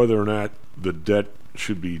with whether or not the debt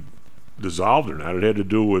should be dissolved or not. It had to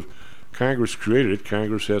do with Congress created it.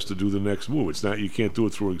 Congress has to do the next move. It's not, you can't do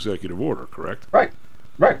it through executive order, correct? Right.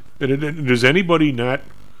 And does anybody not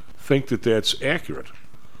think that that's accurate?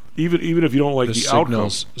 Even if you don't like the outcome.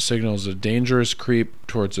 Signals a dangerous creep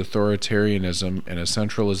towards authoritarianism and a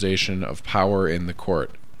centralization of power in the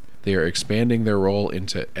court. They are expanding their role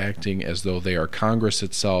into acting as though they are Congress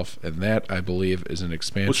itself, and that, I believe, is an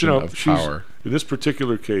expansion of power. In this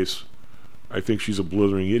particular case, I think she's a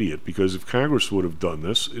blithering idiot, because if Congress would have done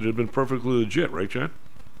this, it would have been perfectly legit, right, John?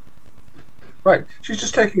 Right. She's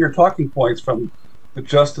just taking her talking points from the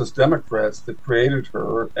Justice Democrats that created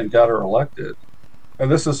her and got her elected.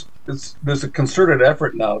 And there's a concerted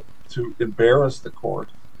effort now to embarrass the court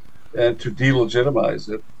and to delegitimize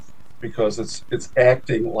it because it's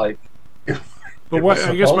acting like. But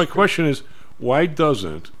I guess my question is, why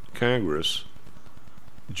doesn't Congress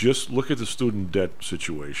just look at the student debt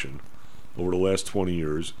situation over the last 20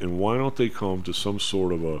 years, and why don't they come to some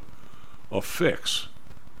sort of a fix?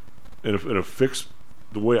 And a fix,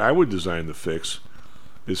 the way I would design the fix,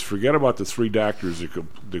 is forget about the 3 doctors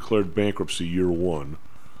that declared bankruptcy year one.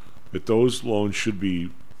 That those loans should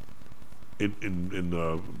be,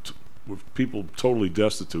 with people totally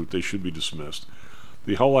destitute, they should be dismissed.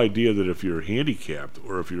 The whole idea that if you're handicapped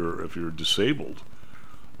or if you're disabled,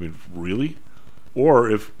 I mean, really? Or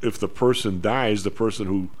if the person dies, the person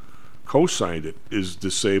who co-signed it is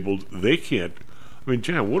disabled, they can't. I mean,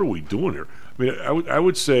 John, what are we doing here? I mean, I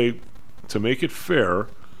would say, to make it fair,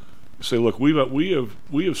 say, look, we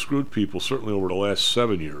have screwed people certainly over the last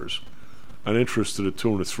 7 years on interest to the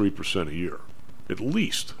tune of 3% a year, at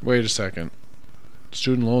least. Wait a second.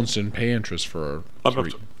 Student loans didn't pay interest for.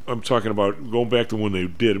 I'm talking about going back to when they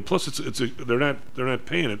did, and plus they're not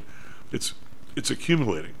paying it. It's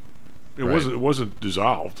accumulating. It wasn't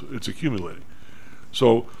dissolved. It's accumulating.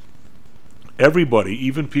 So everybody,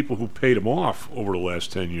 even people who paid them off over the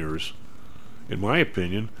last 10 years, in my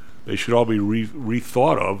opinion, they should all be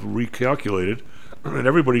rethought of, recalculated, and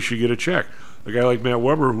everybody should get a check. A guy like Matt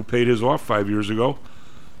Weber, who paid his off 5 years ago,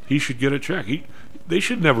 he should get a check. They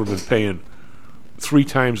should never have been paying 3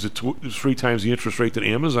 times the interest rate that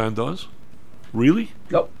Amazon does. Really?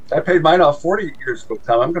 Nope. I paid mine off 40 years ago,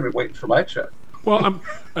 Tom. I'm going to be waiting for my check. Well,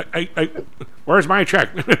 where's my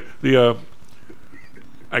check?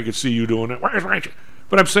 I could see you doing that. Where's my check?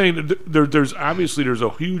 But I'm saying there's a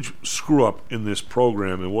huge screw up in this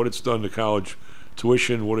program and what it's done to college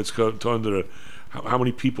tuition, what it's done to how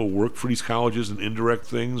many people work for these colleges and indirect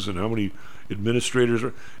things, and how many administrators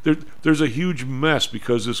are there. There's a huge mess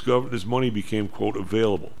because this money became, quote,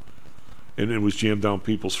 available, and it was jammed down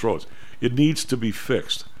people's throats. It needs to be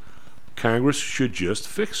fixed. Congress should just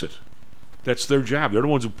fix it. That's their job. They're the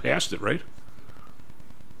ones who passed it, right?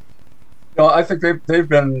 No, I think they've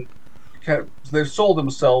sold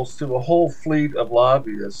themselves to a whole fleet of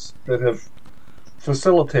lobbyists that have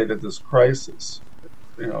facilitated this crisis.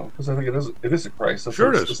 because I think it is a crisis.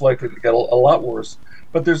 Sure, it is. It's likely to get a lot worse.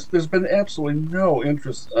 But there's been absolutely no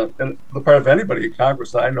interest on the part of anybody in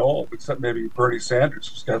Congress that I know of, except maybe Bernie Sanders,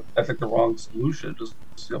 who's got, I think, the wrong solution. Just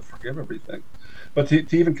forgive everything. But to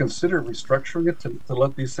even consider restructuring it to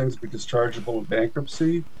let these things be dischargeable in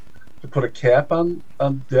bankruptcy, to put a cap on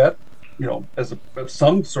debt, as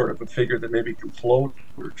some sort of a figure that maybe can float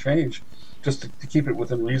or change, just to keep it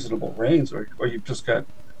within reasonable range, or you've just got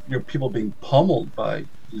people being pummeled by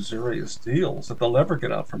usurious deals that they'll never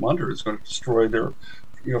get out from under. It's going to destroy their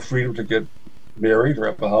freedom to get married or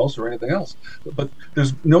have a house or anything else. But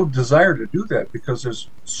there's no desire to do that because there's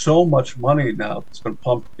so much money now that's been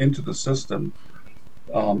pumped into the system,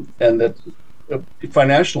 and that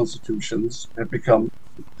financial institutions have become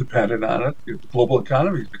dependent on it. The global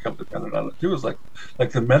economy has become dependent on it too. It's like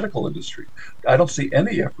the medical industry. I don't see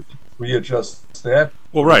any effort to readjust that.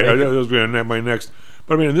 Well, right. That was my next.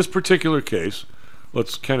 But I mean, in this particular case,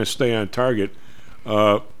 let's kind of stay on target.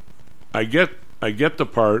 I get the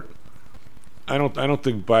part. I don't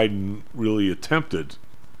think Biden really attempted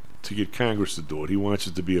to get Congress to do it. He wants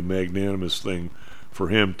it to be a magnanimous thing for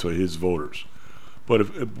him to his voters. But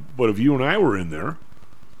if you and I were in there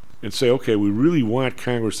and say, okay, we really want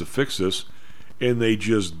Congress to fix this, and they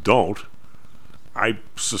just don't, I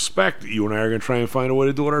suspect that you and I are going to try and find a way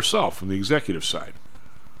to do it ourselves from the executive side.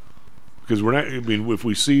 Because we're not. I mean, if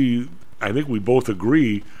we see, I think we both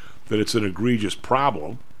agree that it's an egregious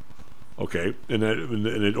problem. Okay, and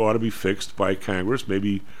it ought to be fixed by Congress,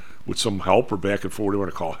 maybe with some help or back and forth. They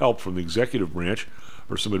want to call help from the executive branch,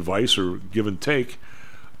 or some advice or give and take.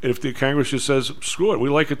 And if the Congress just says, "Screw it, we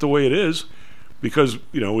like it the way it is," because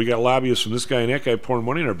we got lobbyists from this guy and that guy pouring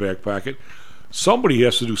money in our back pocket. Somebody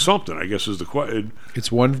has to do something, I guess, is the question.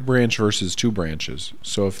 It's one branch versus two branches.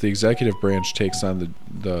 So if the executive branch takes on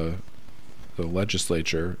the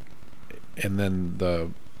legislature, and then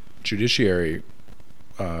the judiciary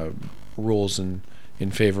rules in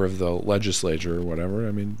favor of the legislature or whatever,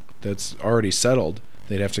 I mean, that's already settled.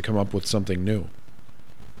 They'd have to come up with something new.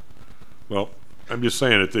 Well, I'm just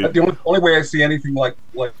saying it. The only way I see anything like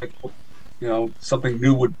something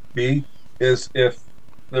new would be is if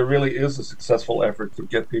there really is a successful effort to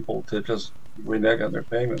get people to just renege on their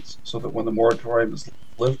payments, so that when the moratorium is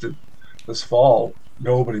lifted this fall,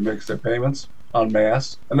 nobody makes their payments en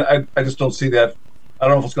masse. And I just don't see that. I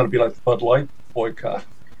don't know if it's going to be like the Bud Light boycott.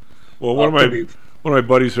 Well, one of my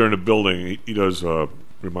buddies here in the building, he does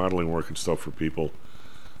remodeling work and stuff for people,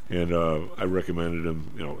 and I recommended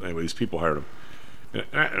him. Anyway, these people hired him, and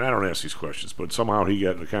I don't ask these questions, but somehow he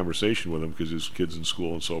got in a conversation with him because his kid's in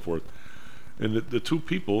school and so forth. And the two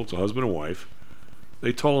people, it's a husband and wife,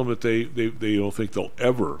 they told him that they don't think they'll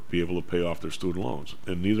ever be able to pay off their student loans,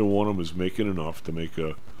 and neither one of them is making enough to make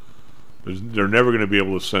a. They're never going to be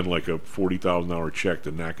able to send like a $40,000 check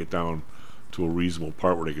to knock it down to a reasonable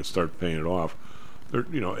part where they can start paying it off.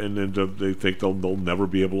 And then they think they'll never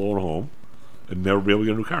be able to own a home and never be able to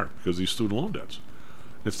get a new car because of these student loan debts.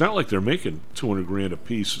 It's not like they're making $200,000 a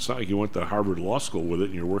piece. It's not like you went to Harvard Law School with it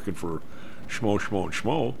and you're working for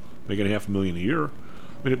schmo, making $500,000 a year.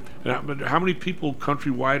 I mean, how many people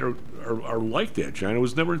countrywide are like that, John? It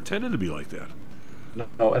was never intended to be like that.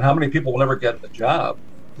 No, and how many people will never get a job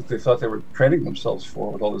that they thought they were training themselves for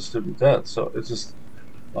with all this student debt? So it's just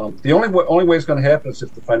the only way it's going to happen is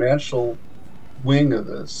if the financial wing of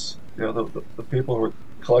this, the people who are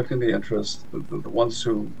collecting the interest, the ones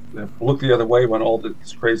who have looked the other way when all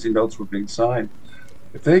these crazy notes were being signed,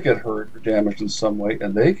 if they get hurt or damaged in some way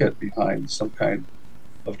and they get behind some kind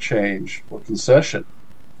of change or concession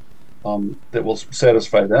that will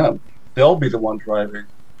satisfy them, they'll be the one driving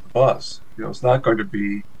the bus. It's not going to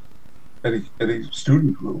be any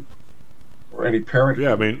student group or any parent group,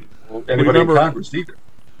 I mean, or anybody in Congress either.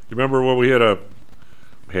 You remember when we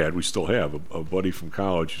still have a buddy from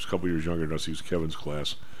college who's a couple years younger than us. He was Kevin's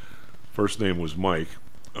class. First name was Mike,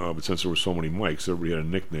 but since there were so many Mikes, everybody had a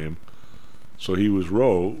nickname. So he was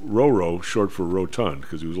Ro, short for rotund,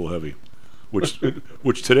 because he was a little heavy.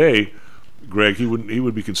 Which today, Greg, he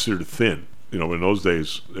would be considered thin. In those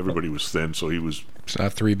days, everybody was thin, so he was. It's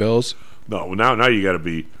not $3. No, now you got to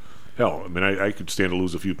be. Hell, I mean, I could stand to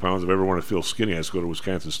lose a few pounds. If I ever want to feel skinny, I just go to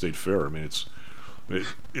Wisconsin State Fair. I mean,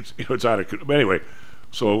 it's out of. But anyway,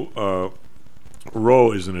 so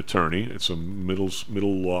Roe is an attorney. It's a middle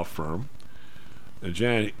law firm, and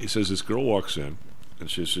Jan, he says this girl walks in, and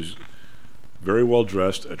she's very well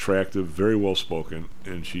dressed, attractive, very well spoken,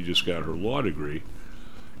 and she just got her law degree,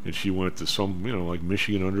 and she went to some like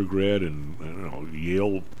Michigan undergrad and I don't know,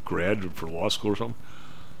 Yale grad for law school or something.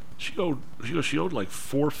 She owed like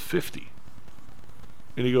 $450,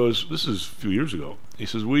 and he goes, this is a few years ago. He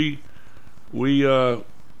says we we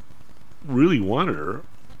really wanted her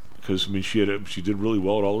because I mean she did really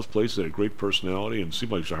well at all those places, had a great personality, and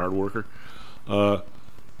seemed like she's a hard worker.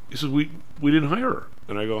 He says we didn't hire her,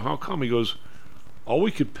 and I go, how come? He goes, all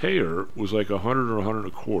we could pay her was like $100 or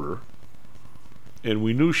 $125, and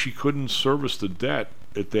we knew she couldn't service the debt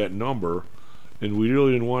at that number, and we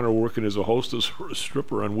really didn't want her working as a hostess or a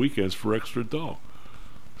stripper on weekends for extra dough.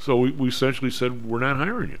 So we essentially said, we're not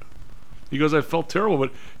hiring you. He goes, I felt terrible,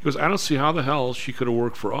 but he goes, I don't see how the hell she could have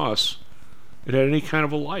worked for us and had any kind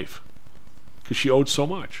of a life because she owed so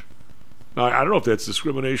much. Now, I don't know if that's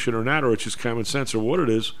discrimination or not, or it's just common sense or what it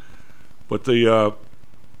is, but there's a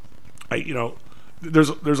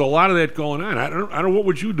lot of that going on. I don't know what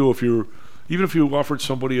would you do if even if you offered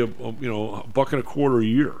somebody a $1.25 a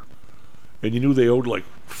year, and you knew they owed like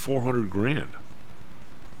 $400,000.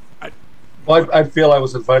 Well, I feel I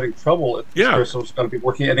was inviting trouble if this Yeah. person was going to be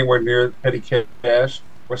working anywhere near petty cash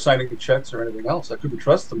or signing checks or anything else. I couldn't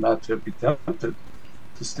trust them not to be tempted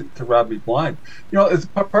to rob me blind. It's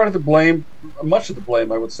part of the blame, much of the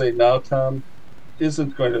blame, I would say now, Tom,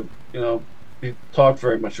 isn't going to, be talked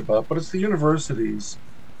very much about, but it's the universities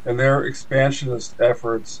and their expansionist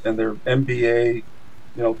efforts and their MBA,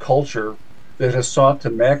 culture that has sought to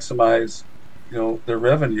maximize their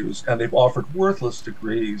revenues, and they've offered worthless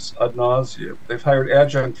degrees ad nauseum. They've hired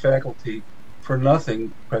adjunct faculty for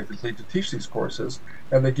nothing practically to teach these courses,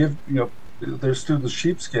 and they give their students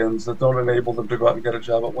sheepskins that don't enable them to go out and get a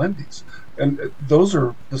job at Wendy's. And those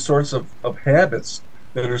are the sorts of habits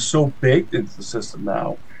that are so baked into the system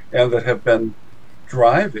now, and that have been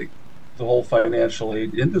driving the whole financial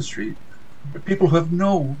aid industry. People who have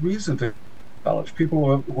no reason to go to college,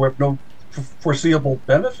 people who have no foreseeable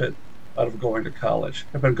benefit out of going to college,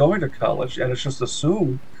 have been going to college, and it's just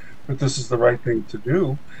assumed that this is the right thing to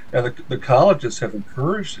do, and the colleges have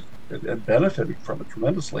encouraged it and benefited from it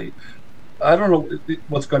tremendously. I don't know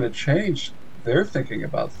what's going to change their thinking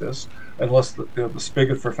about this unless the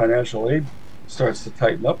spigot for financial aid starts to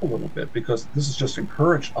tighten up a little bit, because this has just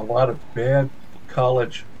encouraged a lot of bad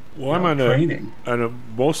college training.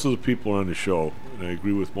 Most of the people on the show, and I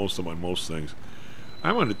agree with most of them on most things,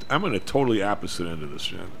 I'm on a totally opposite end of this,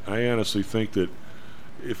 Jen. I honestly think that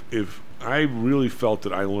if I really felt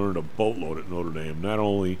that I learned a boatload at Notre Dame, not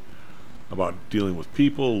only about dealing with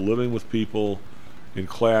people, living with people. In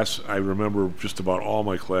class, I remember just about all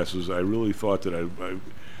my classes, I really thought that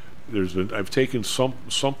I've taken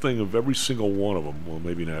something of every single one of them. Well,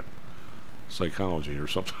 maybe not psychology or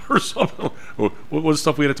something. What was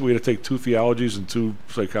stuff we had to take 2 theologies and 2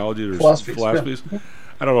 psychology or philosophies? Yeah.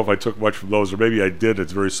 I don't know if I took much from those, or maybe I did.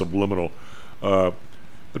 It's very subliminal. But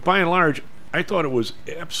by and large, I thought it was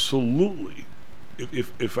absolutely,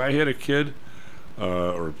 if I had a kid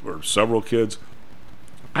or several kids,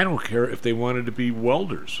 I don't care if they wanted to be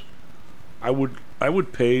welders. I would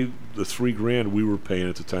pay the $3,000 we were paying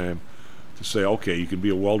at the time to say, okay, you can be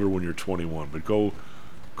a welder when you're 21, but go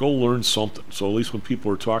learn something. So at least when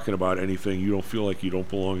people are talking about anything, you don't feel like you don't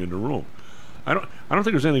belong in the room. I don't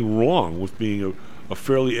think there's anything wrong with being a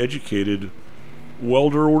fairly educated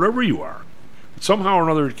welder or whatever you are. But somehow or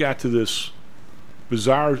another, it got to this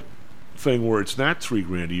bizarre thing where it's not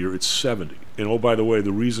 $3,000 a year, it's $70,000. And oh, by the way,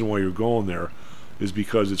 the reason why you're going there is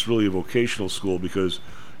because it's really a vocational school, because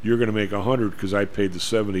you're going to make $100 because I paid the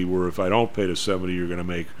 $70, where if I don't pay the $70, you're going to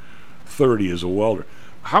make $30 as a welder.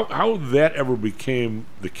 How that ever became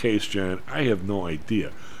the case, John, I have no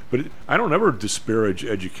idea. But I don't ever disparage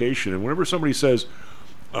education. And whenever somebody says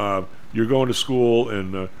you're going to school,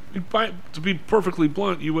 and to be perfectly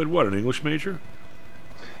blunt, you had what, an English major?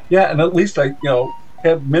 Yeah, and at least I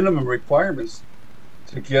had minimum requirements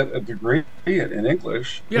to get a degree in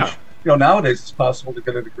English. Yeah. Which, nowadays it's possible to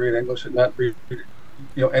get a degree in English and not read,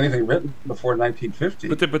 anything written before 1950,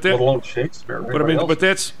 let alone Shakespeare. But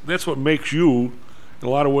that's what makes you, in a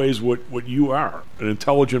lot of ways, what you are, an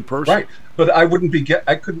intelligent person. Right. But I wouldn't be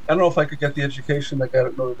I don't know if I could get the education I got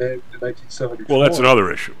at Notre Dame in 1974. Well, that's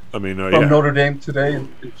another issue. I mean, from Notre Dame today.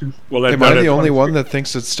 Am I the only one that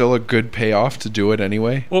thinks it's still a good payoff to do it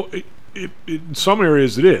anyway? Well, in some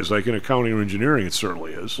areas it is, like in accounting or engineering, it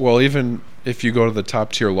certainly is. Well, even if you go to the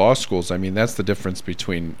top tier law schools, I mean, that's the difference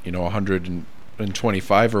between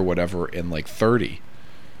 125 or whatever and like 30.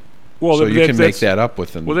 Well, so you can make that up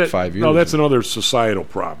within 5 years. No, that's another societal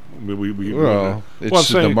problem. It's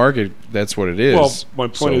the market. That's what it is. Well, my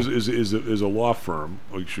point is a law firm.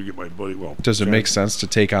 I should get my buddy. Well, does it make sense to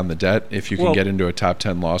take on the debt if you can get into a top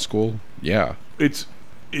 10 law school? Yeah. It's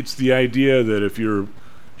the idea that if you're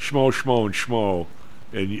schmo,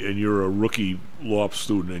 and you're a rookie law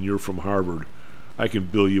student and you're from Harvard, I can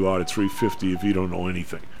bill you out at $350 if you don't know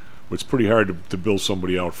anything. It's pretty hard to build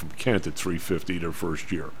somebody out from Kent at $350 their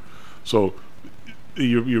first year. So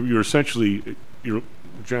you're essentially,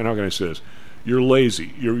 John, how can I say this? You're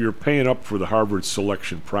lazy. You're paying up for the Harvard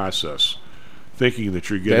selection process, thinking that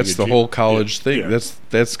you're getting. That's the whole college thing. Yeah.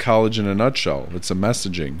 That's college in a nutshell. It's a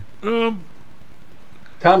messaging.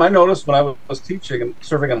 Tom, I noticed when I was teaching and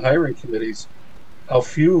serving on hiring committees, how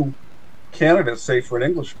few candidates, say for an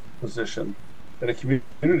English position at a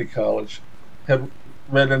community college, had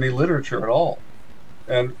read any literature at all.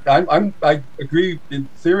 And I agree in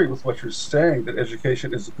theory with what you're saying, that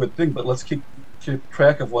education is a good thing, but let's keep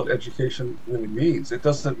track of what education really means. It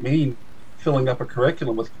doesn't mean filling up a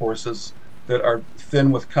curriculum with courses that are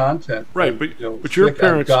thin with content. Right, and, but your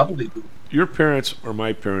parents or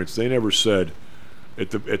my parents, they never said at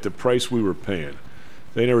the price we were paying,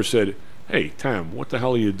 they never said, "Hey, Tom, what the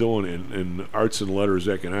hell are you doing in arts and letters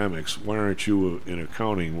economics? Why aren't you in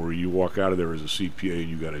accounting where you walk out of there as a CPA and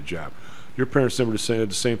you got a job?" Your parents never said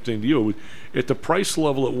the same thing to you. At the price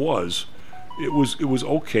level it was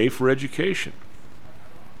okay for education.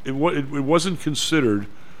 It wasn't considered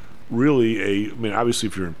really I mean, obviously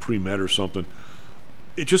if you're in pre-med or something,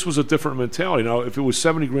 it just was a different mentality. Now, if it was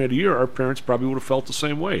 $70,000 a year, our parents probably would have felt the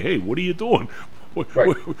same way. Hey, what are you doing?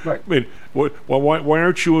 Right. I mean, why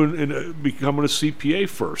aren't you becoming a CPA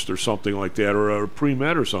first or something like that, or a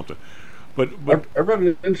pre-med or something? But I read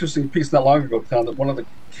an interesting piece not long ago, Tom, that one of the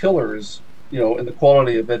killers, in the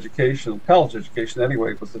quality of education, college education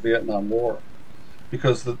anyway, was the Vietnam War,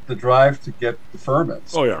 because the drive to get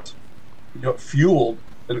deferments, fueled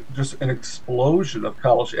just an explosion of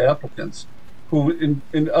college applicants who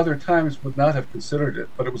in other times would not have considered it,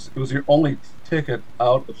 but it was the only ticket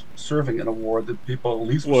out of serving in a war that people at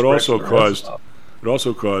least. Well, it also caused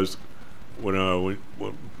when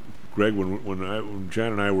Greg, when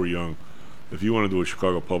John and I were young, if you wanted to do a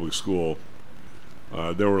Chicago public school,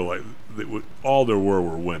 there were all there were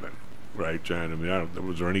women, right, John? I mean,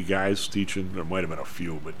 was there any guys teaching? There might have been a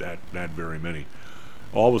few, but not very many.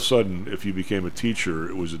 All of a sudden, if you became a teacher,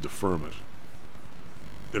 it was a deferment.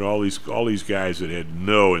 And all these guys that had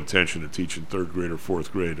no intention of teaching third grade or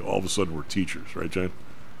fourth grade, all of a sudden were teachers, right, John?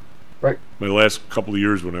 Right. My last couple of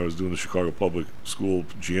years when I was doing the Chicago public school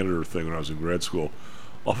janitor thing when I was in grad school,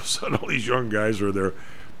 all of a sudden all these young guys are there.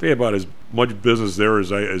 They had about as much business there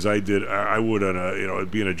as I did. I would on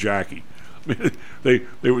being a jockey. I mean,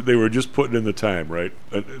 they were just putting in the time, right?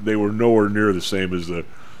 They were nowhere near the same as the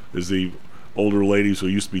older ladies who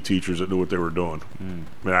used to be teachers that knew what they were doing. I mean,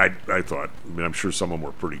 I thought. I mean, I'm sure some of them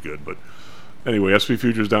were pretty good, but anyway, SP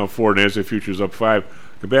Futures down 4, NASDAQ Futures up 5.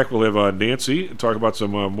 Come back, we'll have Nancy talk about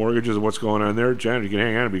some mortgages and what's going on there. Janet, you can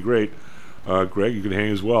hang on; it'd be great. Greg, you can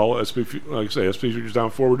hang as well. Like I say, SP Futures down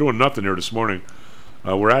 4. We're doing nothing here this morning.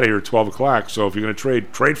 We're out of here at 12 o'clock, so if you're going to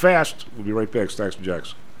trade fast. We'll be right back. Stocks and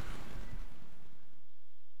Jacks.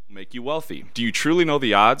 Make you wealthy. Do you truly know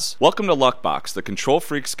the odds? Welcome to Luckbox, the control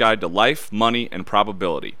freak's guide to life, money, and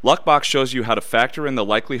probability. Luckbox shows you how to factor in the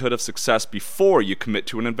likelihood of success before you commit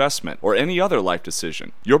to an investment or any other life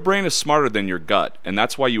decision. Your brain is smarter than your gut, and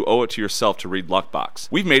that's why you owe it to yourself to read Luckbox.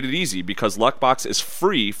 We've made it easy because Luckbox is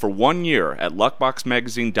free for 1 year at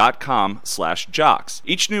luckboxmagazine.com/jocks.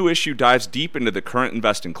 Each new issue dives deep into the current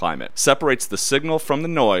investing climate, separates the signal from the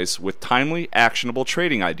noise with timely, actionable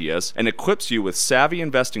trading ideas, and equips you with savvy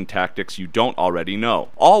investing tactics you don't already know,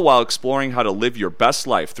 all while exploring how to live your best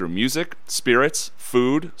life through music, spirits,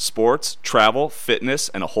 food, sports, travel, fitness,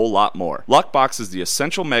 and a whole lot more. Luckbox is the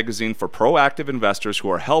essential magazine for proactive investors who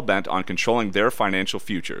are hell-bent on controlling their financial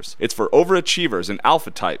futures. It's for overachievers and alpha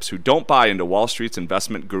types who don't buy into Wall Street's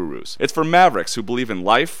investment gurus. It's for mavericks who believe in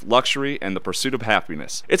life, luxury, and the pursuit of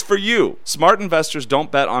happiness. It's for you. Smart investors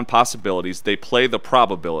don't bet on possibilities, they play the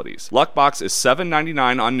probabilities. Luckbox is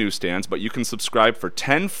 $7.99 on newsstands, but you can subscribe for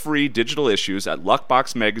 10 free digital issues at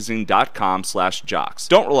luckboxmagazine.com/jocks.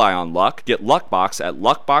 Don't rely on luck. Get Luckbox at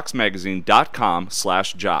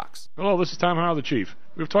luckboxmagazine.com/jocks. Hello, this is Tom Howell, the Chief.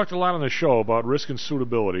 We've talked a lot on the show about risk and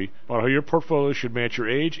suitability, about how your portfolio should match your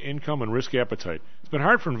age, income, and risk appetite. It's been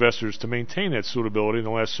hard for investors to maintain that suitability in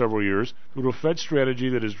the last several years due to a Fed strategy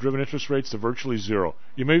that has driven interest rates to virtually zero.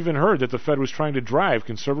 You may have even heard that the Fed was trying to drive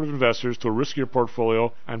conservative investors to a riskier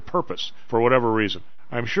portfolio on purpose, for whatever reason.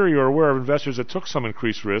 I'm sure you're aware of investors that took some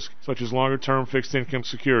increased risk, such as longer-term fixed income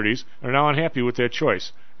securities, and are now unhappy with that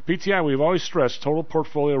choice. At PTI, we've always stressed total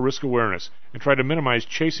portfolio risk awareness and tried to minimize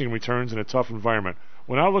chasing returns in a tough environment.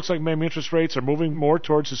 Well, now it looks like maybe interest rates are moving more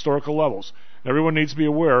towards historical levels. Everyone needs to be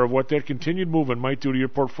aware of what that continued movement might do to your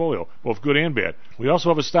portfolio, both good and bad. We also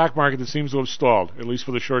have a stock market that seems to have stalled, at least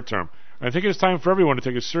for the short term. I think it's time for everyone to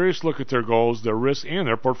take a serious look at their goals, their risks, and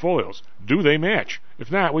their portfolios. Do they match?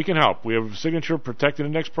 If not, we can help. We have a signature protected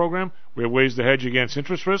index program. We have ways to hedge against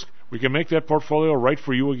interest risk. We can make that portfolio right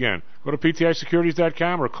for you again. Go to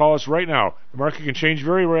PTIsecurities.com or call us right now. The market can change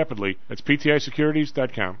very rapidly. That's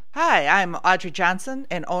PTIsecurities.com. Hi, I'm Audrey Johnson,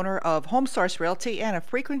 an owner of Home Source Realty and a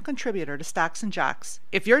frequent contributor to Stocks and Jocks.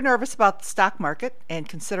 If you're nervous about the stock market and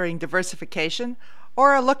considering diversification,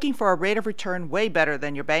 or are looking for a rate of return way better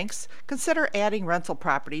than your banks, consider adding rental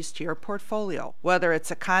properties to your portfolio. Whether it's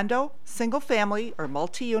a condo, single family, or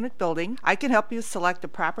multi-unit building, I can help you select a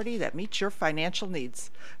property that meets your financial needs.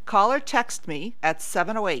 Call or text me at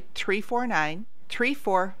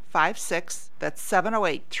 708-349-3456. That's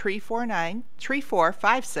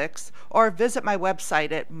 708-349-3456. Or visit my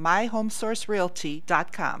website at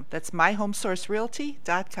myhomesourcerealty.com. That's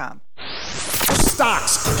myhomesourcerealty.com.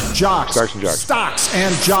 Stocks, jocks. Stocks and jocks. Stocks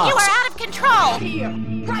and jocks. You are out of control. Here,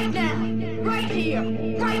 right now, right here,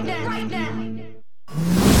 right now, right now.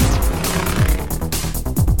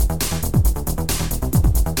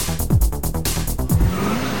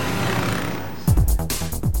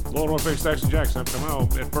 Low North Bay Stocks and Jocks. I'm Kamau.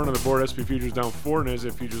 At front of the board, SP Futures down 4,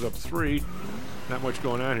 NASDAQ Futures up 3. Not much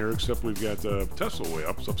going on here, except we've got Tesla way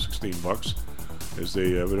up. It's up $16 as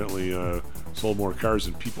they evidently sold more cars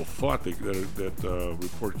than people thought. That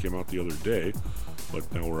report came out the other day,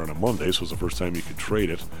 but now we're on a Monday, so it's the first time you could trade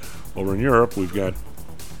it. Over in Europe, we've got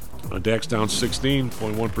DAX down 16.1%,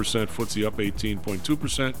 FTSE up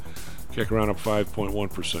 18.2%, CAC around up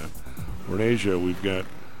 5.1%. We're in Asia, we've got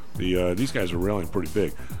these guys are rallying pretty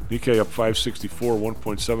big. Nikkei up 564,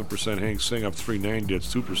 1.7%. Hang Seng up 390,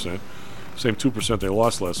 that's 2%. Same 2% they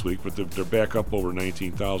lost last week, but they're back up over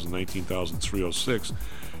 19,306.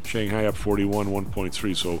 Shanghai up 41,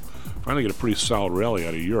 1.3. So finally get a pretty solid rally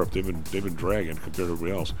out of Europe. They've been dragging compared to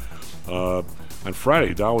everybody else. On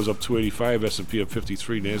Friday, Dow was up 285, S&P up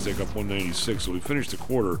 53, Nasdaq up 196. So we finished the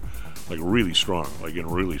quarter really strong,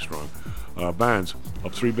 really strong. Bonds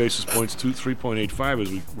up 3 basis points to 3.85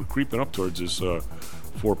 as we're creeping up towards this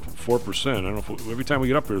 4%. I don't know if every time we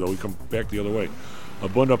get up here though we come back the other way.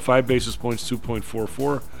 Bund up 5 basis points,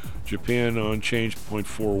 2.44. Japan unchanged,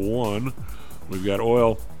 0.41. We've got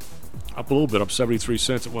oil up a little bit, up 73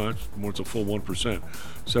 cents. Well, it's a full 1%.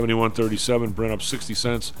 71.37. Brent up 60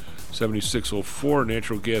 cents, 76.04.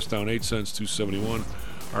 Natural gas down 8 cents, 271.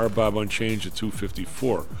 RBOB unchanged at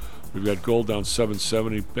 254. We've got gold down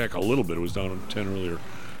 770, back a little bit. It was down 10 earlier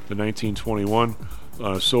to 1921.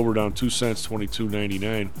 Silver down 2 cents,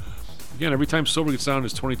 22.99. Again, every time silver gets down to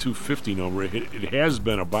this 22.50 number, it has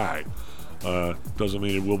been a buy. Doesn't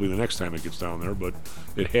mean it will be the next time it gets down there, but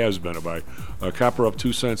it has been a buy. Copper up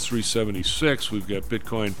 2 cents, 376. We've got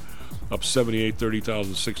Bitcoin up 78,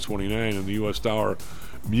 30,629, and the U.S. dollar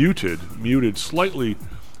muted slightly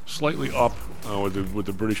up with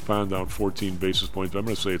the British pound down 14 basis points. But I'm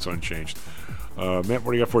going to say it's unchanged. Matt,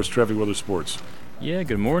 what do you got for us? Traffic, weather, sports. Yeah,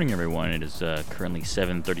 good morning, everyone. It is currently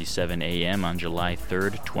 7:37 a.m. on July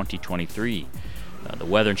 3rd, 2023. The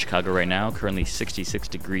weather in Chicago right now, currently 66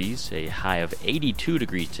 degrees, a high of 82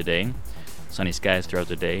 degrees today. Sunny skies throughout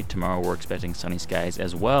the day. Tomorrow we're expecting sunny skies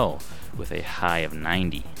as well, with a high of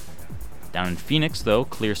 90. Down in Phoenix, though,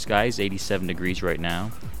 clear skies, 87 degrees right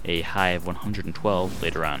now, a high of 112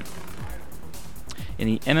 later on. In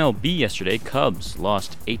the MLB yesterday, Cubs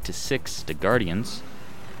lost 8-6 to Guardians.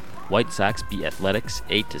 White Sox beat Athletics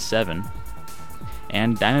 8-7.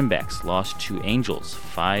 And Diamondbacks lost to Angels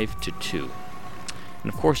 5-2.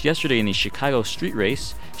 And of course, yesterday in the Chicago Street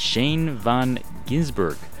Race, Shane van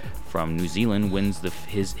Gisbergen from New Zealand wins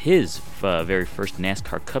his very first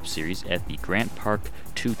NASCAR Cup Series at the Grant Park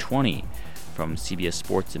 220. From CBS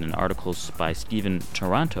Sports in an article by Stephen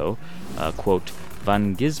Toronto, quote,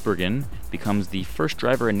 Van Gisbergen becomes the first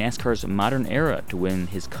driver in NASCAR's modern era to win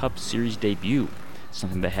his Cup Series debut,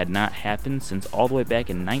 something that had not happened since all the way back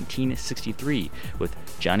in 1963 with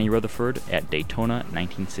Johnny Rutherford at Daytona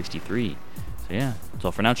 1963. So yeah, that's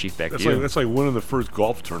all for now, Chief. Back to you. That's like winning the first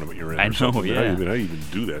golf tournament you're in. I know, yeah. How do you even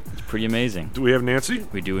do that? It's pretty amazing. Do we have Nancy?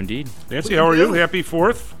 We do indeed. Nancy, how are you? Happy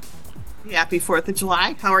 4th? Happy 4th of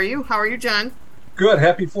July. How are you? How are you, John? Good.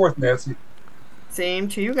 Happy 4th, Nancy. Same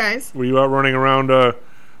to you guys. Were you out running around?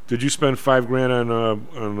 Did you spend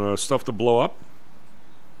 $5,000 on stuff to blow up?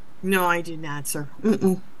 No, I did not, sir.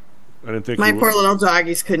 Mm-mm. I didn't think my poor little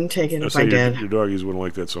doggies couldn't take it if I did. Your doggies wouldn't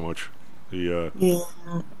like that so much. Yeah,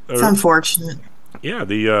 it's unfortunate. Yeah,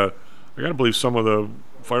 I gotta believe some of the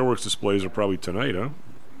fireworks displays are probably tonight, huh?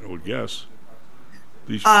 I would guess.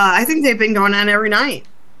 I think they've been going on every night.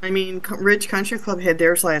 I mean, Ridge Country Club had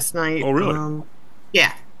theirs last night. Oh, really?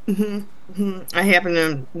 Yeah. I happened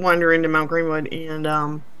to wander into Mount Greenwood,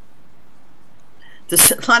 and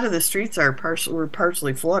a lot of the streets were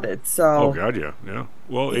partially flooded. So oh God, yeah.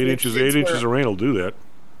 Well, 8 inches of rain will do that.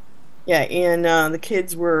 Yeah, and the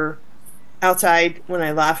kids were outside when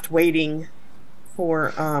I left, waiting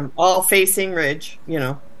for all facing Ridge.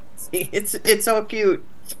 It's so cute.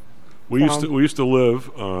 We used to live.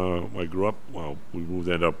 I grew up. Well, we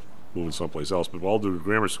ended up moving someplace else, but all through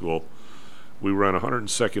grammar school, we were on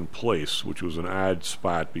 102nd Place, which was an odd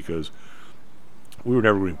spot because we were in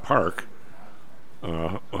Evergreen Park.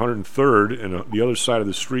 103rd, and the other side of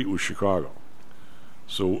the street was Chicago.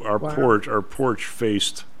 So our porch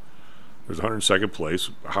faced. There's 102nd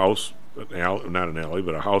Place, a house, not an alley,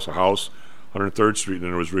 but a house, 103rd Street, and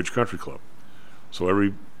then there was Ridge Country Club. So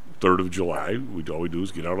every 3rd of July, all we do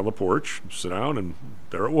is get out on the porch, sit down, and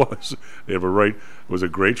there it was. They have it was a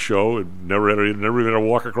great show. It never even had to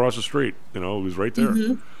walk across the street. It was right there.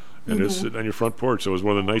 And it's sitting on your front porch. So it was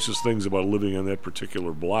one of the nicest things about living on that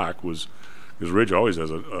particular block was because Ridge always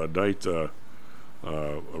has a night, a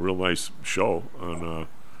real nice show, and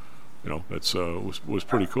that's was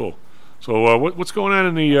pretty cool. So what's going on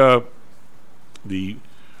in the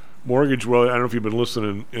mortgage world? I don't know if you've been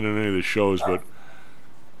listening in any of the shows, but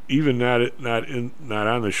even not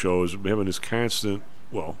on the shows, having this constant.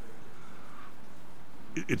 Well,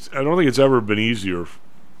 I don't think it's ever been easier,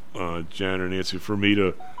 John or Nancy, for me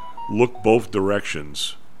to look both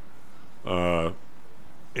directions, and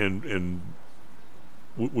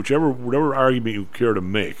whatever argument you care to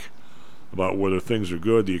make about whether things are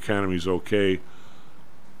good, the economy's okay,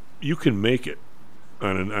 you can make it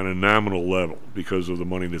on a nominal level because of the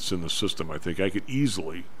money that's in the system. I think I could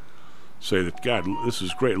easily say that, God, this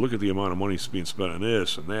is great. Look at the amount of money that's being spent on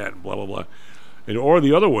this and that, and blah, blah, blah. Or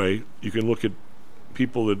the other way, you can look at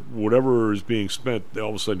people that whatever is being spent, they all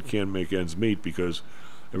of a sudden can't make ends meet because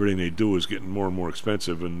everything they do is getting more and more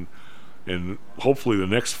expensive. And hopefully the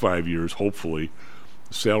next 5 years,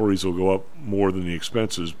 salaries will go up more than the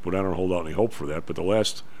expenses, but I don't hold out any hope for that. But the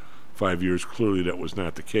last 5 years, clearly that was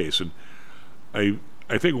not the case. And I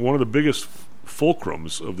think one of the biggest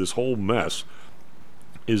fulcrums of this whole mess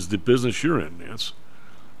is the business you're in, Nance.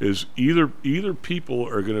 Is either people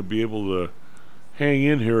are going to be able to hang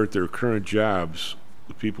in here at their current jobs,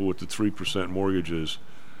 the people with the 3% mortgages,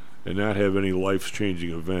 and not have any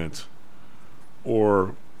life-changing event,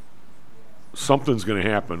 or something's going to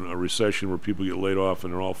happen, a recession where people get laid off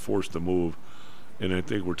and they're all forced to move, and I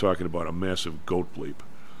think we're talking about a massive goat bleep.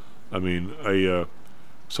 I mean, I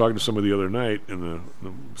was talking to somebody the other night in the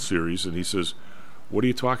series, and he says, what are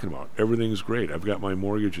you talking about? Everything's great. I've got my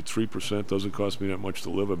mortgage at 3%. Doesn't cost me that much to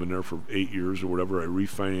live. I've been there for 8 years or whatever. I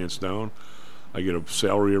refinance down. I get a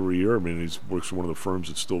salary every year. I mean, he works for one of the firms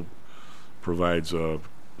that still provides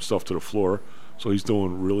stuff to the floor. So he's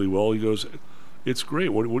doing really well. He goes, it's great.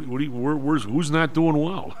 Who's not doing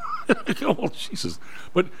well? Oh, Jesus.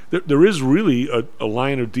 But there is really a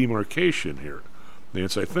line of demarcation here,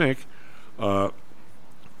 Nance, I think. Are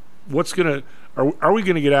we going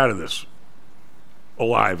to get out of this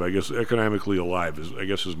alive? I guess economically alive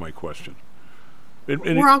is my question.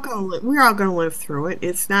 We're all going to live through it.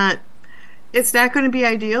 It's not going to be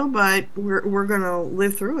ideal, but we're going to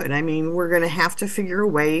live through it. I mean, we're going to have to figure a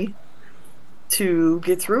way to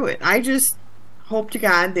get through it. I just hope to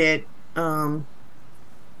God that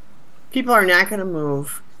people are not going to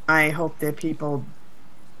move. I hope that people,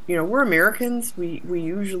 we're Americans. We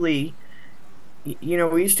usually,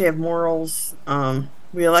 we used to have morals.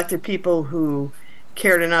 We elected people who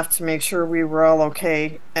cared enough to make sure we were all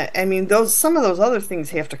okay. I mean, some of those other things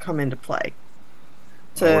have to come into play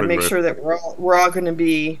to make sure that we're all going to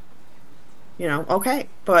be, okay.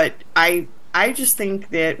 But I just think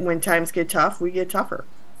that when times get tough, we get tougher.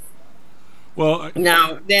 Well,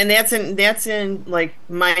 now then that's in like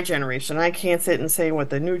my generation. I can't sit and say what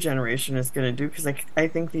the new generation is going to do because I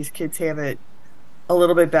think these kids have it a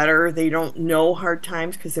little bit better. They don't know hard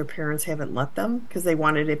times because their parents haven't let them because they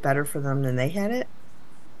wanted it better for them than they had it.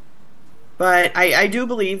 But I do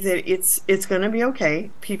believe that it's going to be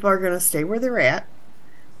okay. People are going to stay where they're at.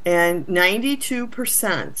 And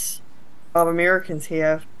 92% of Americans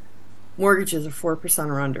have mortgages of 4%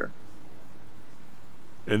 or under.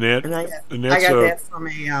 And I got that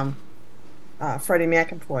from a Freddie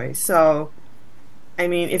Mac employee. So, I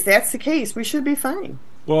mean, if that's the case, we should be fine.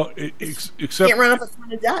 Well, except can't run up a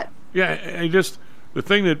ton of debt. Yeah, the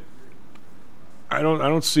thing that I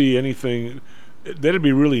don't see anything. That'd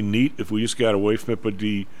be really neat if we just got away from it. But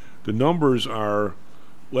the numbers are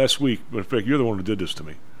last week. In fact, you're the one who did this to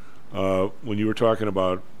me when you were talking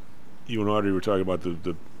about you and Audrey were talking about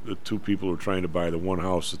the two people who were trying to buy the one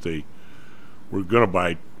house that they were going to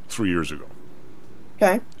buy 3 years ago.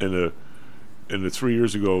 Okay. And And the 3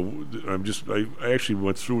 years ago, I actually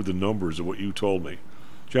went through the numbers of what you told me.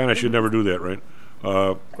 John, I should never do that, right?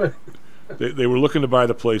 They were looking to buy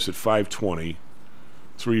the place at $520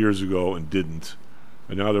 3 years ago and didn't.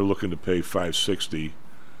 And now they're looking to pay $560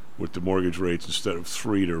 with the mortgage rates instead of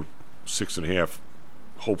 3 to 6.5,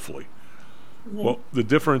 hopefully. Well, the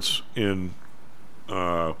difference in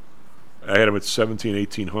I had them at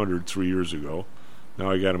 $1,800 3 years ago. Now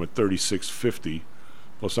I got them at $3,650.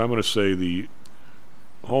 Plus, I'm going to say the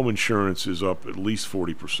home insurance is up at least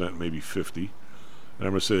 40%, maybe 50%. And I'm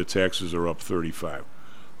going to say the taxes are up 35%.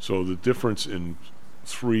 So the difference in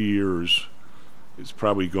 3 years is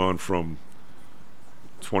probably gone from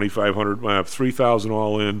 $2,500, $3,000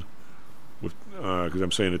 all in, with because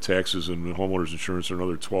I'm saying the taxes and the homeowners insurance are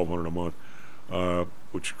another $1,200 a month,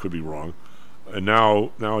 which could be wrong. And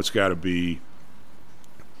now it's got to be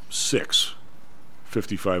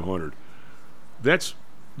 $5,500.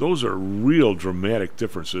 Those are real dramatic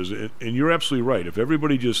differences, and you're absolutely right. If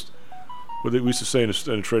everybody just, what we used to say in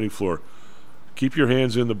a trading floor, keep your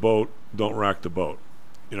hands in the boat, don't rock the boat,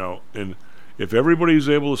 and if everybody's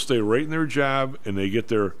able to stay right in their job and they get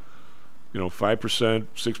their 5%, 6%,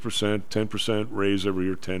 10% raise every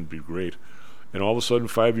year, 10 would be great. And all of a sudden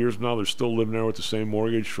 5 years from now they're still living there with the same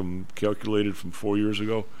mortgage calculated from 4 years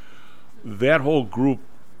ago, that whole group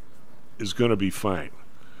is going to be fine.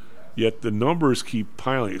 Yet the numbers keep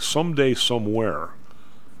piling. Someday, somewhere,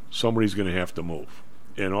 somebody's going to have to move,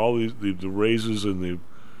 and all the raises and the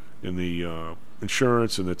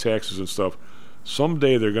insurance and the taxes and stuff,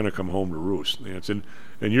 someday they're going to come home to roost. And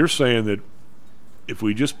you're saying that if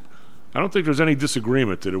we just, I don't think there's any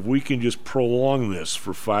disagreement that if we can just prolong this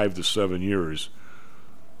for 5 to 7 years,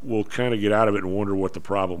 we'll kind of get out of it and wonder what the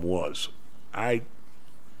problem was. I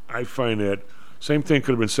find that same thing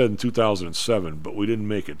could have been said in 2007, but we didn't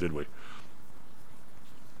make it, did we?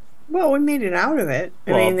 Well, we made it out of it.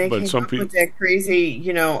 I mean, they came up with that crazy,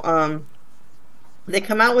 they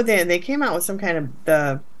came out with some kind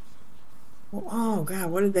of oh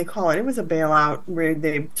God, what did they call it? It was a bailout where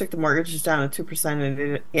they took the mortgages down to 2%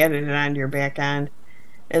 and added it onto your back end,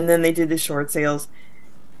 and then they did the short sales,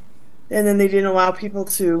 and then they didn't allow people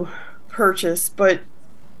to purchase. But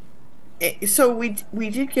so we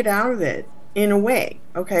did get out of it in a way,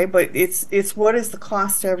 okay? But it's what is the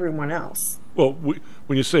cost to everyone else? Well,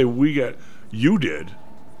 when you say you did,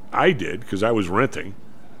 I did because I was renting,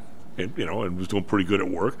 and and was doing pretty good at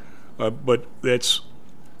work. But that's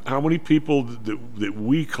how many people that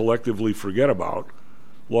we collectively forget about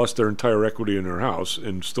lost their entire equity in their house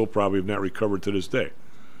and still probably have not recovered to this day.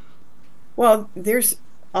 Well, there's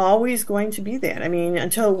always going to be that. I mean,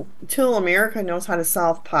 until America knows how to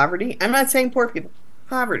solve poverty. I'm not saying poor people,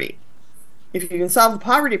 poverty. If you can solve the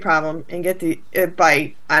poverty problem and get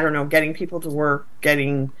by getting people to work,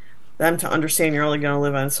 getting them to understand you're only going to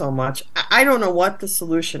live on so much. I don't know what the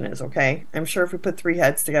solution is, okay? I'm sure if we put 3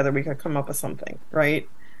 heads together, we could come up with something, right?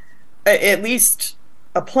 At least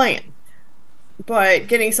a plan. But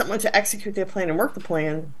getting someone to execute that plan and work the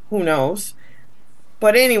plan, who knows?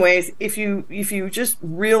 But anyways, if you just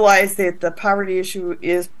realize that the poverty issue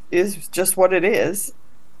is just what it is,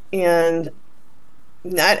 and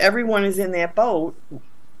not everyone is in that boat,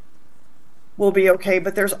 will be okay,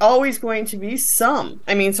 but there's always going to be some.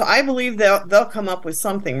 I mean, so I believe they'll come up with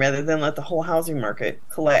something rather than let the whole housing market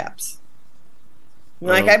collapse.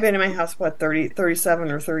 Like, I've been in my house, 37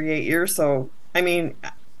 or 38 years, so, I mean,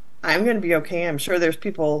 I'm going to be okay. I'm sure there's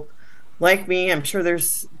people like me. I'm sure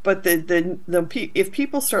there's, but if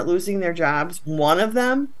people start losing their jobs, one of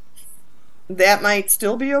them, that might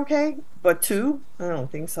still be okay, but 2, I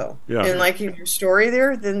don't think so. Yeah. And like in your story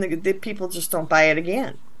there, then the people just don't buy it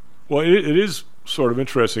again. Well, it is sort of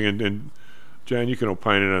interesting, and John, you can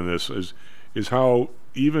opine in on this, is how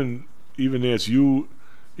even as you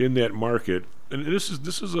in that market, and this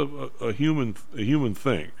is a human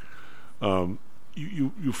thing.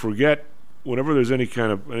 You forget whenever there's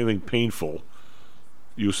anything painful,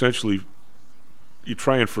 you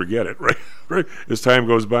try and forget it, right? Right? As time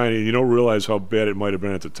goes by, and you don't realize how bad it might have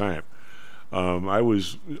been at the time. I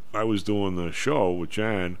was doing the show with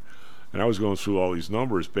John, and I was going through all these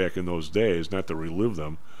numbers back in those days, not to relive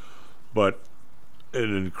them, but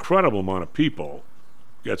an incredible amount of people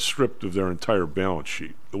got stripped of their entire balance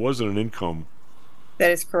sheet. It wasn't an income.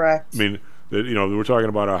 That is correct. I mean, we're talking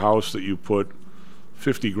about a house that you put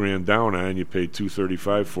 $50,000 down on, you paid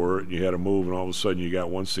 $235 for it, and you had to move, and all of a sudden you got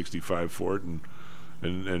 $165 for it,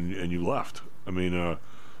 and you left. I mean, and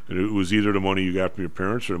it was either the money you got from your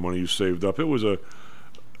parents or the money you saved up. It was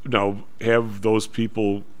now, have those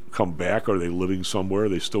people come back? Are they living somewhere? Are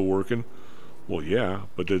they still working? Well, yeah,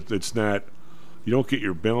 but it's not you don't get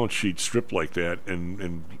your balance sheet stripped like that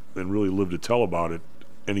and really live to tell about it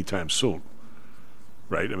anytime soon.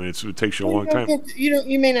 Right? I mean, it takes you a long time.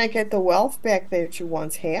 You may not get the wealth back that you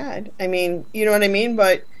once had. I mean, you know what I mean?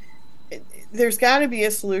 But there's got to be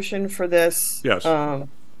a solution for this. Yes.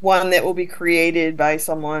 One that will be created by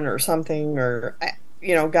someone or something, or,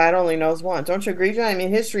 God only knows what. Don't you agree, John? I mean,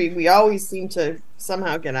 history, we always seem to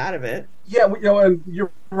somehow get out of it. Yeah, and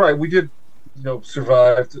you're right. We did,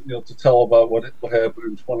 survive to tell about what happened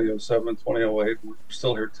in 2007, 2008. We're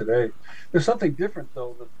still here today. There's something different,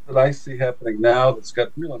 though, that I see happening now that's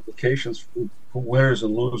got real implications for who winners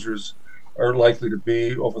and losers are likely to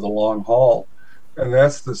be over the long haul. And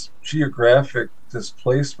that's this geographic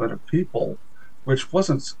displacement of people, which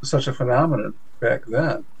wasn't such a phenomenon back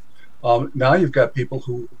then. Now you've got people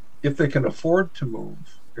who, if they can afford to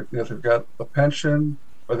move, if they've got a pension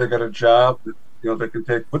or they've got a job that they can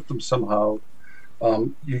take with them somehow,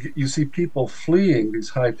 you see people fleeing these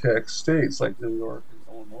high-tax states like New York and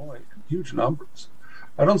Illinois in huge numbers.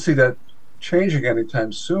 I don't see that changing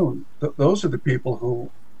anytime soon. Those are the people who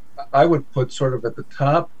I would put sort of at the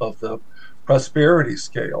top of the prosperity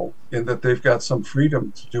scale, in that they've got some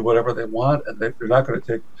freedom to do whatever they want, and they're not going to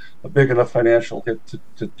take a big enough financial hit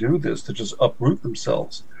to do this, to just uproot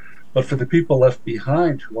themselves. But for the people left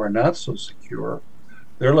behind who are not so secure,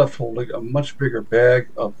 they're left holding a much bigger bag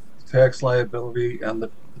of tax liability and the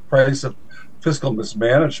price of fiscal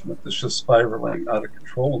mismanagement that's just spiraling out of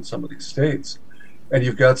control in some of these states. And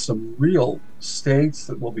you've got some real states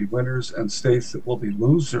that will be winners and states that will be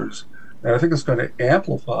losers. And I think it's going to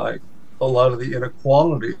amplify a lot of the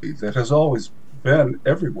inequality that has always been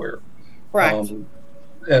everywhere. Right.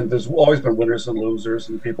 And there's always been winners and losers,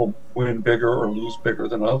 and people win bigger or lose bigger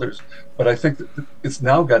than others. But I think that it's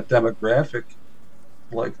now got demographic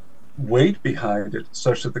weight behind it,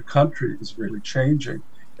 such that the country is really changing.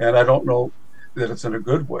 And I don't know that it's in a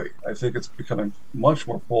good way. I think it's becoming much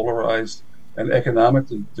more polarized and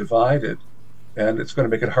economically divided, and it's going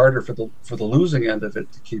to make it harder for the losing end of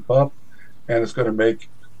it to keep up, and it's going to make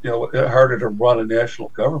it harder to run a national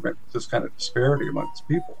government with this kind of disparity among its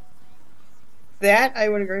people. That I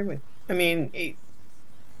would agree with. I mean,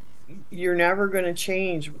 you're never going to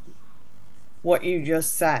change what you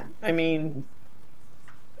just said. I mean,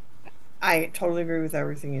 I totally agree with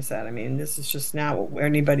everything you said. I mean, this is just not what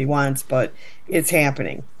anybody wants, but it's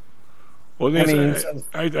happening. Well,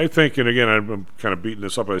 I think, and again, I'm kind of beating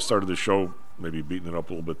this up. I started the show maybe beating it up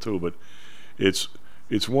a little bit too, but it's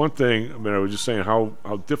one thing. I mean, I was just saying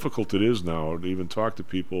how difficult it is now to even talk to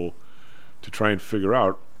people to try and figure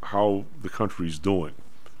out how the country's doing.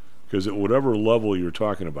 Because at whatever level you're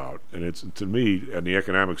talking about, and it's, to me, on the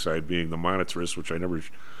economic side, being the monetarist, which I never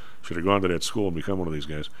should have gone to that school and become one of these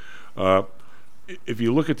guys. If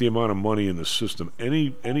you look at the amount of money in the system,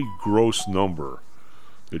 any gross number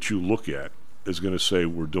that you look at is going to say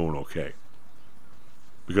we're doing okay,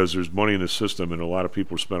 because there's money in the system and a lot of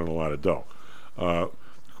people are spending a lot of dough.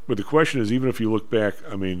 But the question is, even if you look back,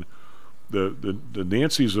 I mean, the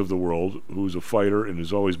Nancys of the world, who's a fighter and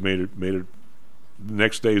has always made it. The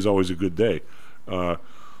next day is always a good day.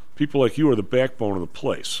 People like you are the backbone of the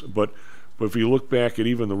place. But if you look back at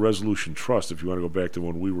even the Resolution Trust, if you want to go back to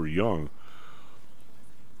when we were young,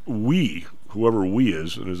 whoever we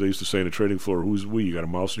is, and as they used to say in the trading floor, who's we? You got a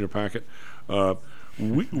mouse in your pocket?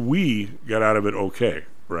 We got out of it okay,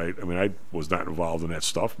 right? I mean, I was not involved in that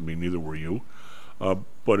stuff. I mean, neither were you.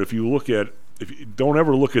 But if you don't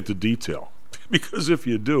ever look at the detail, because if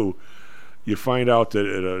you do, you find out that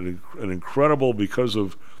an incredible, because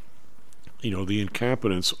of the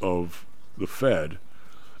incompetence of the Fed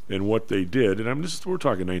and what they did, and we're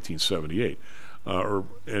talking 1978,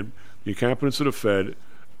 and the incompetence of the Fed,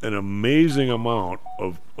 an amazing amount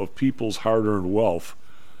of people's hard-earned wealth,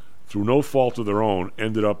 through no fault of their own,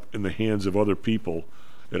 ended up in the hands of other people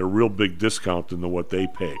at a real big discount than what they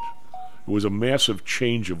paid. It was a massive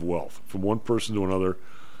change of wealth from one person to another.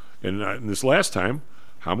 And this last time,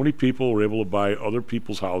 how many people were able to buy other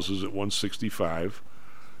people's houses at 165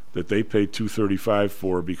 that they paid 235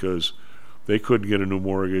 for because they couldn't get a new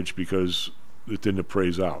mortgage because it didn't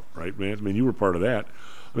appraise out, right, man? I mean, you were part of that.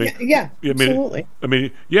 I mean, yeah, absolutely. I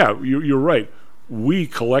mean, yeah, you're right. We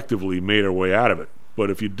collectively made our way out of it. But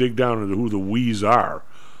if you dig down into who the we's are,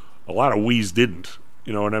 a lot of we's didn't.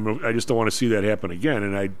 And I just don't want to see that happen again,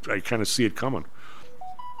 and I kind of see it coming.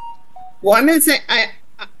 Well, I'm going to say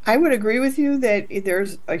I would agree with you that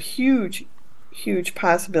there's a huge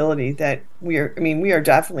possibility that we are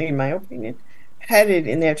definitely, in my opinion, headed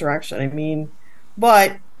in that direction. I mean,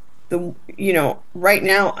 but right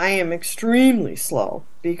now I am extremely slow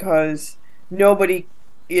because nobody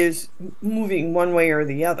is moving one way or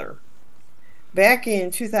the other. back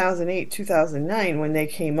in 2008, 2009, when they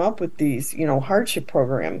came up with these, hardship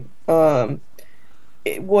program,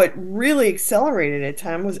 what really accelerated at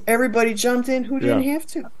time was everybody jumped in who didn't have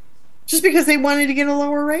to, just because they wanted to get a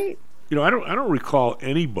lower rate. I don't recall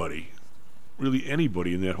anybody, really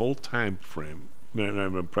anybody in that whole time frame. Man, I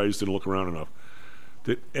probably just didn't look around enough.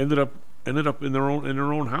 That ended up in their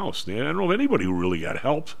own house. I don't know of anybody who really got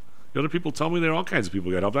helped. The other people tell me there are all kinds of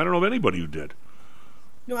people got helped. I don't know of anybody who did.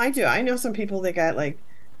 No, I do. I know some people that got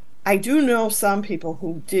I do know some people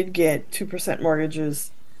who did get 2%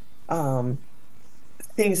 mortgages,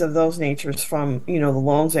 things of those natures from the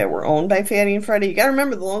loans that were owned by Fannie and Freddie. You got to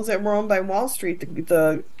remember the loans that were owned by Wall Street,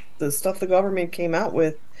 the stuff the government came out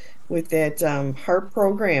with that HARP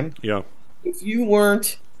program. Yeah.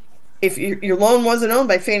 If your loan wasn't owned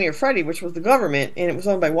by Fannie or Freddie, which was the government, and it was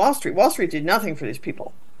owned by Wall Street did nothing for these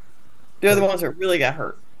people. They're the ones that really got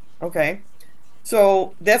hurt. Okay?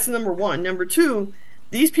 So that's number one. Number two,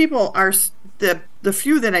 these people are, the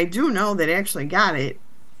few that I do know that actually got it,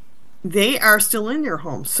 they are still in their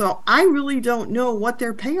homes. So I really don't know what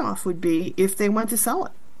their payoff would be if they went to sell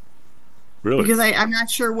it. Really? Because I'm not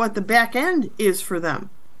sure what the back end is for them.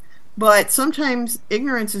 But sometimes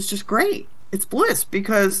ignorance is just great. It's bliss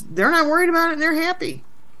because they're not worried about it and they're happy.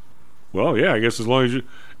 Well, yeah, I guess as long as if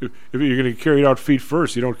you're going to carry it out feet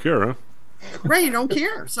first, you don't care, huh? Right, you don't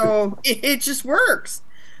care. So it just works.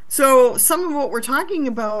 So some of what we're talking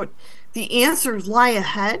about, the answers lie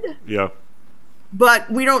ahead. Yeah.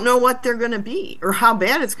 But we don't know what they're going to be or how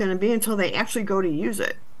bad it's going to be until they actually go to use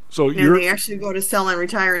it. So they actually go to sell and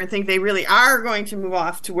retire and think they really are going to move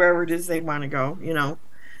off to wherever it is they want to go,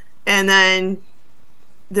 And then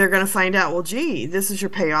they're going to find out, well, gee, this is your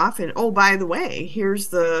payoff. And, oh, by the way,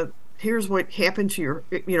 here's what happened to your,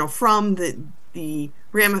 from the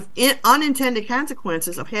unintended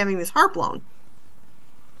consequences of having this HARP loan.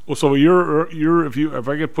 Well, so if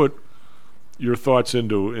I could put your thoughts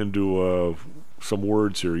into some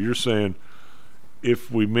words here, you're saying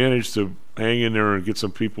if we manage to hang in there and get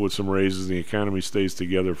some people with some raises, and the economy stays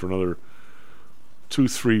together for another 2,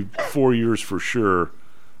 3, 4 years for sure,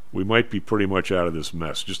 we might be pretty much out of this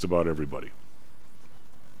mess, just about everybody.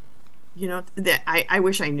 I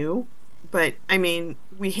wish I knew, but I mean,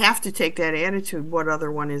 we have to take that attitude. What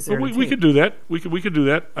other one is there? Well, we could do that. We could do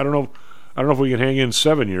that. I don't know if we can hang in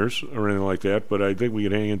 7 years or anything like that, but I think we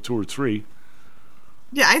can hang in 2 or 3.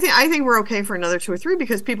 Yeah, I think we're okay for another 2 or 3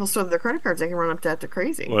 because people still have their credit cards. They can run up debt to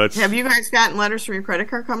crazy. Well, have you guys gotten letters from your credit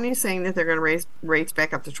card companies saying that they're going to raise rates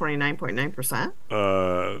back up to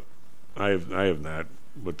 29.9%? I have not,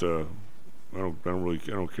 but I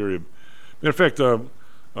don't care. In fact,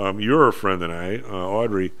 your friend and I,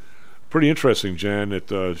 Audrey, pretty interesting, Jan,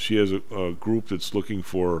 that she has a group that's looking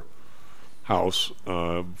for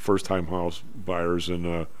first-time house buyers,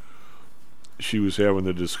 and she was having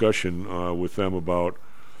the discussion with them about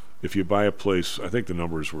if you buy a place, I think the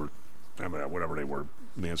numbers were, whatever they were,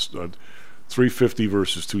 $350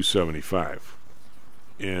 versus $275,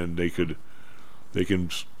 and they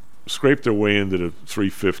can scrape their way into the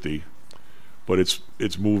 $350, but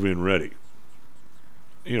it's move-in ready.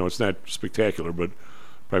 It's not spectacular, but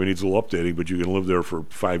probably needs a little updating, but you can live there for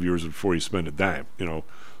 5 years before you spend a dime,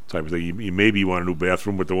 type of thing. Maybe you want a new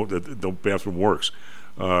bathroom, but the bathroom works.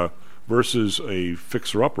 Versus a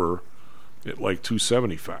fixer-upper at like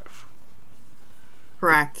 $275.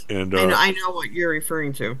 Correct. And I know what you're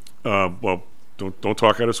referring to. Well, don't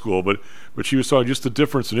talk out of school, but she was talking just the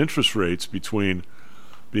difference in interest rates between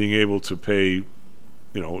being able to pay,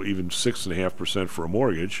 even 6.5% for a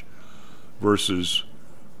mortgage versus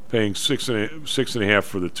paying 6.5%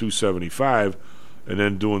 for the $275, and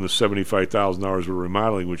then doing the $75,000 worth of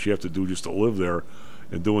remodeling, which you have to do just to live there,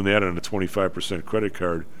 and doing that on a 25% credit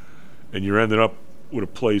card, and you're ending up with a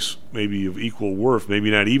place maybe of equal worth,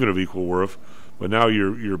 maybe not even of equal worth, but now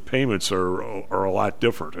your payments are a lot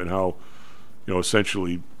different, and how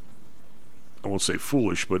essentially, I won't say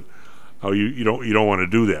foolish, but how you don't want to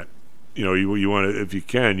do that. You want to, if you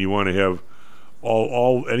can, you want to have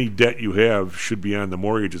all any debt you have should be on the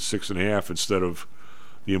mortgage at 6.5 instead of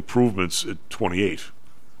the improvements at 28.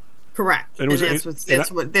 Correct. And that's what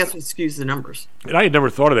skews the numbers. And I had never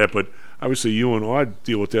thought of that, but obviously you and Aud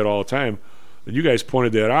deal with that all the time, and you guys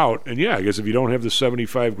pointed that out. And yeah, I guess if you don't have the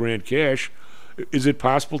 $75,000 cash, is it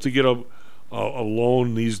possible to get a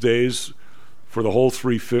loan these days for the whole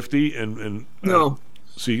 $350? And no.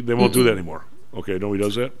 See, they won't do that anymore. Okay, nobody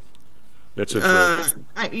does that. That's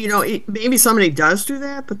it. Maybe somebody does do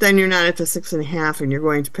that, but then you're not at the 6.5, and you're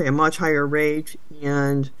going to pay a much higher rate,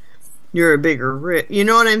 and you're a bigger risk. You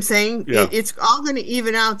know what I'm saying? Yeah. It's all going to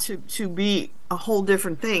even out to be a whole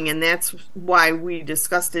different thing, and that's why we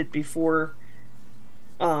discussed it before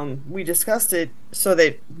we discussed it so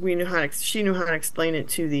that she knew how to explain it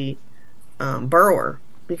to the borrower.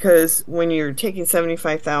 Because when you're taking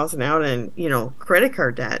 $75,000 out in, credit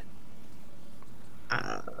card debt,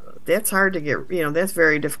 that's hard to get. That's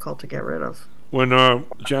very difficult to get rid of. When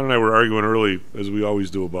John and I were arguing early, as we always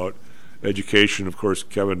do, about education, of course,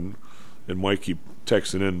 Kevin and Mike keep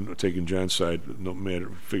texting in, taking John's side. No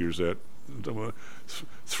man figures that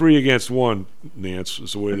 3 against 1, Nance,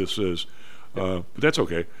 is the way this is. But that's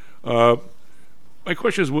okay. My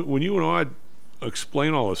question is, when you and Odd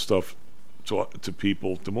explain all this stuff to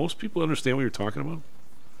people, do most people understand what you're talking about?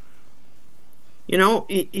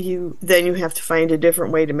 Then you have to find a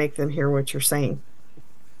different way to make them hear what you're saying.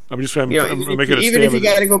 I'm just trying to make it a even if you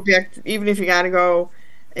got to go back, even if you got to go,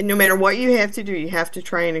 and no matter what you have to do, you have to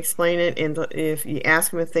try and explain it. And if you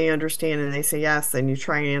ask them if they understand and they say yes, then you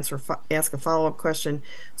try and ask a follow-up question.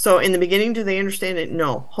 So in the beginning, do they understand it?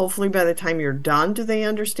 No. Hopefully by the time you're done, do they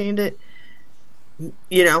understand it?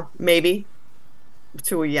 Maybe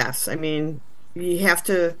to a yes. I mean, you have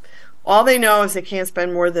to. All they know is they can't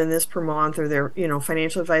spend more than this per month, or their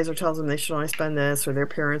financial advisor tells them they should only spend this, or their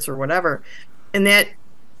parents, or whatever, and that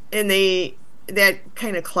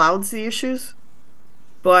kind of clouds the issues.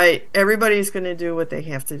 But everybody's going to do what they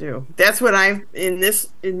have to do. That's what in this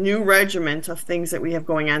new regiment of things that we have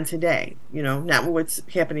going on today. Not what's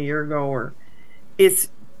happened a year ago, or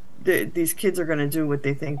these kids are going to do what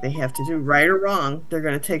they think they have to do, right or wrong. They're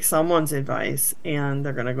going to take someone's advice and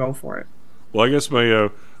they're going to go for it. Well, I guess my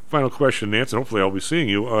final question, Nancy, and hopefully I'll be seeing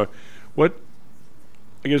you. What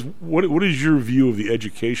is your view of the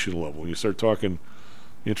education level when you start talking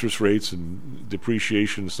interest rates and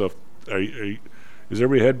depreciation and stuff? Is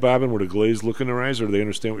everybody head bobbing with a glazed look in their eyes, or do they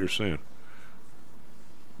understand what you're saying?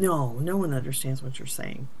 No one understands what you're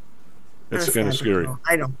saying. That's kind of scary.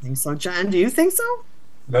 I don't think so. John, do you think so?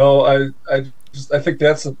 No, I think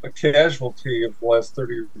that's a casualty of the last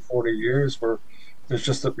 30 or 40 years, where there's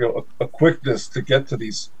just a quickness to get to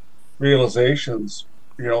these realizations,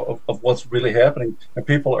 of what's really happening, and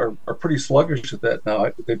people are pretty sluggish at that now.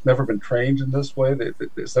 They've never been trained in this way.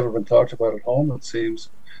 It's never been talked about at home. It seems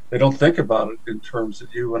they don't think about it in terms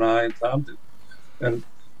that you and I and Tom did, and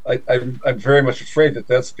I'm very much afraid that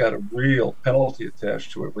that's got a real penalty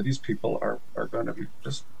attached to it, where these people are going to be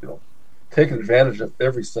just taken advantage of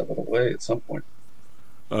every step of the way at some point.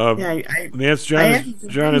 Nance,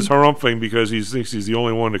 John is harumphing because he thinks he's the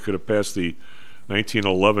only one that could have passed the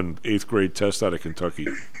 1911 8th grade test out of Kentucky.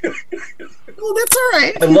 Well, that's all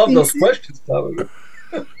right. I love those questions, Tom.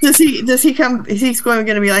 Does he come? Is he going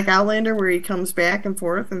to be like Outlander, where he comes back and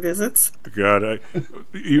forth and visits? God,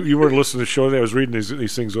 you weren't listening to the show. I was reading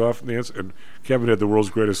these things off, Nance, and Kevin had the world's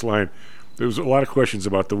greatest line. There was a lot of questions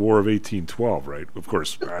about the War of 1812, right? Of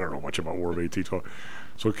course, I don't know much about War of 1812.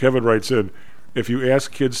 So Kevin writes in, if you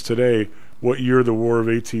ask kids today what year the War of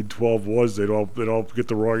 1812 was, they'd all get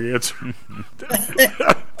the wrong answer.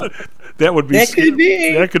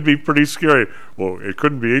 That could be pretty scary. Well, it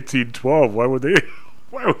couldn't be 1812. Why would they?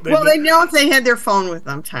 Well, they know if they had their phone with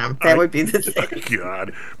them, Tom. That would be the thing.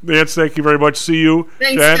 God. Nance, thank you very much. See you.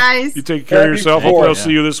 Thanks, Jan, guys. You take care of yourself. Hopefully I'll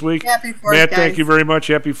see you this week. Happy 4th, Matt, guys. thank you very much.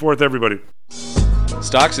 Happy 4th, everybody.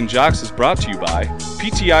 Stocks and Jocks is brought to you by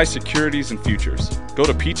PTI Securities and Futures. Go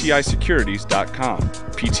to PTIsecurities.com.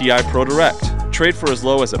 PTI Pro Direct. Trade for as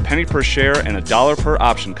low as a penny per share and $1 per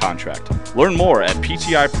option contract. Learn more at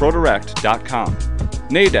PTIProDirect.com.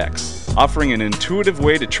 Nadex. Offering an intuitive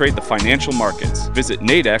way to trade the financial markets. Visit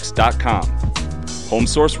nadex.com. Home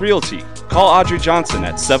Source Realty. Call Audrey Johnson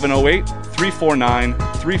at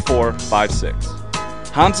 708-349-3456.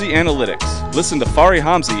 Hamzy Analytics. Listen to Fari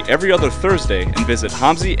Hamzy every other Thursday and visit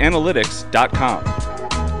HamzyAnalytics.com.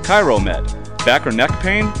 ChiroMed. Back or neck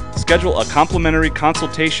pain? Schedule a complimentary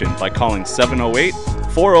consultation by calling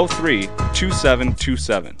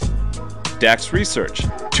 708-403-2727. DAX Research.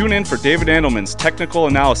 Tune in for David Andelman's technical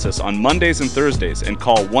analysis on Mondays and Thursdays and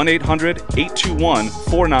call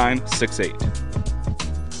 1-800-821-4968.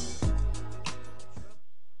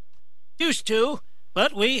 Used to,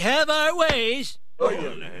 but we have our ways.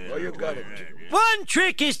 You got it. One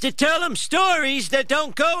trick is to tell them stories that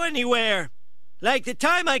don't go anywhere. Like the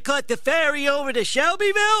time I caught the ferry over to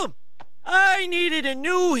Shelbyville. I needed a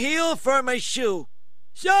new heel for my shoe.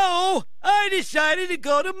 So, I decided to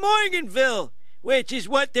go to Morganville, which is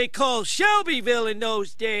what they call Shelbyville in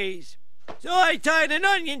those days. So I tied an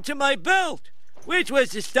onion to my belt, which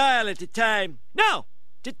was the style at the time. Now,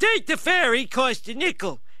 to take the ferry cost a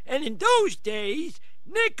nickel, and in those days,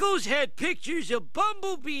 nickels had pictures of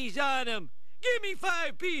bumblebees on them. Give me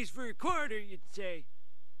 5 B's for a quarter, you'd say.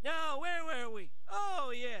 Now, where were we?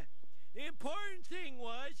 Oh, yeah. The important thing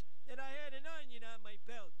was that I had an onion on my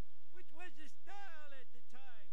belt.